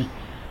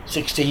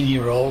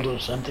 16-year-old or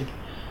something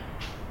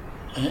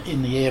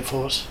in the Air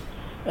Force,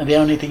 and the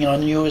only thing I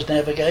knew was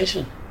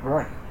navigation.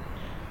 Right.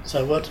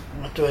 So what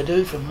do I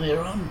do from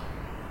there on?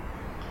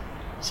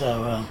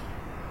 So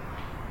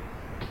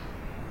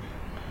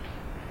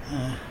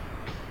I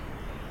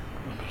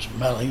was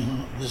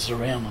mulling this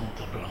around all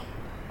the time.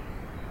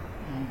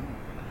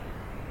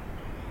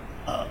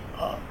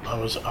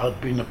 I'd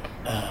been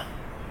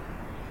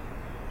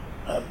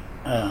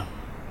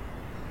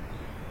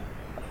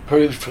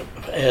approved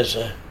as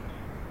a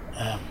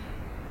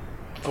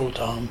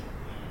full-time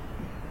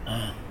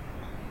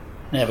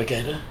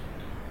navigator,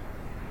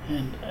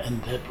 and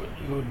that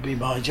would be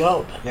my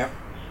job. Yep.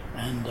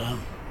 And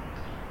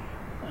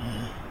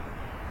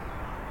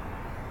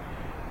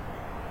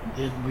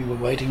then we were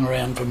waiting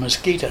around for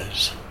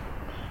mosquitoes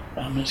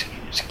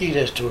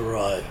to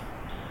arrive,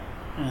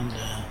 and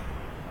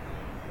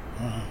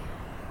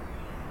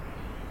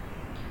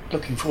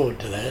looking forward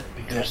to that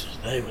because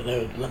they were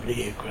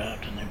lovely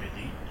aircraft and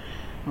everything.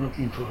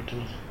 Looking forward to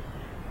it,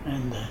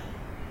 and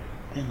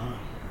then I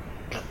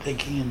got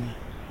thinking,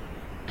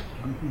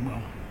 and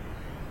well,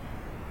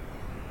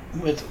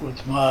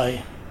 with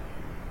my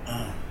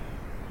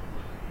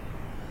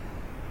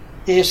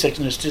air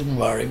sickness didn't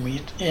worry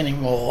me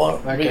anymore.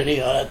 Okay. Really,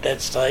 at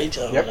that stage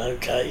I was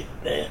okay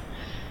there,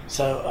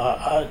 so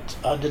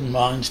I didn't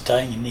mind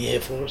staying in the Air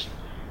Force,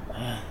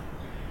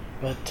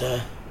 but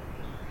I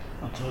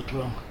thought,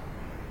 well,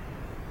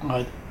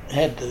 I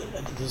had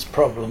this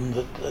problem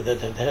that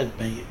had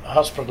me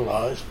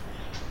hospitalised,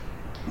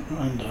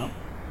 and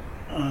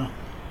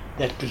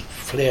that could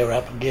flare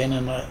up again,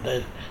 and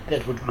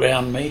that would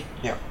ground me.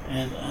 Yeah.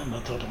 And I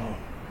thought, well,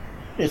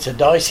 it's a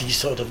dicey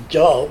sort of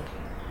job,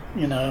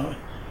 you know.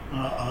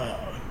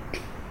 I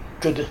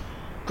could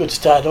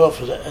start off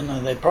with it,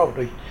 and they're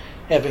probably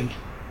having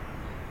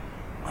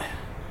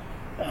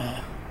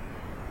a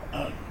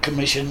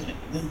commission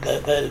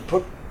that they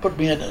put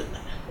me in a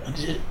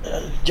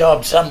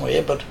job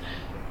somewhere, but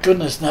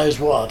goodness knows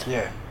what.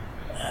 Yeah.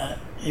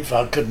 If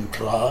I couldn't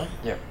fly.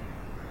 Yeah.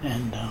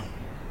 And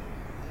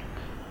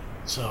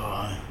so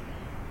I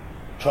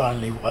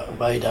finally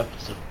weighed up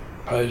the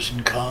pros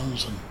and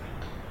cons,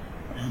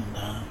 and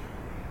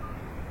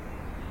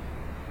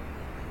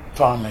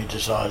finally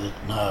decided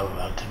no.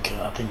 I think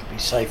it'd be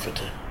safer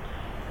to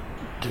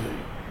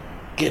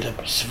get a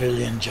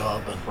civilian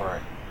job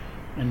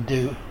and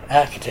do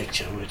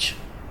architecture, which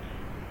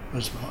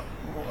was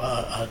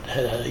I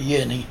had a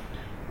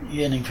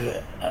yearning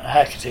for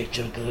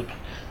architecture.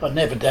 I'd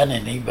never done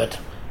any, but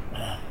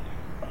I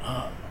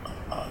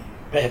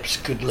perhaps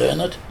could learn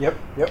it. Yep.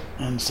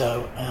 And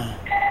so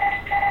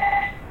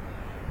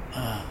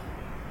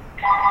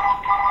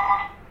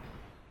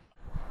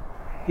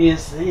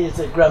here's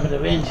the Grumman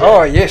Avenger.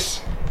 Oh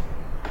yes,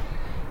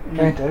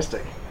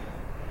 fantastic.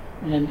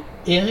 And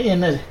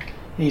in it,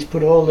 he's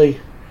put all the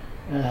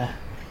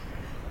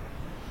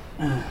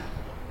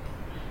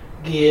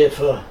gear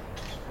for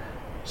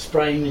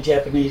spraying the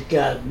Japanese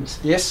gardens.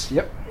 Yes.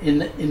 Yep.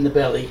 In the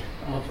belly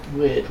of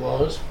where it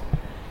was,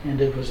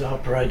 and it was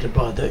operated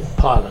by the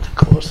pilot, of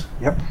course.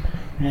 Yep.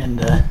 And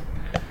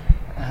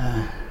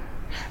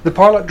the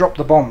pilot dropped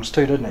the bombs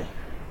too, didn't he?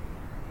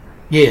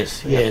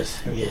 Yes.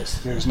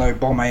 There was no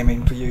bomb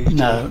aiming for you.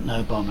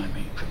 No bomb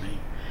aiming for me.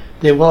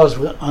 There was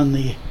on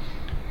the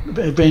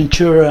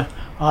Ventura.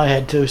 I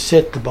had to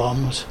set the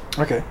bombs.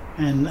 Okay.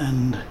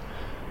 And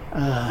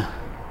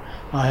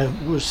I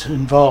was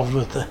involved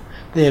with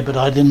there, but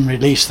I didn't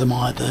release them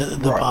either.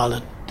 The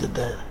pilot did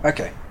that.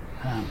 Okay.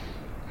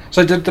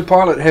 So did the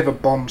pilot have a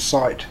bomb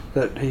sight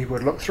that he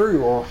would look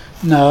through, or?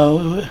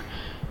 No.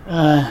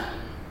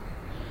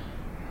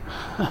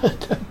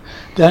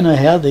 Don't know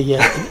how they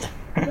get.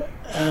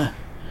 Of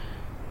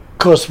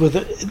course,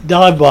 with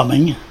dive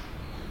bombing,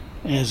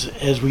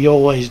 as we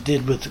always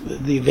did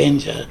with the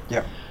Avenger.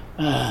 Yep.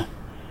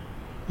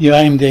 You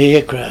aimed the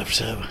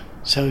aircraft,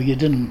 so you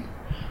didn't.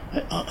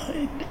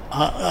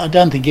 I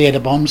don't think he had a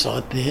bomb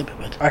sight there,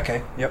 but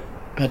okay. Yep.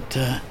 But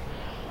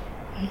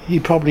he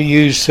probably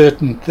used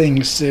certain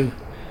things to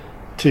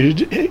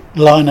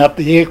line up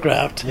the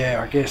aircraft.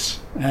 Yeah, I guess.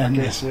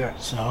 Yeah.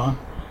 So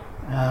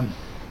on.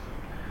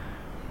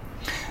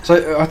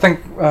 So I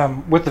think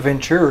with the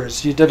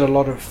Venturas, you did a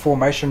lot of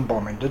formation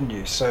bombing, didn't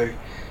you? So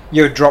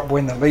you would drop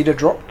when the leader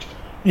dropped?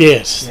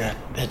 Yes, yeah.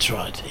 That's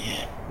right,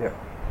 yeah.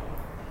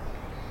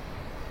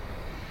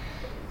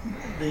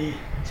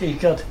 So you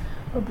got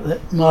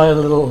my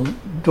little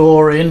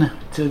door in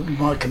to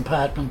my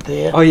compartment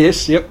there. Oh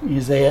yes, yep.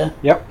 Is there.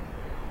 Yep.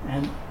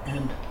 And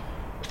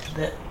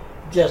that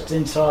just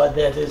inside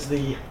that is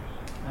the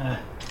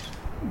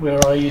where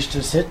I used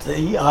to sit.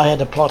 I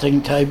had a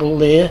plotting table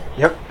there.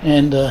 Yep.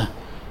 And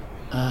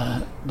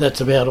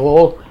that's about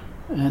all.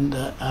 And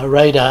a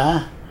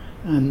radar,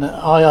 and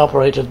I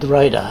operated the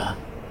radar.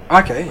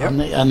 Okay. Yep. On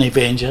the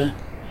Avenger.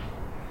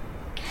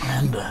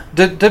 And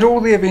did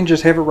all the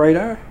Avengers have a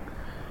radar?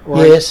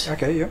 Or yes.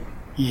 Okay. Yep.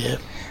 Yeah.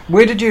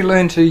 Where did you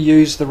learn to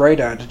use the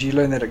radar? Did you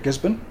learn that at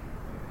Gisborne?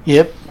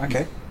 Yep.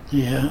 Okay.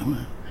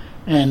 Yeah.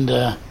 And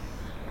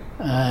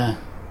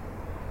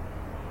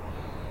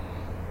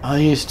I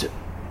used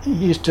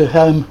to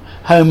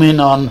home in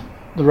on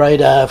the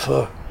radar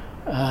for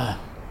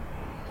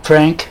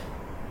Frank.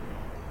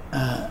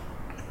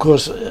 Of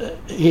course,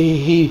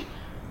 he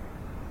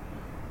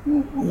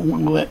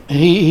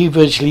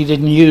virtually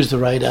didn't use the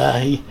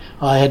radar.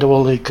 I had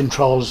all the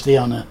controls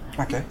down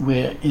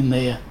where in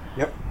there.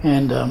 Yep.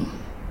 And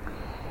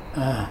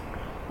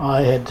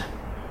I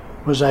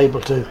was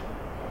able to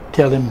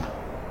tell him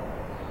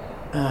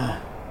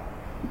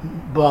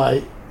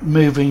by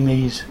moving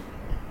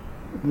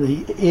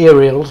the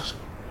aerials.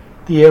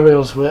 The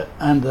aerials were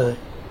under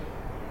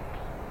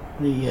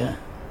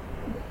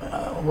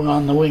were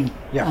on the wing,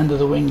 under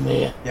the wing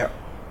there. Yep.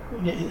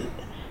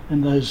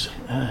 And those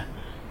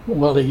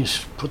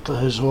Wallies put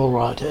those all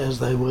right as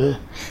they were.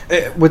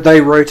 Would they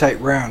rotate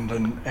round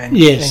and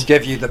yes. and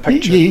give you the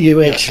picture?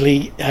 You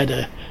actually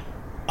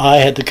I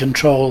had the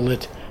control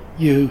that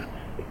you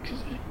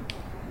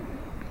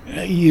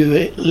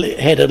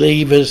had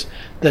levers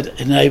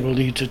that enabled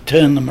you to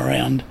turn them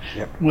around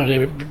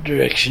whatever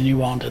direction you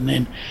want,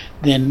 and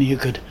then you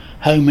could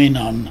home in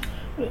on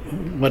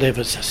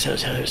whatever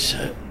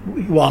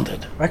you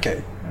wanted.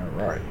 Okay,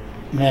 all right.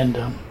 And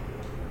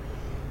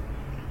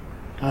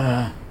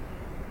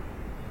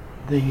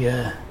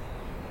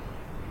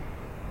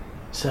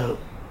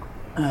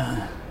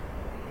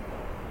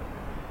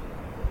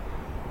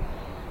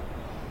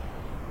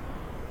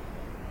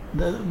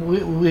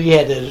we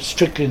had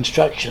strict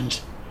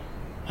instructions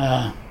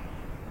that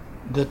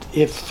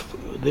if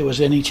there was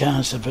any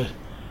chance of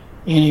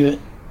any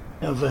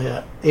of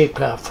a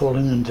aircraft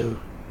falling into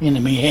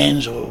enemy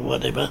hands or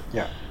whatever,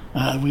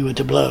 we were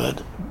to blow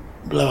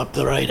up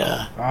the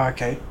radar.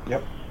 Okay.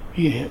 Yep.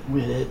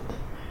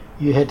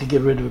 You had to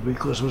get rid of it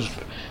because it was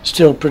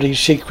still pretty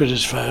secret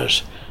as far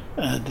as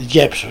the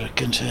Japs were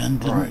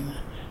concerned,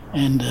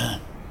 and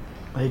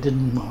they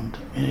didn't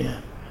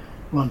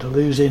want to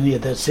lose any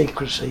of that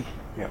secrecy.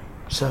 Yep.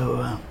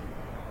 So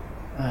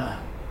I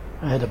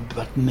had a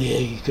button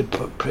there you could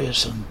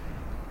press and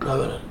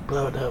blow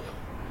it up.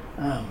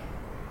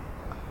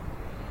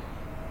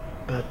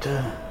 But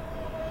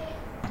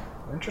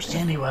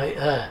interesting. Anyway,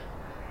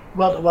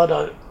 what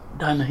I've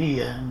done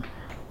here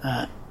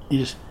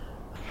is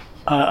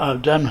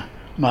I've done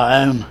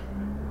my own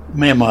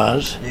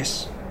memoirs.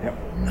 Yes. Yep.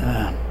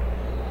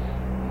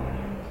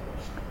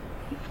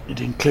 It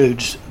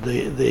includes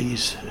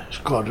these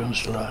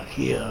squadrons like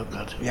here I've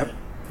got. Yep.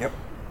 Yep.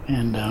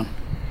 And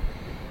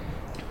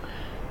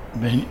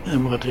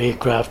what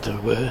aircraft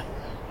there were,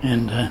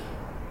 and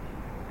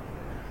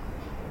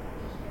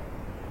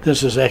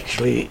this is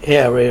actually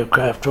our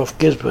aircraft off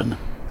Gisborne.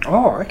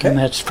 Oh, okay. And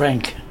that's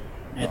Frank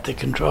at the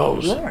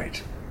controls.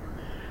 Right.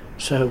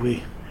 So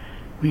we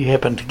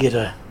happened to get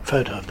a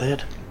photo of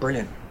that.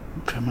 Brilliant.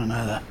 From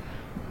another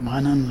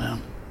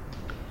mine.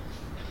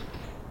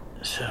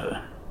 So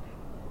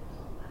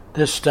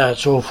this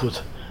starts off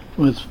with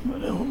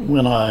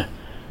when I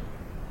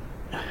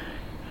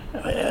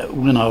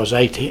was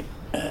 18,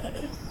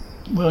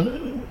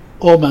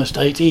 almost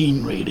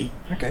 18 really.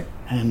 Okay.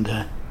 And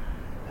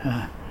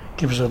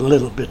gives a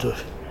little bit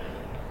of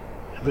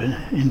an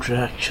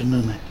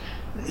introduction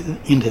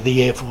into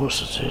the Air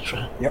Force,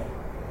 etc. Yep.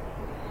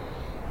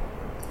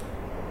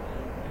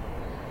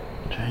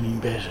 Training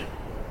basic.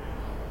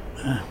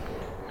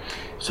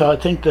 So I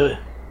think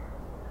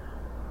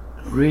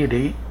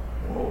really,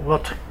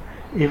 what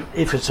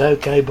if it's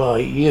okay by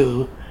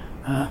you,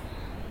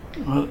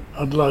 Well,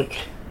 I'd like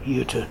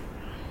you to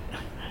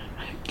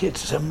get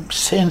some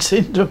sense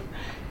into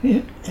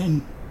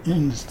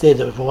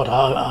instead of what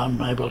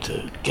I'm able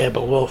to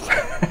gabble off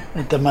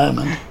at the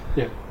moment.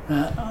 Yeah.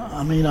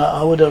 I mean,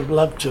 I would have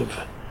loved to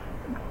have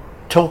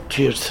talked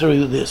to you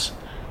through these,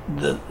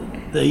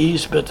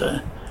 but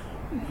I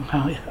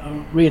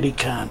really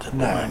can't at the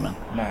moment.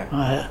 No.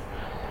 I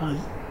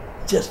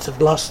just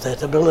have lost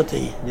that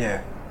ability.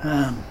 Yeah.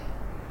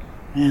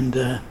 And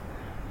a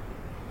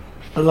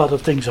lot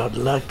of things I'd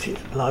like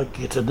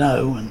you to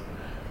know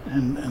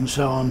and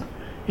so on.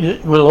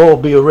 It will all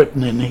be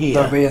written in here.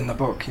 They'll be in the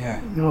book,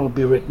 yeah. It'll all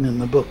be written in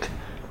the book.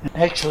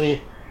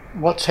 Actually,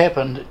 what's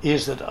happened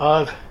is that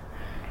I've,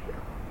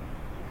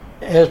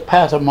 as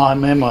part of my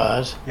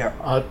memoirs,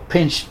 I've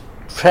pinched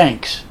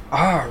Frank's.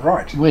 Ah,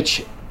 right.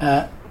 Which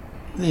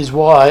is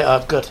why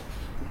I've got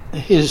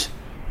his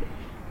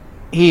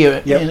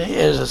here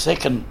as a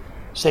second,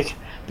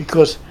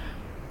 because,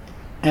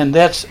 and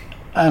that's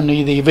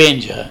only the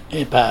Avenger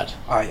part.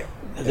 Ah, yeah.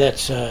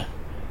 That's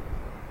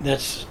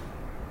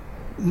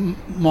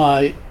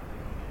my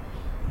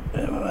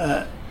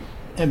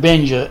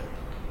Avenger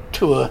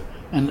tour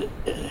and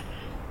the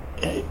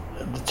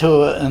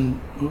tour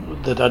and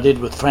that I did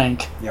with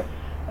Frank. Yep.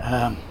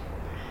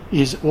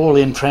 Is all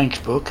in Frank's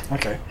book.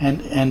 Okay.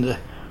 And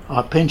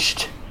I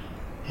pinched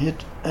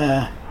it.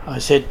 I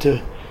said to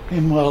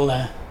him, well,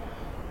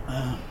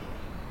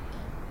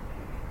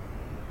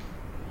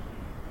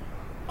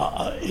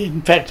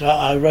 in fact,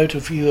 I wrote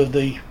a few of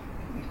the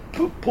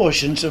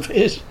portions of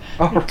his,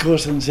 of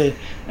course, and said,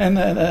 and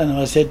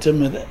I said to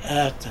him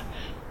that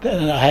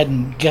I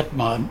hadn't got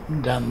mine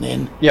done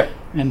then. Yep.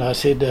 And I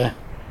said,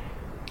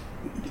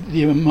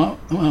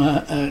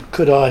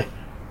 could I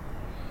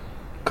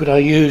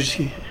use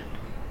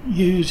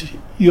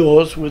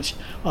yours, which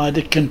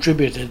I'd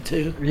contributed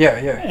to?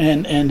 Yeah.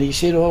 And he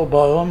said, oh, by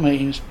all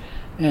means.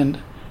 And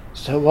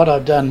so what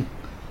I've done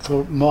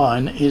for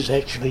mine is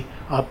actually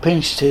I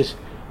pinched his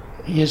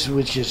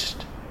which is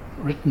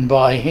written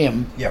by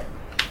him. Yep.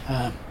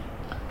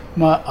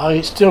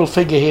 I still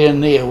figure here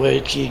and there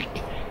where he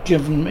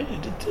given me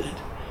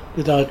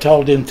that I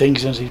told him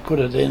things and he's put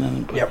it in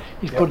and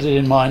he's put it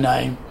in my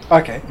name.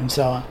 Okay. And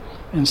so on.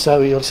 And so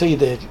you'll see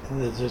that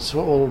it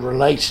all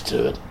relates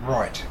to it.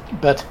 Right.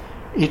 But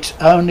it's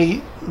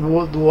only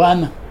the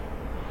one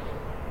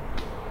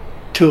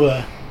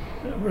tour.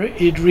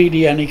 It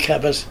really only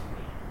covers.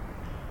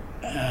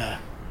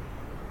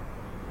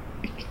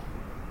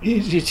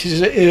 It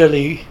is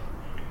early.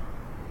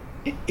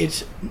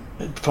 It's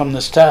from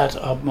the start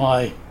of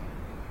my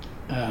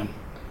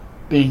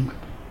being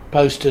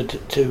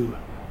posted to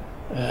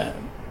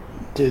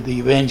the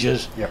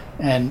Avengers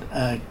and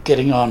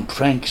getting on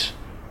Frank's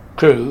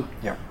crew.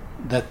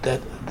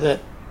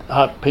 That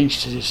I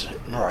pinched this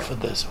for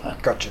this one.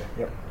 Gotcha.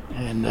 Yep.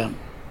 And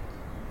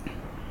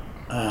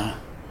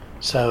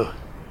so.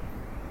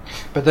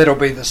 But that'll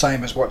be the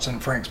same as what's in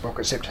Frank's book,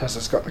 except his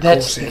has got the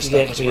Corsair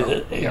stuff as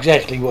well.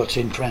 Exactly what's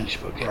in Frank's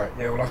book. Yeah. Right.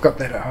 Yeah. Well, I've got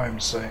that at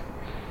home, so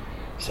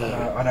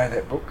I know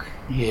that book.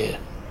 Yeah.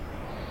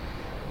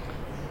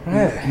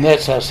 And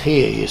that's us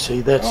here. You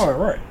see, that's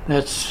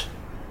That's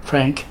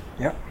Frank.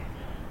 Yep.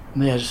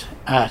 And there's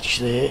Arch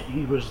there.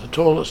 He was the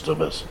tallest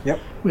of us. Yep.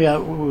 We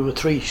were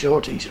three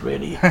shorties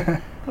really.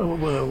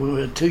 Well, we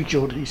were two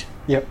shorties.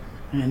 Yep.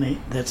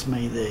 And that's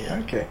me there.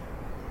 Okay.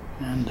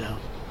 And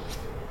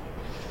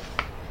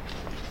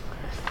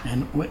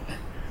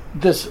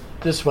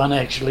this one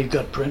actually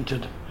got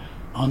printed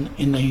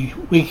in the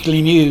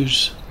weekly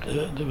news.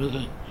 There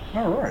was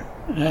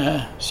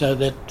so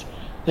that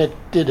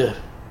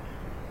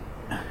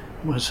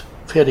was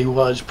fairly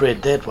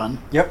widespread. That one.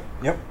 Yep.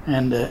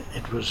 And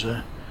it was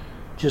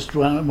just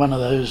one of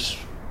those.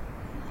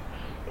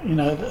 You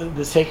know,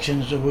 the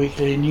sections of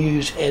weekly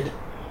news had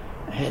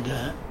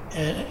a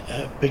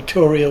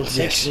pictorial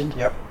section.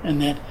 Yep.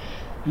 And that.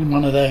 In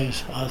one of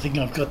those, I think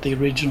I've got the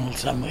original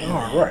somewhere.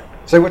 Oh, right.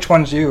 So which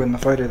one's you in the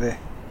photo there?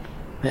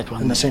 That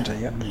one. In the centre,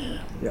 yep. Yeah.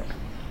 Yep.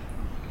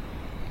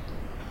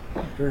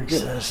 Very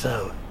good.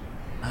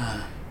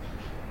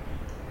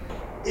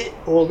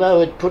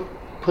 Although it put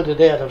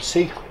it out of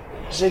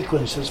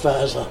sequence as far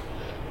as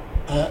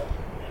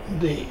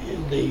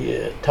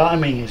the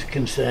timing is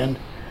concerned,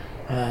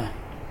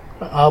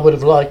 I would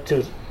have liked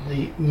the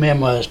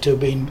memoirs to have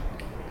been,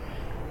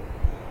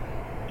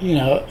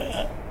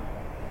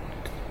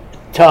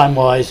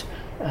 time-wise,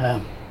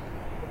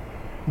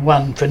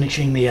 one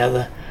finishing the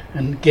other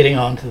and getting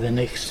on to the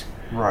next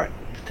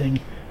thing.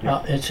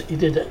 Yep.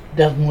 It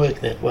doesn't work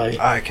that way.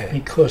 Okay.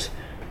 Because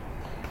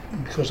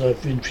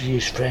I've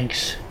introduced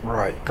Frank's.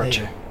 Right,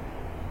 gotcha.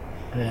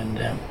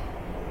 And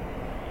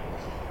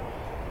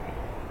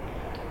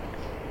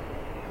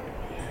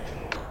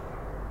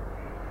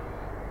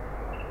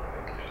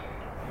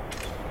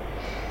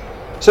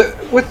so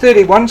with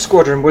 31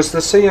 Squadron was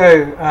the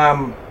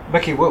CO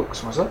Mickey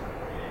Wilkes, was it?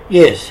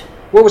 Yes.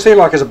 What was he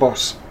like as a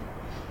boss?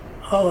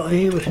 Oh,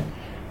 he was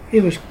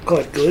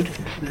quite good.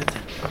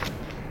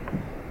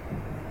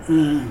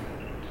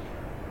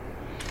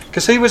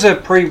 Because he was a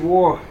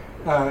pre-war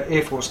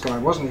Air Force guy,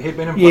 wasn't he? He'd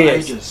been in for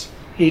Yes. ages.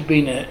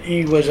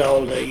 He was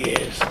older,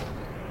 yes.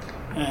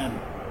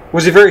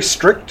 Was he very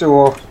strict,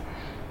 or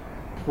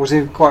was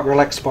he quite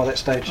relaxed by that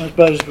stage? I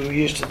suppose we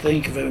used to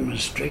think of him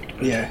as strict,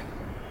 but, Yeah.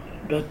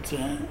 but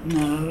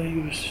no, he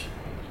was...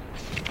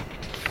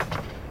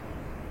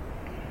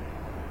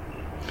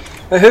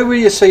 Who were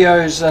your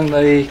COs in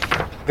the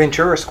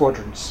Ventura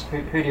squadrons?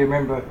 Who do you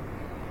remember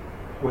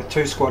with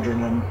 2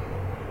 Squadron and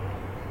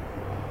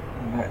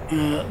that?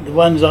 The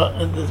ones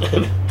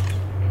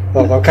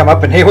Well, they'll come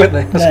up in here, won't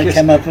they? They'll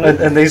come up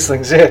in these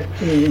things, yeah.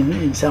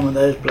 in some of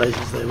those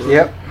places they were.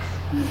 Yep.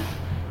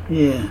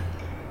 Yeah.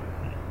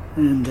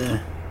 And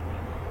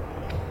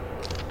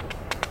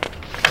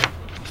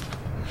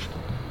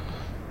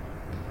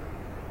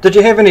did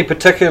you have any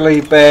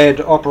particularly bad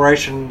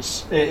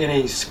operations,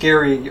 any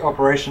scary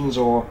operations,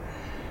 or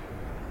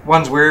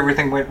ones where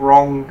everything went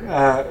wrong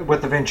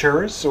with the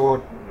Venturas,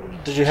 or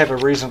did you have a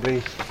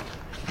reasonably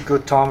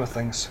good time with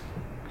things?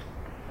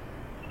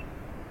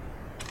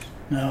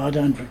 no, I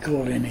don't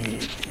recall any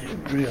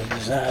real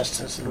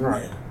disasters in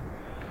Right.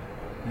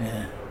 there.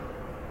 Yeah.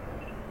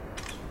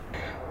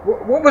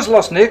 What was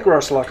Los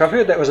Negros like? I've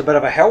heard that was a bit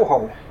of a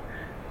hellhole.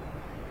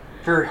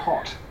 Very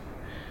hot.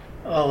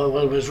 Oh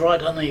well, it was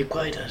right on the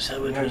equator,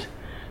 so it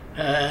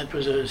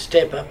was a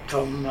step up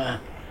from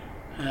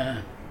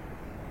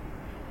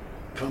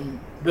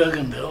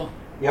Bougainville.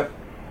 Yep.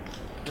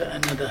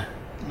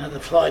 Another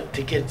flight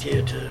to get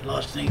you to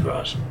Los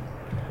Negros,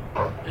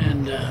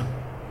 and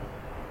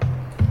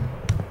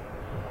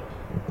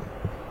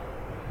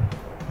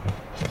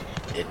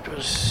it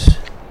was.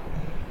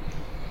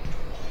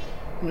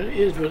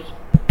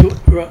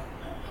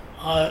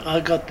 I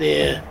got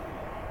there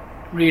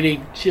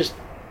really just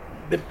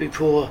a bit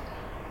before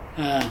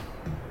the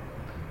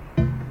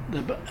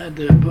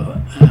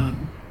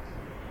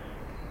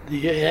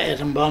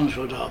atom bombs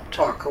were dropped.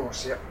 Oh, of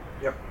course. Yep.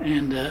 Yep.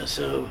 And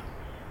so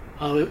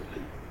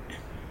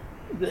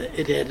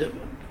it had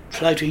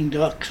floating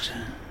docks,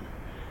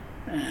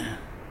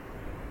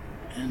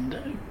 and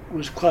it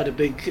was quite a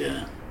big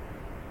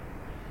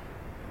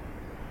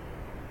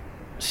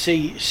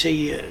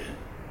sea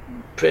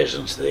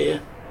presence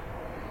there.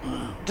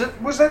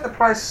 Was that the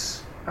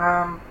place?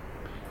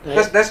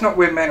 That's not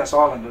where Manus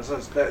Island is.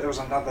 There was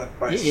another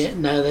place. Yeah,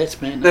 no,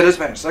 that's Manus. That is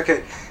Manus.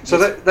 Okay, so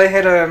Yes. they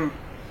had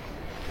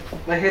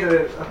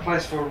a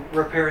place for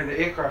repairing the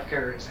aircraft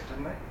carriers,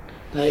 didn't they?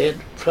 They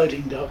had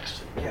floating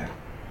docks. Yeah.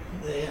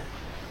 There,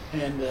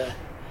 and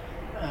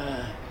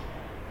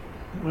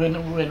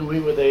when we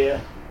were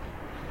there,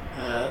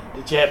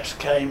 the Japs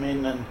came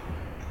in and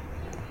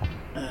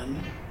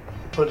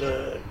put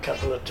a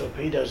couple of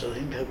torpedoes, I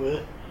think they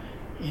were,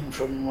 in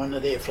from one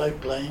of their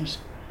float planes.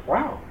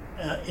 Wow.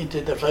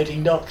 Into the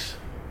floating docks.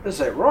 Is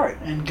that right?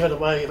 And got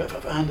away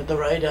under the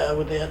radar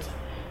without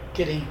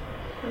getting.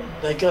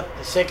 They got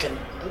the second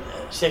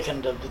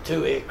of the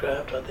 2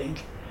 aircraft, I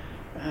think.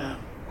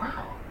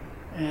 Wow.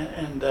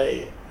 And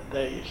they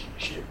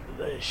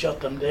shot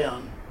them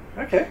down.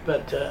 Okay.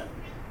 But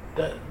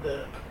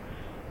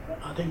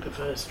I think the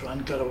first one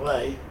got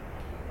away,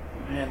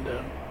 and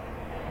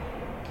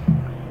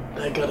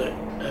they got it.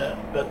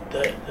 But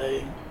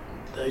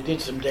they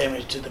did some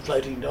damage to the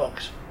floating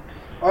docks.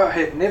 I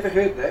had never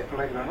heard that,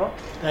 believe it or not.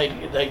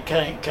 They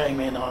came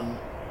in on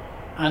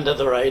under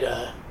the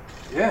radar.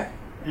 Yeah.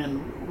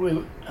 And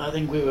I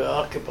think we were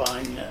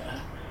occupying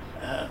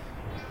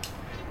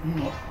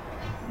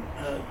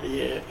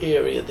the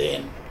area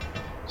then,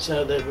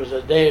 so there was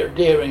a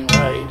daring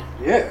raid.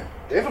 Yeah,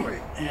 definitely.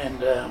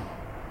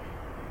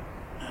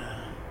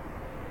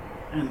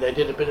 And they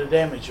did a bit of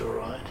damage, all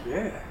right.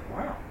 Yeah.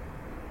 Wow.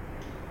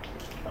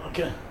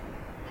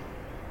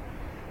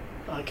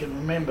 I can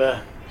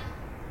remember.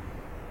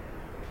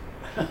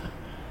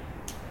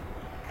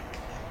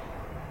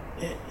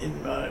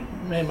 In my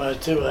memo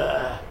to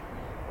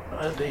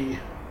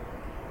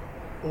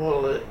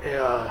all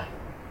our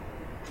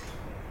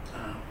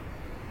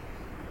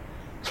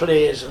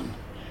flares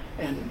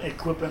and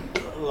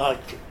equipment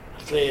like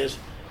flares,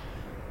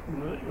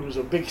 it was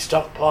a big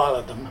stockpile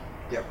of them.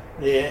 Yep.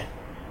 There,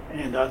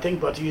 and I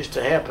think what used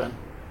to happen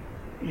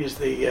is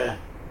the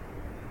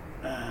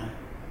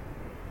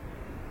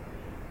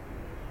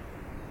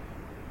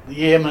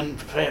airmen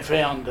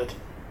found that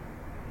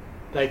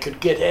they could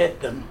get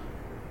at them,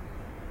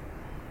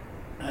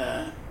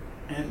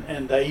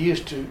 and they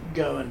used to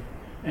go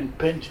and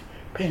pinch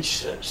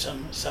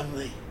some of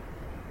the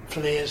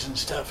flares and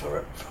stuff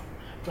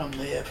from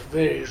there for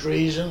various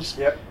reasons.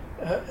 Yep.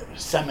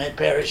 Some had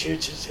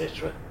parachutes,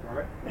 etc.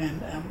 Right.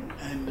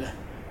 And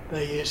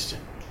they used to.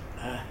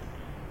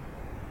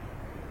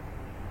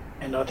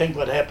 And I think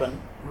what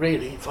happened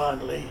really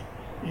finally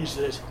is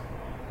that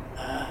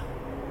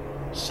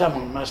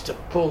someone must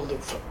have pulled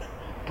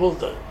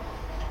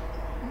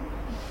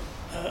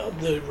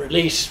the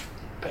release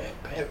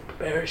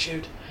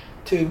parachute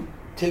too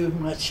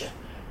much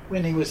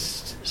when he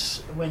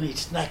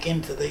snuck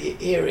into the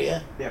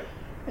area. Yep.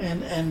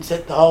 And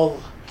set the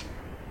whole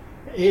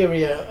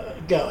area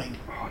going.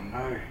 Oh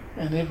no.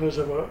 And it was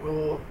a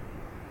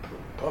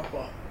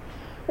proper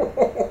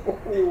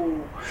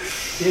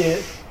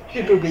Yeah,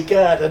 it would be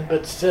guarded,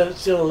 but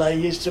still they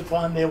used to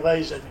find their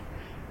ways of,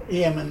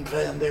 airmen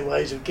found their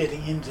ways of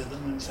getting into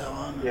them and so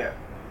on. Yeah.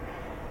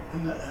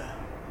 And,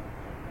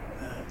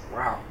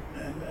 Wow.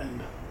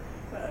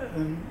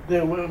 And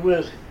there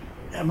were,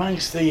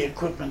 amongst the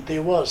equipment,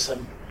 there was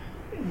some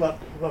what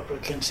were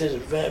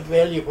considered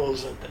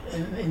valuables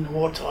in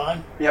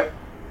wartime. Yep.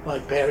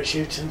 Like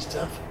parachutes and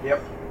stuff.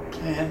 Yep.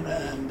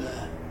 And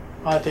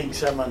I think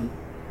someone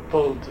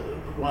pulled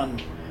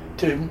one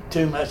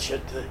too much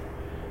at the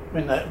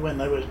when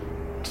they were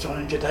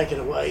trying to take it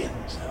away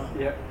and so on.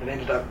 Yep. It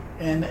ended up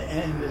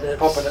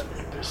popping it,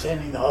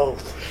 sending the whole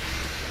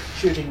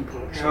shooting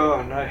book.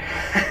 Oh no.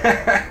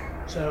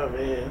 So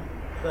yeah,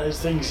 those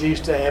things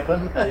used to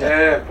happen.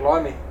 Yeah,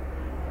 blimey.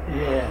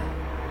 Yeah.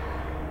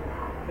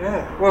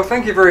 Yeah. Well,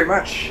 thank you very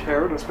much,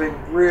 Harold. It's been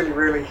really,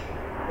 really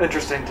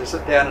interesting to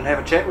sit down and have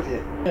a chat with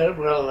you.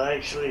 Well,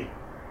 actually,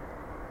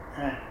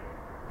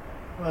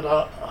 what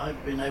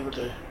I've been able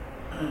to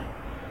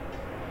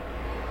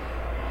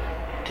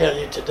tell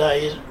you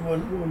today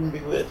wouldn't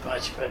be worth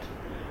much, but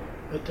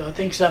I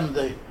think some of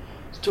the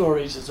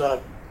stories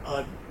that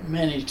I've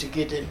managed to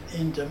get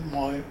into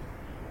my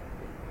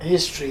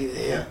history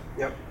there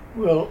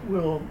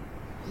will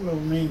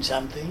mean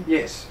something.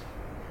 Yes.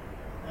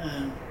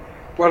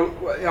 Well,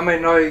 I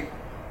mean,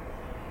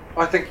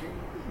 I think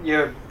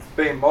you're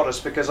being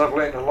modest because I've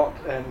learned a lot,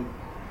 and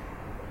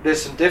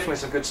there's definitely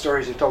some good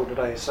stories you told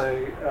today. So,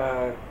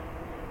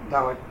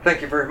 no,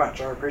 thank you very much.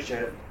 I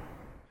appreciate it.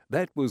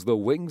 That was the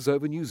Wings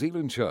Over New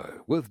Zealand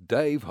show with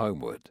Dave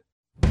Homewood.